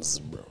fans,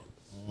 bro.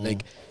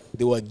 Like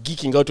they were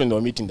geeking out when they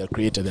were meeting the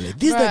creator. They're like,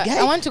 "This Bruh, the guy."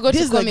 I want to go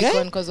This to the Comic guy?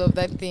 Con because of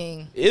that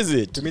thing. Is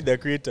it? To meet the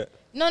creator.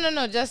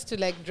 No, just to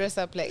like dress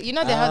up like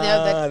how they have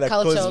that the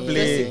culture of cosplay.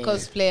 dressing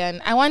cosplay,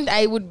 and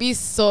I would be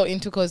so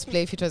into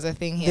cosplay if it was a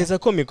thing here. There's a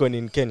Comic Con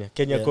in Kenya.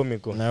 Yeah.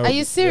 Comic Con. Are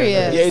you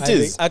serious? Yeah, it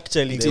is.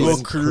 Actually, It go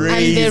is.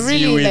 crazy And they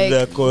really, with like,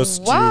 the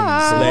costumes.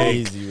 wow.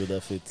 Crazy with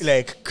the fits.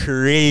 Like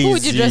crazy. Who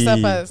would you dress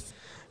up as?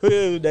 Who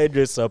would I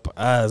dress up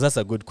as? That's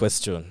a good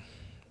question.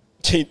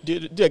 Do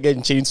you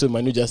again Chainsaw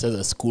Man who just has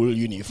a school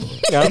uniform?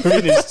 I'm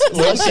finished.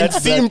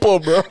 That's simple,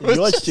 bro.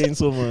 You watch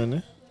Chainsaw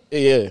Man?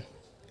 Yeah,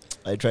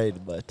 I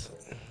tried, but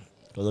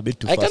it was a bit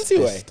too I can fast. see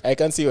why. I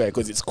can see why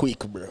because it's quick,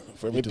 bro.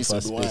 From Too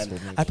episode fast paced one,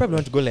 for me. I probably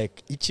want to go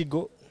like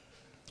Ichigo.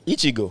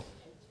 Ichigo.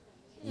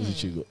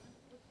 Ichigo.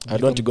 I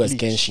don't want to go as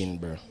Bleach.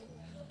 Kenshin, bro.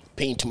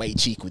 Paint my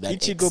cheek with that.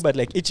 Ichigo, X. but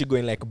like Ichigo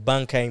in like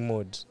Bankai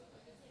mode.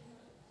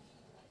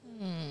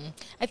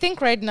 I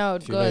think right now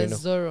I'd If you go know, you as know.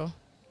 Zoro.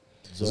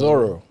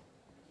 Zoro.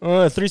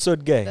 Oh,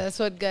 three-sword guy. That's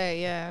what guy,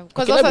 yeah.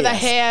 Because Okay, let also me the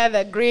ask. hair,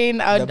 the green,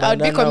 I would be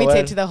banana committed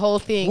one. to the whole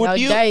thing. I Would would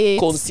you dye it.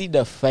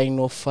 consider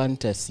Final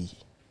Fantasy?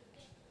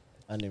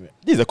 Anime.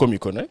 This is a Comic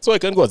Con, right? So I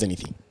can go as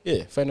anything.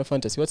 Yeah, Final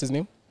Fantasy. What's his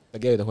name? The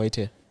guy with the white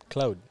hair.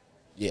 Cloud.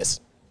 Yes.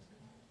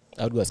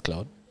 I would go as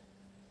Cloud.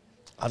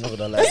 I'm not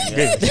gonna lie.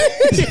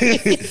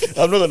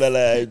 I'm not gonna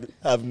lie.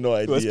 I have no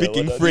idea. was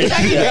speaking what French.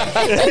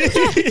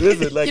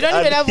 Listen, like You don't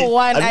even have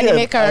one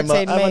anime character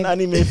in I'm an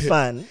mind. anime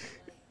fan,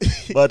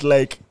 but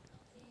like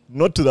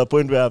not to the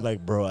point where I'm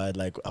like, bro, I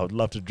would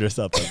love to dress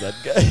up as that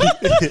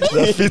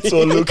guy. The fits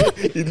all look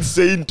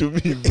insane to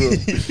me,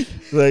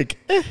 bro. Like,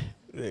 I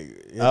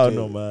don't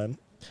know, man.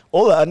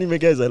 All the anime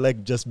guys I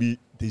like just be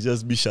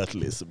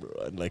shirtless, bro,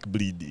 and like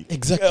bleeding.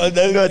 Exactly.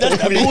 That's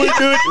cool,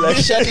 dude. Like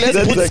shirtless,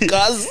 that's put like-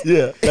 scars.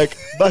 Yeah, like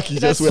Baki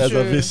That's just wears a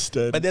true. vest.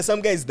 And But there's some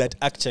guys that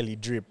actually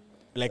drip.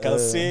 Like I'll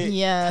say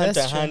Yeah, Hunter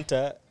that's true.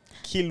 Hunter,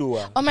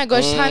 Killua. Oh my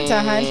gosh, Hunter.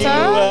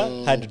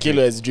 Killua had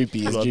Kilo is drippy.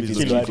 Is Kilo drippy. is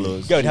Is drippy.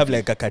 drippy. Guy would have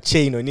like a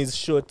chain on his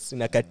shorts, in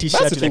like a That's t-shirt,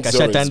 the with thing, like a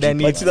Zoro shirt is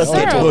underneath. But see, that's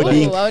not Zoro,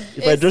 body. ooh, I would-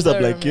 If I dress up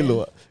Zoro, like man.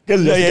 Kilo,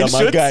 guys Yeah, just yeah, think I'm a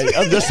shorts. guy.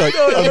 I'm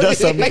just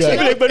some Like, guy. you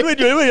know- Like, but when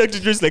you have to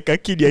dress like a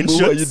kid, you're in Who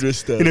are you shorts,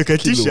 dressed as? in like a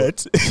Kilo.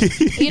 t-shirt.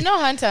 You know,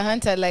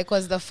 Hunter like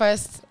was the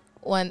first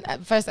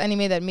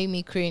anime that made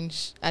me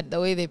cringe at the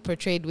way they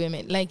portrayed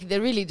women. Like they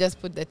really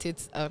just put the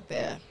tits out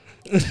there.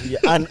 Yeah,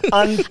 and And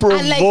like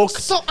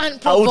unprovoked so out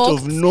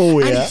unprovoked. of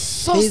nowhere. And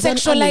so There's an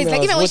sexualized. anime I Like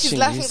was even when she's watching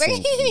laughing, it's like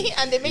recently.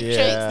 and they make Yeah,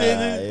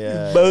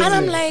 tricks. yeah. And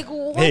I'm like,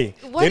 what, Hey,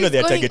 what they know is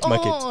their going target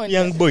market. on?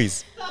 Young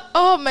boys.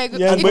 Oh my god!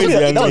 Young It boys, took,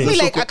 young it took boys. me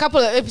like a couple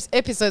of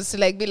episodes to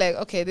like be like,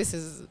 okay, this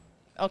is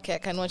okay. I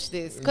can watch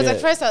this because Yeah.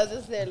 at first I was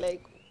just there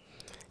like,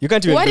 You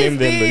can't even What blame is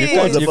them, though. You this?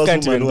 What's the can't, you first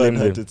can't woman even who had blame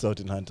her them. tits out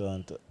in Hunter x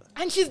Hunter?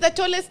 and she's the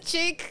tallest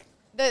chick,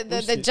 the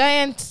Who's the she?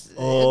 giant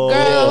Oh,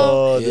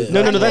 girl. yeah.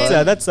 No, And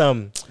then- that's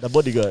The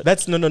bodyguard.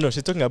 that's no.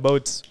 She's talking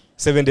about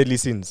 7 Deadly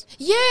Sins.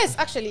 Yes,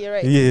 actually, you're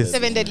right. Yes.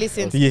 7 Deadly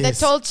Sins. Yes.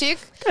 The tall chick.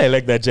 I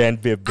like that giant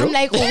babe, bro. I'm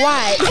like,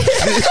 why?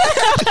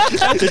 I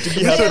wanted to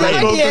be her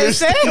friend.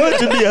 Yes. I want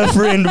to be her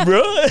friend,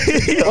 bro.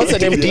 What's her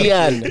name?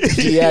 Diane. Diane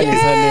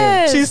is her name.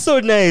 Yes. She's so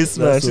nice,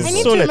 man. That's She's so I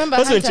need so to nice. remember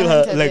Also, until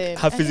Hunter her like then.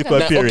 her I physical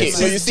think I appearance. okay,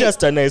 so you She's see,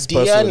 just a nice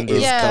Diane person, bro.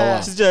 is Yeah.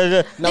 Kawa. She's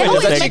just They no,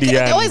 always, just like make,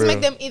 Diane, they always bro.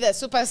 make them either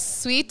super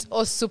sweet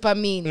or super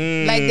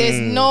mean. Like there's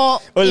no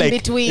Or in like,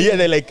 between. yeah,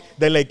 they're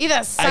like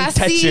Either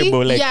sassy,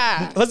 untouchable. Like,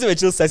 yeah. what's the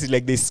chill sassy?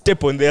 Like they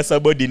step on their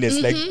subordinates.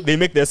 Like they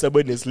make their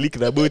subordinates lick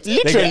their boots.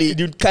 Literally, like,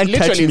 you can't touch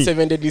literally in me.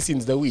 7 Deadly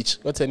Sins, the witch.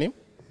 What's her name?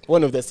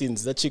 One of the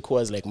scenes, that chick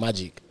was like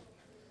magic.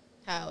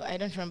 How? I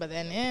don't remember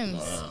their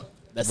names.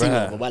 The scene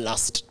Bruh. of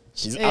lust.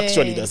 She's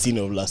actually the scene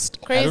of lust.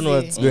 Crazy. I don't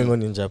know what's going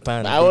on in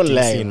Japan. I won't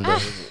dating lie.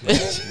 scene, bro.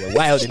 They're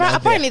wild in But out there.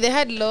 apparently they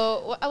had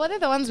low. What are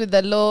the ones with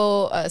the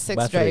low sex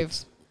Birth drive?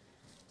 rates.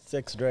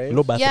 Sex drive.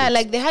 Low birth Yeah, rates.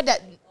 like they had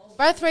that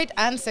birth rate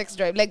and sex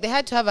drive. Like they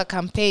had to have a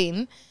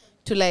campaign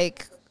to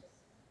like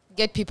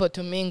get people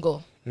to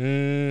mingle, I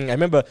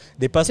remember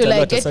they passed to a like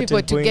lot at get certain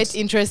people to points. get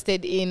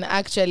interested in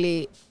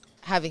actually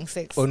having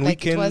sex. On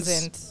like it weekends,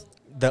 wasn't.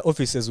 The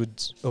officers would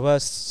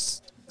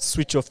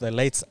switch off the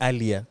lights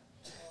earlier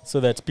so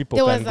that people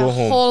There can was go a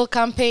home. whole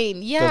campaign.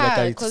 So Yeah, like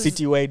a because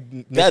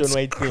citywide, That's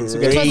nationwide thing. So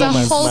crazy. it was come a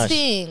and whole smash.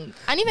 thing,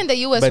 and even the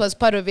US But- was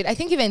part of it. I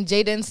think even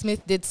Jaden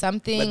Smith did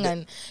something, But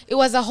and it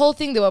was a whole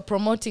thing. They were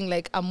promoting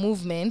like a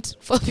movement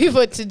for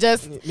people to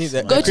just Means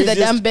that go to the craziest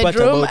damn part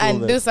bedroom about all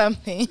and that- do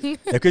something.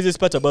 The craziest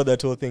part about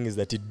that whole thing is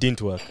that it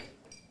didn't work.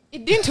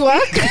 It didn't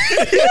work.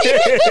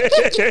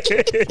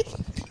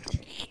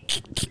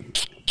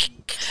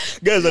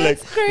 Guys are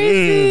like,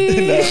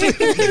 Crazy.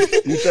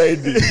 You tried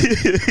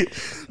it.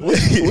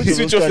 You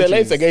switch off the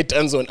lights, a guy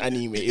turns on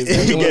anime. Is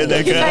that You get what-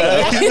 like,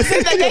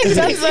 The guy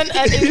turns on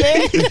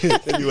anime.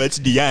 then you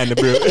watch Diana,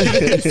 bro.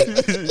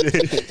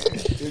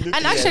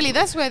 And actually,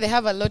 that's where they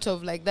have a lot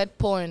of like that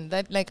porn,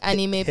 that like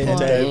anime porn.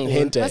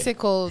 Hentai. What's it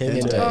called?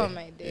 Hentai. Oh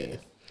my days.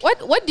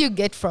 What do you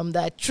get from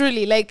that?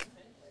 Truly, like,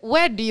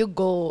 where do you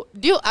go?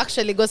 Do you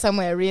actually go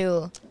somewhere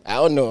real I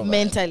don't know. man.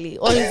 mentally,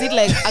 or is it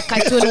like a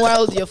cartoon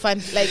world? You're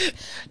fun. Like,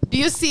 do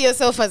you see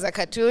yourself as a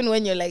cartoon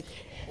when you're like,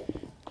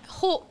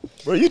 who?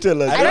 Bro, you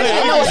tell us. I don't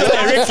even know what to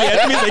Directly,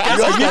 that means I can't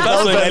You speak have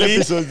personally.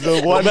 episodes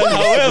of one. But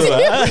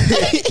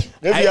however,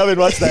 Maybe you haven't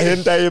watched the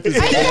hentai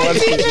episode.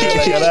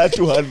 Like another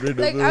 200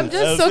 Like, of I'm those.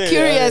 just I'll so say,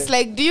 curious.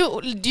 Like, do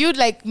you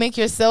like make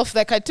yourself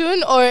the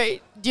cartoon, or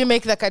do you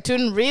make the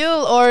cartoon real,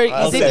 or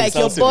is it like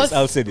you're both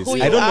I'll say this. who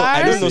you I don't know.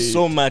 I are? don't know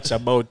so much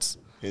about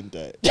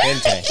hentai.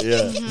 hentai.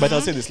 Yeah. But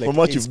I'll say this: like, From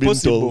what it's you've been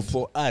possible told.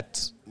 for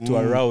art to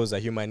arouse a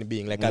human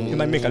being. Like a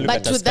human being can look But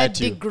at to a that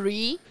statue.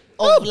 degree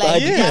of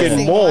like yeah. dancing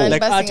Even more. on,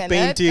 Like busting art a nut,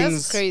 paintings.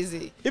 that's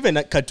crazy.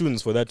 Even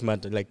cartoons, for that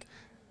matter. Like,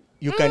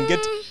 you can get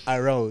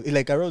aroused.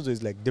 Like arousal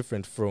is like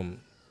different from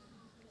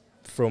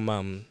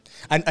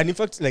and in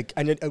fact, like,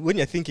 and when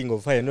you're thinking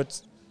of her,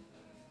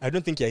 I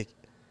don't think you're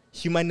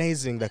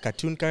humanizing the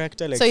cartoon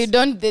character. Like, So you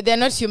don't? They're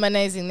not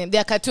humanizing them.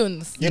 They're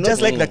cartoons. you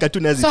just like the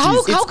cartoon as So it how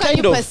is. how can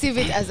kind you of- perceive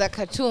it as a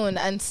cartoon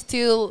and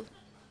still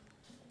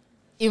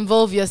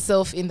involve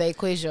yourself in the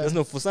equation? There's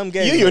no, for some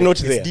guys, You're not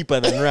it's there. deeper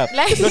than rap.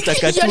 Like, It's not a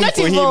cartoon you're not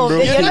for him, involved.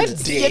 bro. You're not.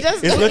 You're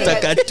just It's not looking a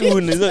at-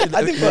 cartoon. It's not,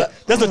 I think that-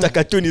 that's not a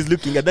cartoon he's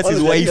looking at. That's his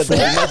Honestly, I wife. think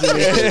that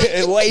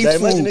the Waifu.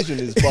 imagination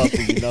is powerful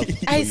enough.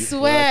 I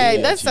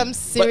swear, that's some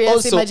serious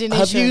also, have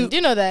imagination. you- Do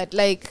you know that?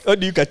 Like, How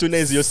do you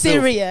cartoonize yourself?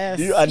 serious.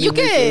 You You animate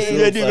can.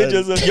 Yeah, you make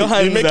yourself. Your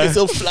hands make are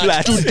yourself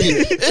flat.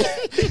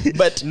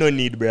 but no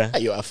need,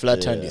 bruh. Your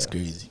flat hand is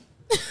crazy.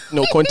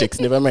 No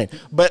context, never mind.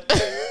 But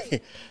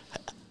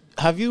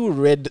have you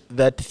read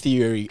that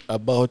theory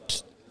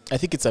about? I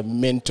think it's a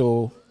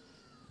mental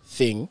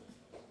thing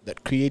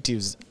that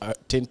creatives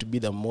tend to be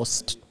the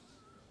most,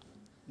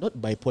 not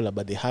bipolar,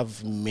 but they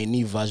have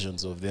many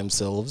versions of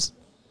themselves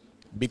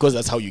because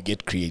that's how you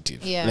get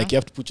creative. Yeah. Like you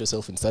have to put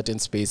yourself in certain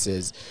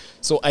spaces.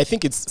 So I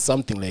think it's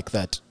something like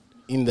that,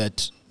 in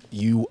that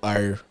you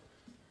are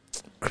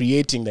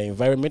creating the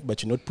environment,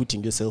 but you're not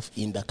putting yourself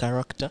in the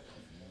character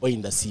or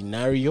in the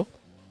scenario.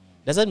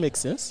 Does that make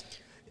sense?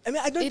 I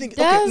mean, I don't It think.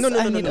 does, okay, no.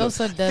 and it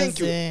also Thank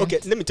you. doesn't. Okay,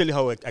 let me tell you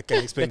how I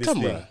can explain The this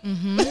camera.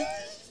 thing.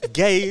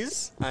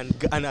 Guys,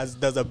 and as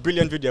there's a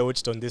brilliant video I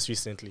watched on this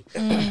recently.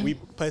 We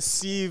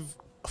perceive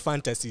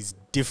fantasies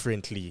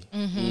differently.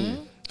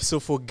 So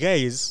for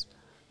guys,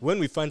 when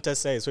we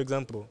fantasize, for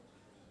example,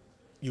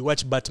 you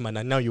watch Batman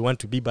and now you want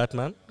to be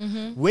Batman.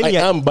 When I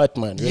you're am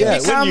Batman. yeah,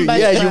 Become you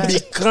Batman.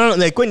 become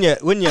like when you're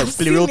I've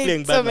seen role it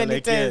playing so Batman, many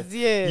like times,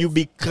 yes. you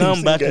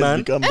become Batman.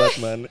 Become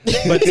Batman.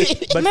 But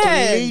for Man.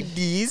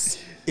 ladies,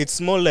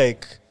 it's more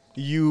like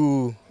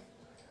you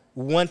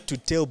want to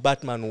tell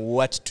Batman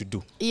what to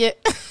do. Yeah.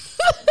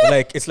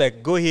 Like it's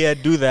like go here,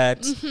 do that.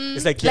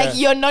 It's like Like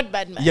you're not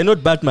Batman. you're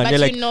not Batman. but You're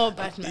like you know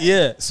Batman.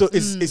 yeah. So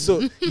it's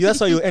so that's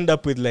how you end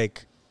up with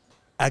like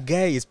a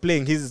guy is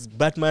playing his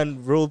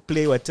Batman role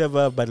play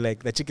whatever, but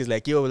like the chick is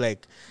like yo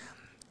like.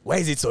 Why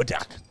is it so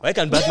dark? Why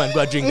can't Batman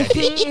go drink that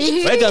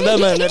day? Why can't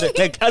Batman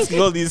like asking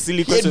all these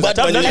silly questions?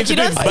 Batman That have is nothing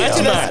to do with like,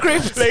 you don't stick to the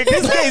Batman. script. Like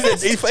this guy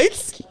is if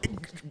it's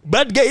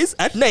bad guys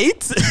at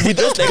night. We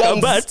dress like a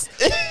bat.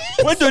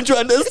 Why don't you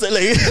understand?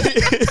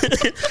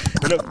 Like,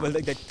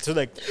 but so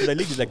the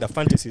league is like the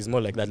fantasy is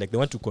more like that. Like they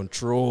want to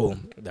control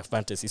the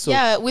fantasy. So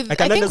I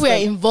think we are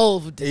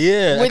involved.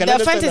 Yeah, with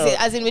the fantasy,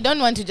 as in we don't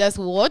want to just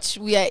watch.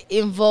 We are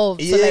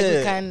involved, so like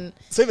we can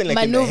even like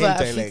maneuver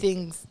hentai, a few like,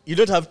 things. You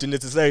don't have to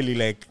necessarily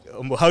like,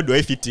 how do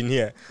I fit in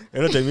here?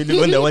 You know what I mean?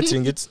 When they're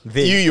watching it,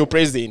 Your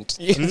president.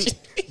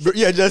 Bro,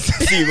 you're just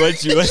seeing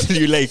what you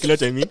like. You know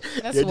what I mean?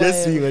 That's You're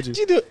just seeing what you.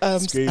 You know,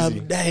 It's crazy.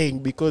 I'm dying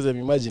because I'm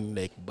imagining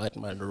like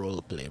Batman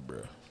role play,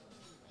 bro.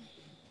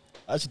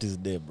 That shit is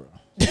there, bro.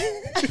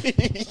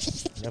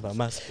 You have a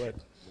mask, what?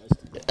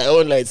 I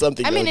won't like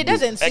something. I mean, it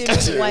doesn't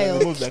seem wild.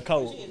 Remove the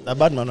cow. The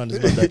Batman one is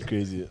not that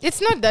crazy.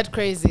 It's not that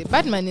crazy.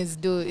 Batman is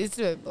it's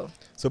doable.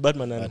 So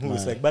Batman and who?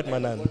 It's like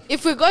Batman and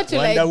If we go to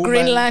Wonder like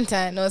Green Woman.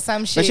 Lantern or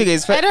some shit, you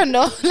guys, I don't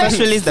know. First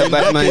release the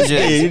Batman just.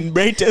 in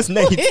brightest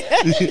night.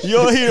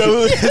 Your hero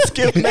will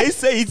escape night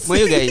sights. Well,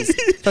 you guys,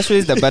 first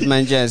release the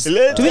Batman jazz.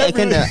 Let To me, I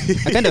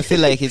kind of feel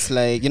like it's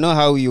like, you know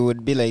how you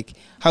would be like,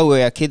 how we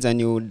were kids and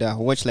you would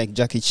watch like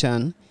Jackie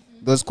Chan,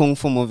 those kung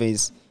fu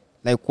movies,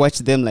 like watch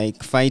them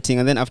like fighting,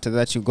 and then after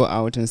that you go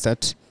out and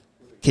start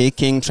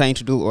kicking, trying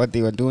to do what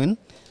they were doing.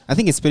 I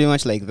think it's pretty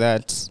much like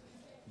that.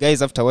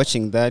 Guys, after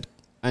watching that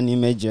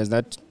anime jazz,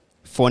 that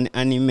fun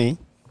anime,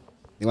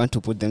 they want to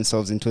put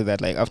themselves into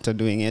that. Like after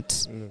doing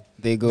it,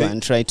 they go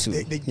and try to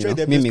They try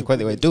their best mimic to what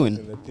they were put doing.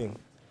 in the thing.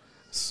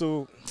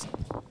 So,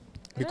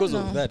 because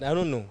of that, I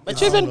don't know. But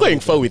you're even going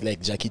far with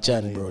like Jackie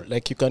Chan, bro.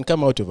 Like you can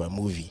come out of a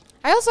movie.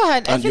 I also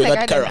had. I And feel you're like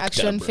I that had an character,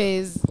 action bro.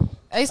 phase.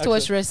 I used to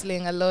watch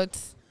wrestling a lot.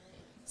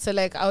 So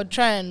like I would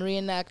try and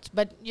reenact,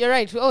 but you're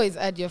right. We always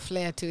add your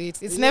flair to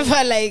it. It's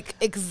never like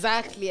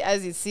exactly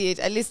as you see it.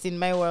 At least in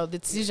my world,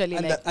 it's usually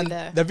And,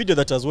 like the video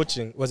that I was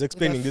watching was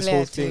explaining this flair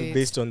whole to thing it.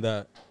 based on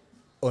the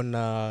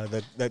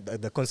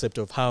concept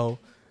of how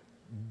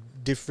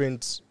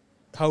different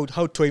how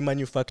toy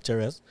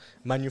manufacturers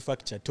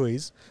manufacture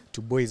toys to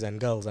boys and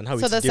girls and how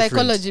so it's the different.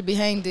 psychology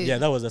behind it. Yeah,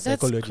 that was the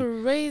psychology. That's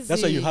crazy.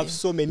 That's why you have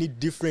so many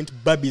different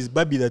Barbies.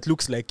 Barbie that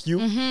looks like you,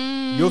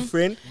 your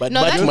friend. But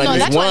No, Batman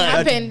that is one one.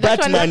 happened. That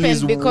one Batman happened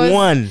is because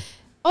one.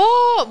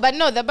 Oh, but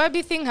no, the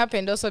Barbie thing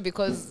happened also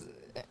because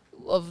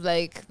of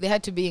like they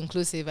had to be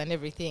inclusive and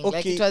everything.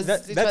 Like it was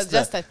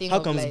just a thing How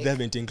of comes like they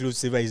haven't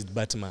inclusive is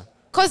Batman?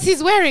 because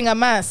he's wearing a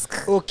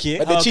mask. Okay,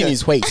 But the chin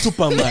is white.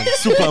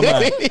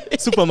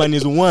 Superman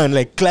is one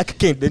like Clark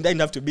Kent. They don't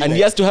have to be. And like,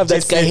 he has to have that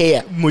just sky say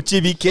hair.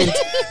 Mochibi Kent.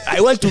 I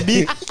want to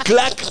be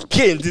Clark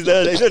Kent. Is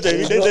that,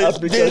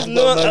 you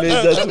know what I mean?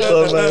 There's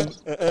no Superman.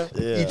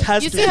 It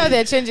has You to see how be.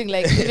 they're changing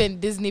like even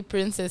Disney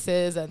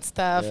princesses and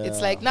stuff. It's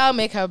Yeah. like now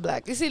make her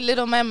black. You see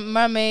Little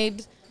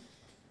Mermaid.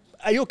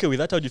 Are you okay with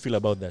that? How do you feel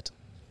about that?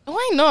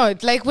 Why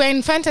not? Like we're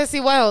in fantasy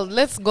world.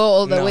 Let's go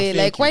all the No, way.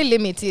 thank Like you. why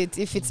limit it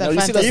if it's Now, a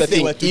you see, that's fantasy? the If they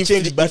thing. were to If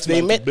change they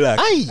Batman met- to black,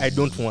 Aye. I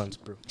don't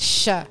want, bro.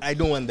 Sure. I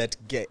don't want that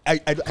guy. I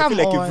Come feel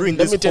like on. you've ruined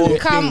Let this me tell whole you.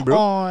 Come thing, bro.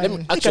 on. Let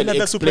me actually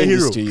another explain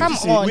this superhero. to you. Come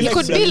See, on. we You like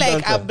could be Black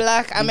like a Panther.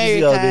 black You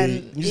see how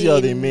American. you see how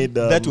they in- made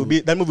That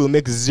movie will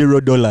make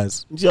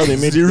 $0. You see how they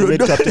made, $0. they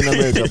made Captain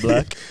America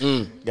black?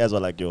 Mm. Guys were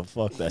like, yo,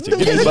 fuck that. Because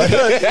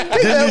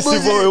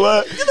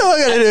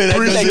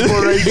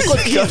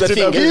here's the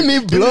thing. Give me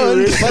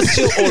blonde. First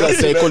chill all the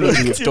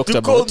psychology we've talked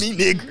To call about. me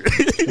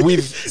nigger.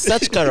 With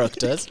such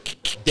characters,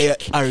 there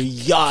are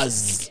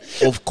years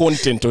of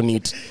content on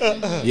it.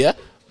 Yeah?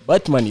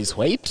 Batman is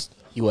white.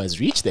 He was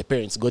rich. The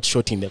parents got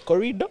shot in the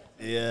corridor.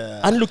 Yeah.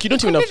 And look, you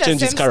don't even Could have be to the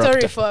change his same story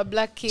character. for a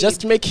black kid.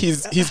 Just make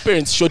his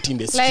parents shot in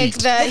the like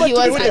street. that No, he but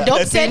was it wouldn't be the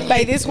adopted same by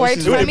thing. this white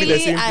It wouldn't be the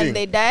family same and thing.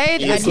 they died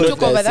Yes, and he not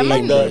took over the same.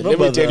 money. Let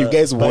me tell you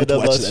guys won't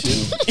watch that.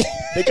 Spider-Verse.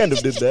 They kind of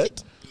did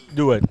that.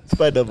 Do what?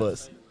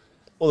 Spider-Verse.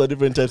 All the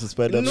different types of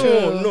Spider-Man.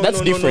 No, That's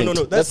different. No.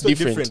 That's That's so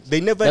different. different. They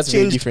never That's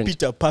very changed different.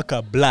 Peter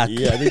Parker black.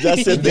 Yeah, they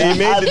just said They they made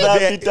made that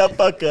the- Peter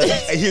Parker.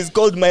 He's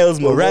called Miles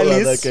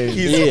Morales. Okay.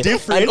 He's Yeah.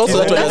 different. And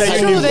also in that one another has That's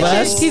true. They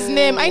universe. changed his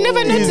name. I never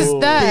He's- noticed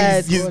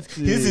that.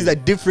 This is a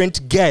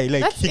different guy.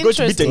 Like That's he got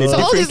bitten in interesting. a So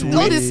all different these,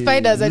 way. these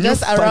spiders are New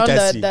just around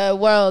fantasy. the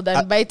world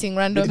and biting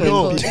random No,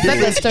 people. Is that the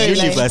different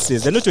storyline?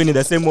 universes. They're not in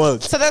the same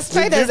world. So the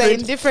spiders are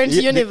in different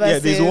universes. Yeah,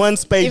 there's one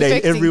spider in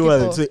infecting every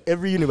world. people. So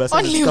every universe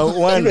Only has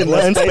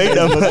one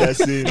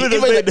Spider-Man.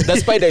 Even the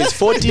spider is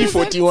 40,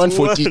 41,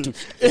 42.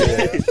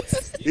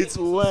 It's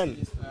one.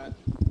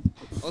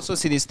 Also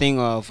see this thing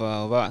of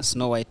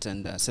Snow White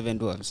and Seven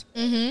Dwarfs,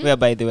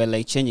 whereby they were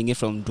like changing it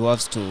from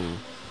dwarfs to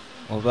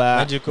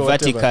Magical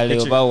vertically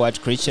whatever.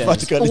 what creatures.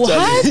 Vertically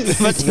What?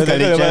 Vertically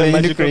they're challenged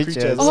magical creatures.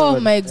 creatures. Oh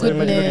my Sorry,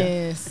 magical-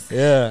 goodness.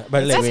 Yeah,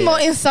 but like That's more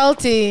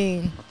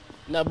insulting.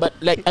 No, but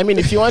like I mean,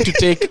 if you want to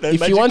take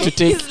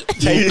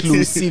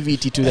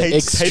inclusivity to the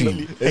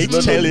extreme, It's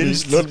not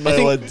challenged. Not my I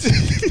think- words.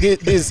 this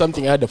is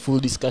something I had a full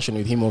discussion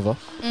with him over.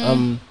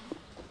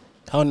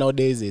 How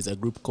nowadays there's a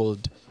group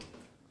called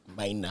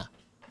Minor.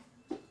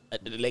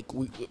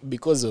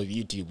 Because of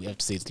YouTube, we have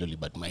to say it slowly,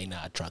 but minor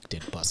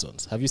attracted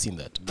persons. Have you seen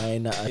that?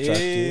 Minor attractive.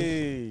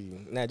 Hey.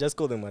 Nah, just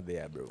call them what they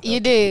are, bro. You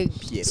dig?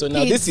 So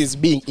now this is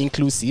being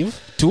inclusive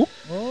to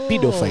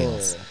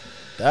pedophiles.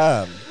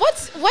 Damn.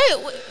 What? Why?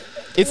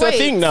 It's a Wait,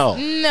 thing now.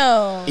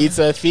 No. It's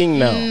a thing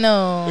now.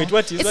 No. Wait,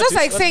 what is It's what just is-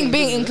 like what saying is-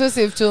 being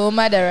inclusive to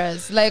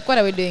murderers. Like, what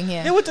are we doing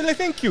here? Yeah, what? Like,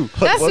 thank you.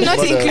 That's What- not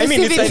what- inclusivity. I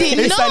mean,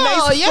 it's a no,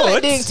 nice you're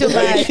thought. doing too much.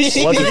 What is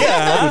Yeah,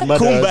 what is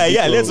murder? Kumba,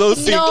 yeah, let's all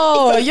sing.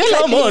 No, you're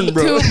Come like on, doing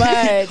bro. too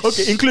much.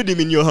 Okay, include him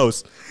in your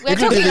house. We're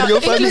Include talking him in your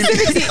about family.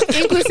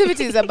 inclusivity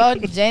is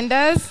about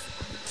genders.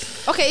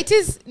 Okay, it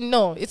is.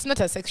 No, it's not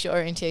a sexual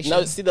orientation.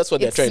 Now, see, that's what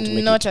they're It's trying to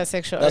make not it. a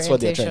sexual That's what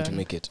they're orientation. trying to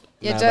make it.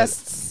 You Nah,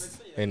 just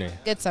Anyway.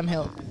 get some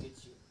help.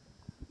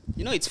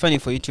 You know, it's funny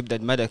for YouTube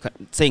that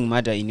saying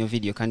murder in your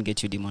video can't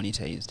get you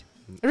demonetized.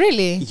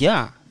 Really?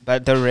 Yeah,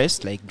 but the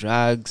rest, like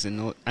drugs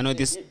and all, I know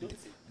this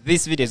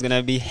video is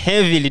gonna be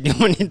heavily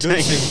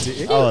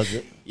demonetized. How was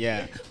it?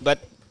 Yeah, but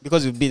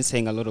because we've been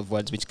saying a lot of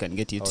words which can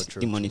get it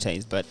True,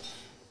 demonetized, but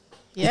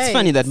Yeah, it's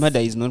funny that murder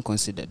is not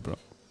considered, bro.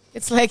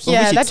 It's like, For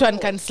yeah, which that it's- one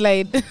can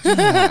slide.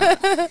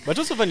 But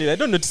also funny, I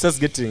don't notice us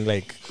getting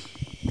like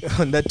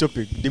on that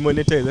topic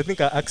demonetized. I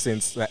think our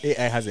accents,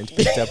 AI hasn't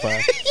picked up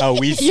how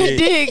we say You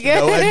dig?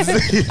 the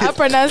words. Our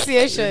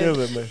pronunciation.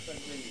 Never mind.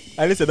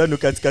 Unless I don't know,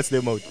 cuts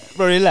them out.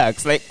 Bro,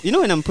 relax. Like, you know,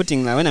 when I'm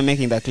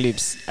making the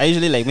clips, I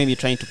usually like maybe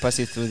trying to pass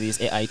it through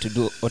this AI to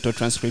do auto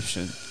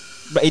transcription,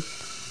 but it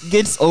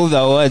gets all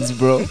the words,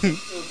 bro.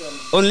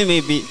 Only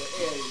maybe.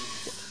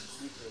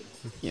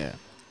 Yeah.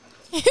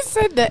 He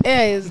said the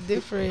air is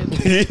different.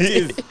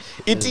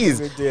 It is.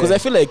 Because I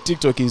feel like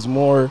TikTok is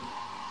more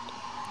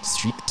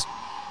strict.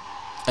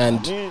 And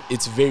I mean,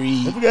 it's very.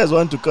 If you guys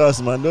want to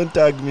curse, man, don't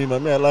tag me,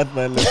 man. I learned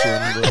my lesson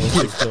on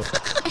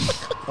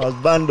TikTok. I was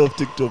banned off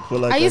TikTok for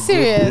like Are you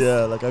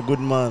serious? like a good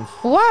month.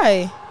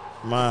 Why?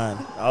 Man,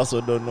 I also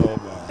don't know,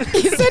 man.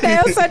 He said, I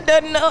also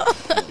don't know.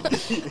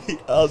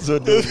 I also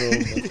don't know,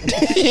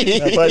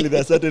 man. Apparently,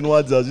 there are certain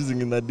words I was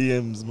using in the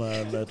DMs,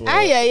 man. That was,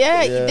 Yeah.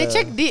 Yeah. They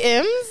check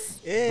DMs.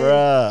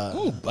 bruh. Oh,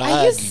 Are you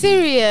badly.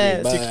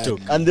 serious? Bad.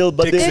 TikTok. And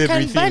but Takes They they, can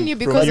everything ban you from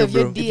because you, of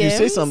your bro. DMs. if you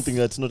say something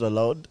that's not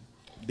allowed,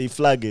 they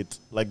flag it.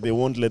 Like they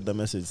won't let the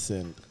message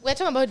send. We're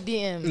talking about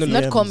DMs, No,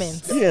 not DMs.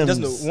 comments. DMs.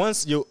 Just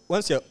know,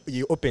 once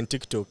you open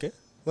TikTok,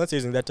 once you're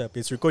using that app,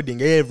 it's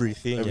recording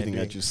everything. Everything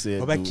that you say.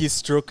 Over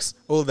keystrokes,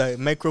 all the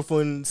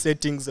microphone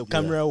settings, the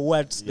camera,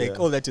 what, Yeah. like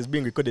all that is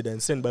being recorded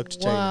and sent back to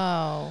China,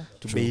 Wow.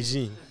 to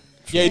Beijing.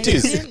 Yeah, it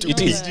is. didn't It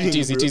know is. that. It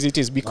is. It is. It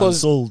is. Because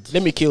Unsold.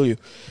 let me kill you.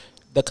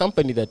 The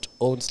company that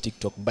owns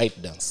TikTok,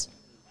 ByteDance,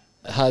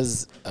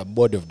 has a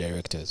board of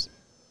directors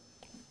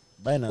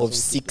Binance of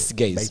 6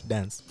 guys.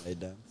 ByteDance.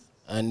 Binance.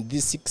 And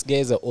these 6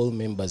 guys are all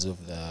members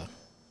of the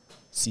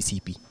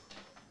CCP.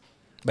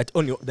 But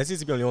only the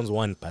CCP only owns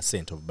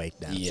 1% of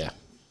ByteDance. Yeah.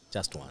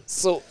 Just one.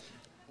 So,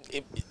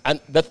 and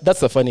that's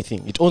the funny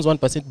thing. It owns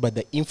 1%, but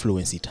the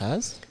influence it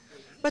has.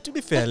 But to be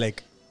fair,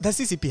 like the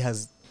CCP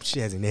has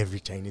shares in every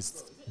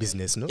Chinese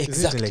business, no? Isn't it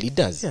Exactly. like- It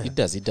does. Yeah. It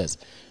does. It does.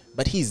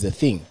 But here's the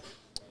thing.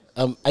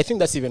 I think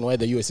that's even why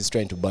the US is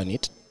trying to ban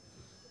it,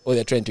 or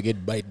they're trying to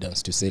get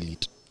ByteDance to sell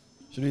it.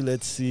 Should we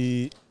let's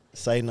see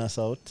sign us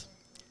out?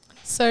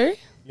 Sorry?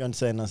 You want to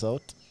sign us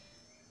out?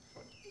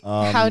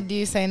 How do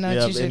you sign out you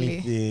have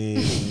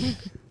usually?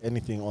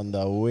 anything on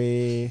the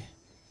way?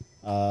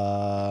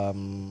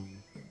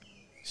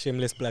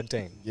 Shameless plug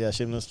time. Yeah,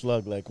 shameless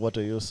plug. Like, what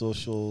are your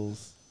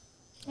socials?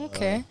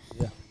 Okay.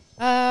 Yeah.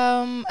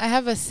 I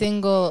have a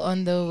single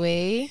on the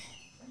way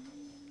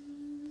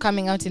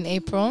coming out in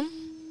April.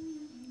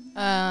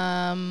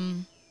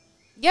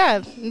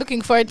 Yeah,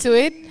 looking forward to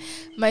it.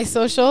 My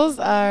socials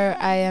are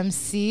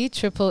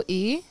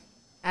IamCEEE,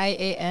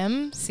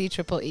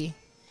 IamCEEE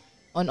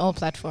on all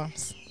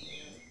platforms.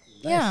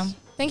 Yeah.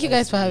 Thank you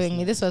guys for having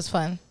me. This was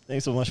fun.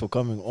 Thanks so much for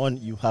coming on.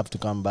 You have to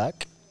come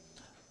back.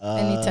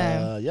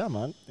 Anytime. Yeah,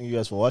 man. Thank you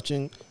guys for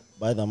watching.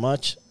 Buy the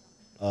merch.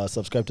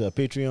 Subscribe to our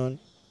Patreon.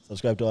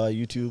 Subscribe to our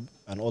YouTube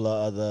and all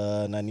our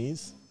other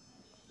nannies.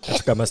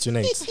 Africa must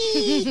unite.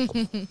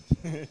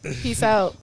 Peace out.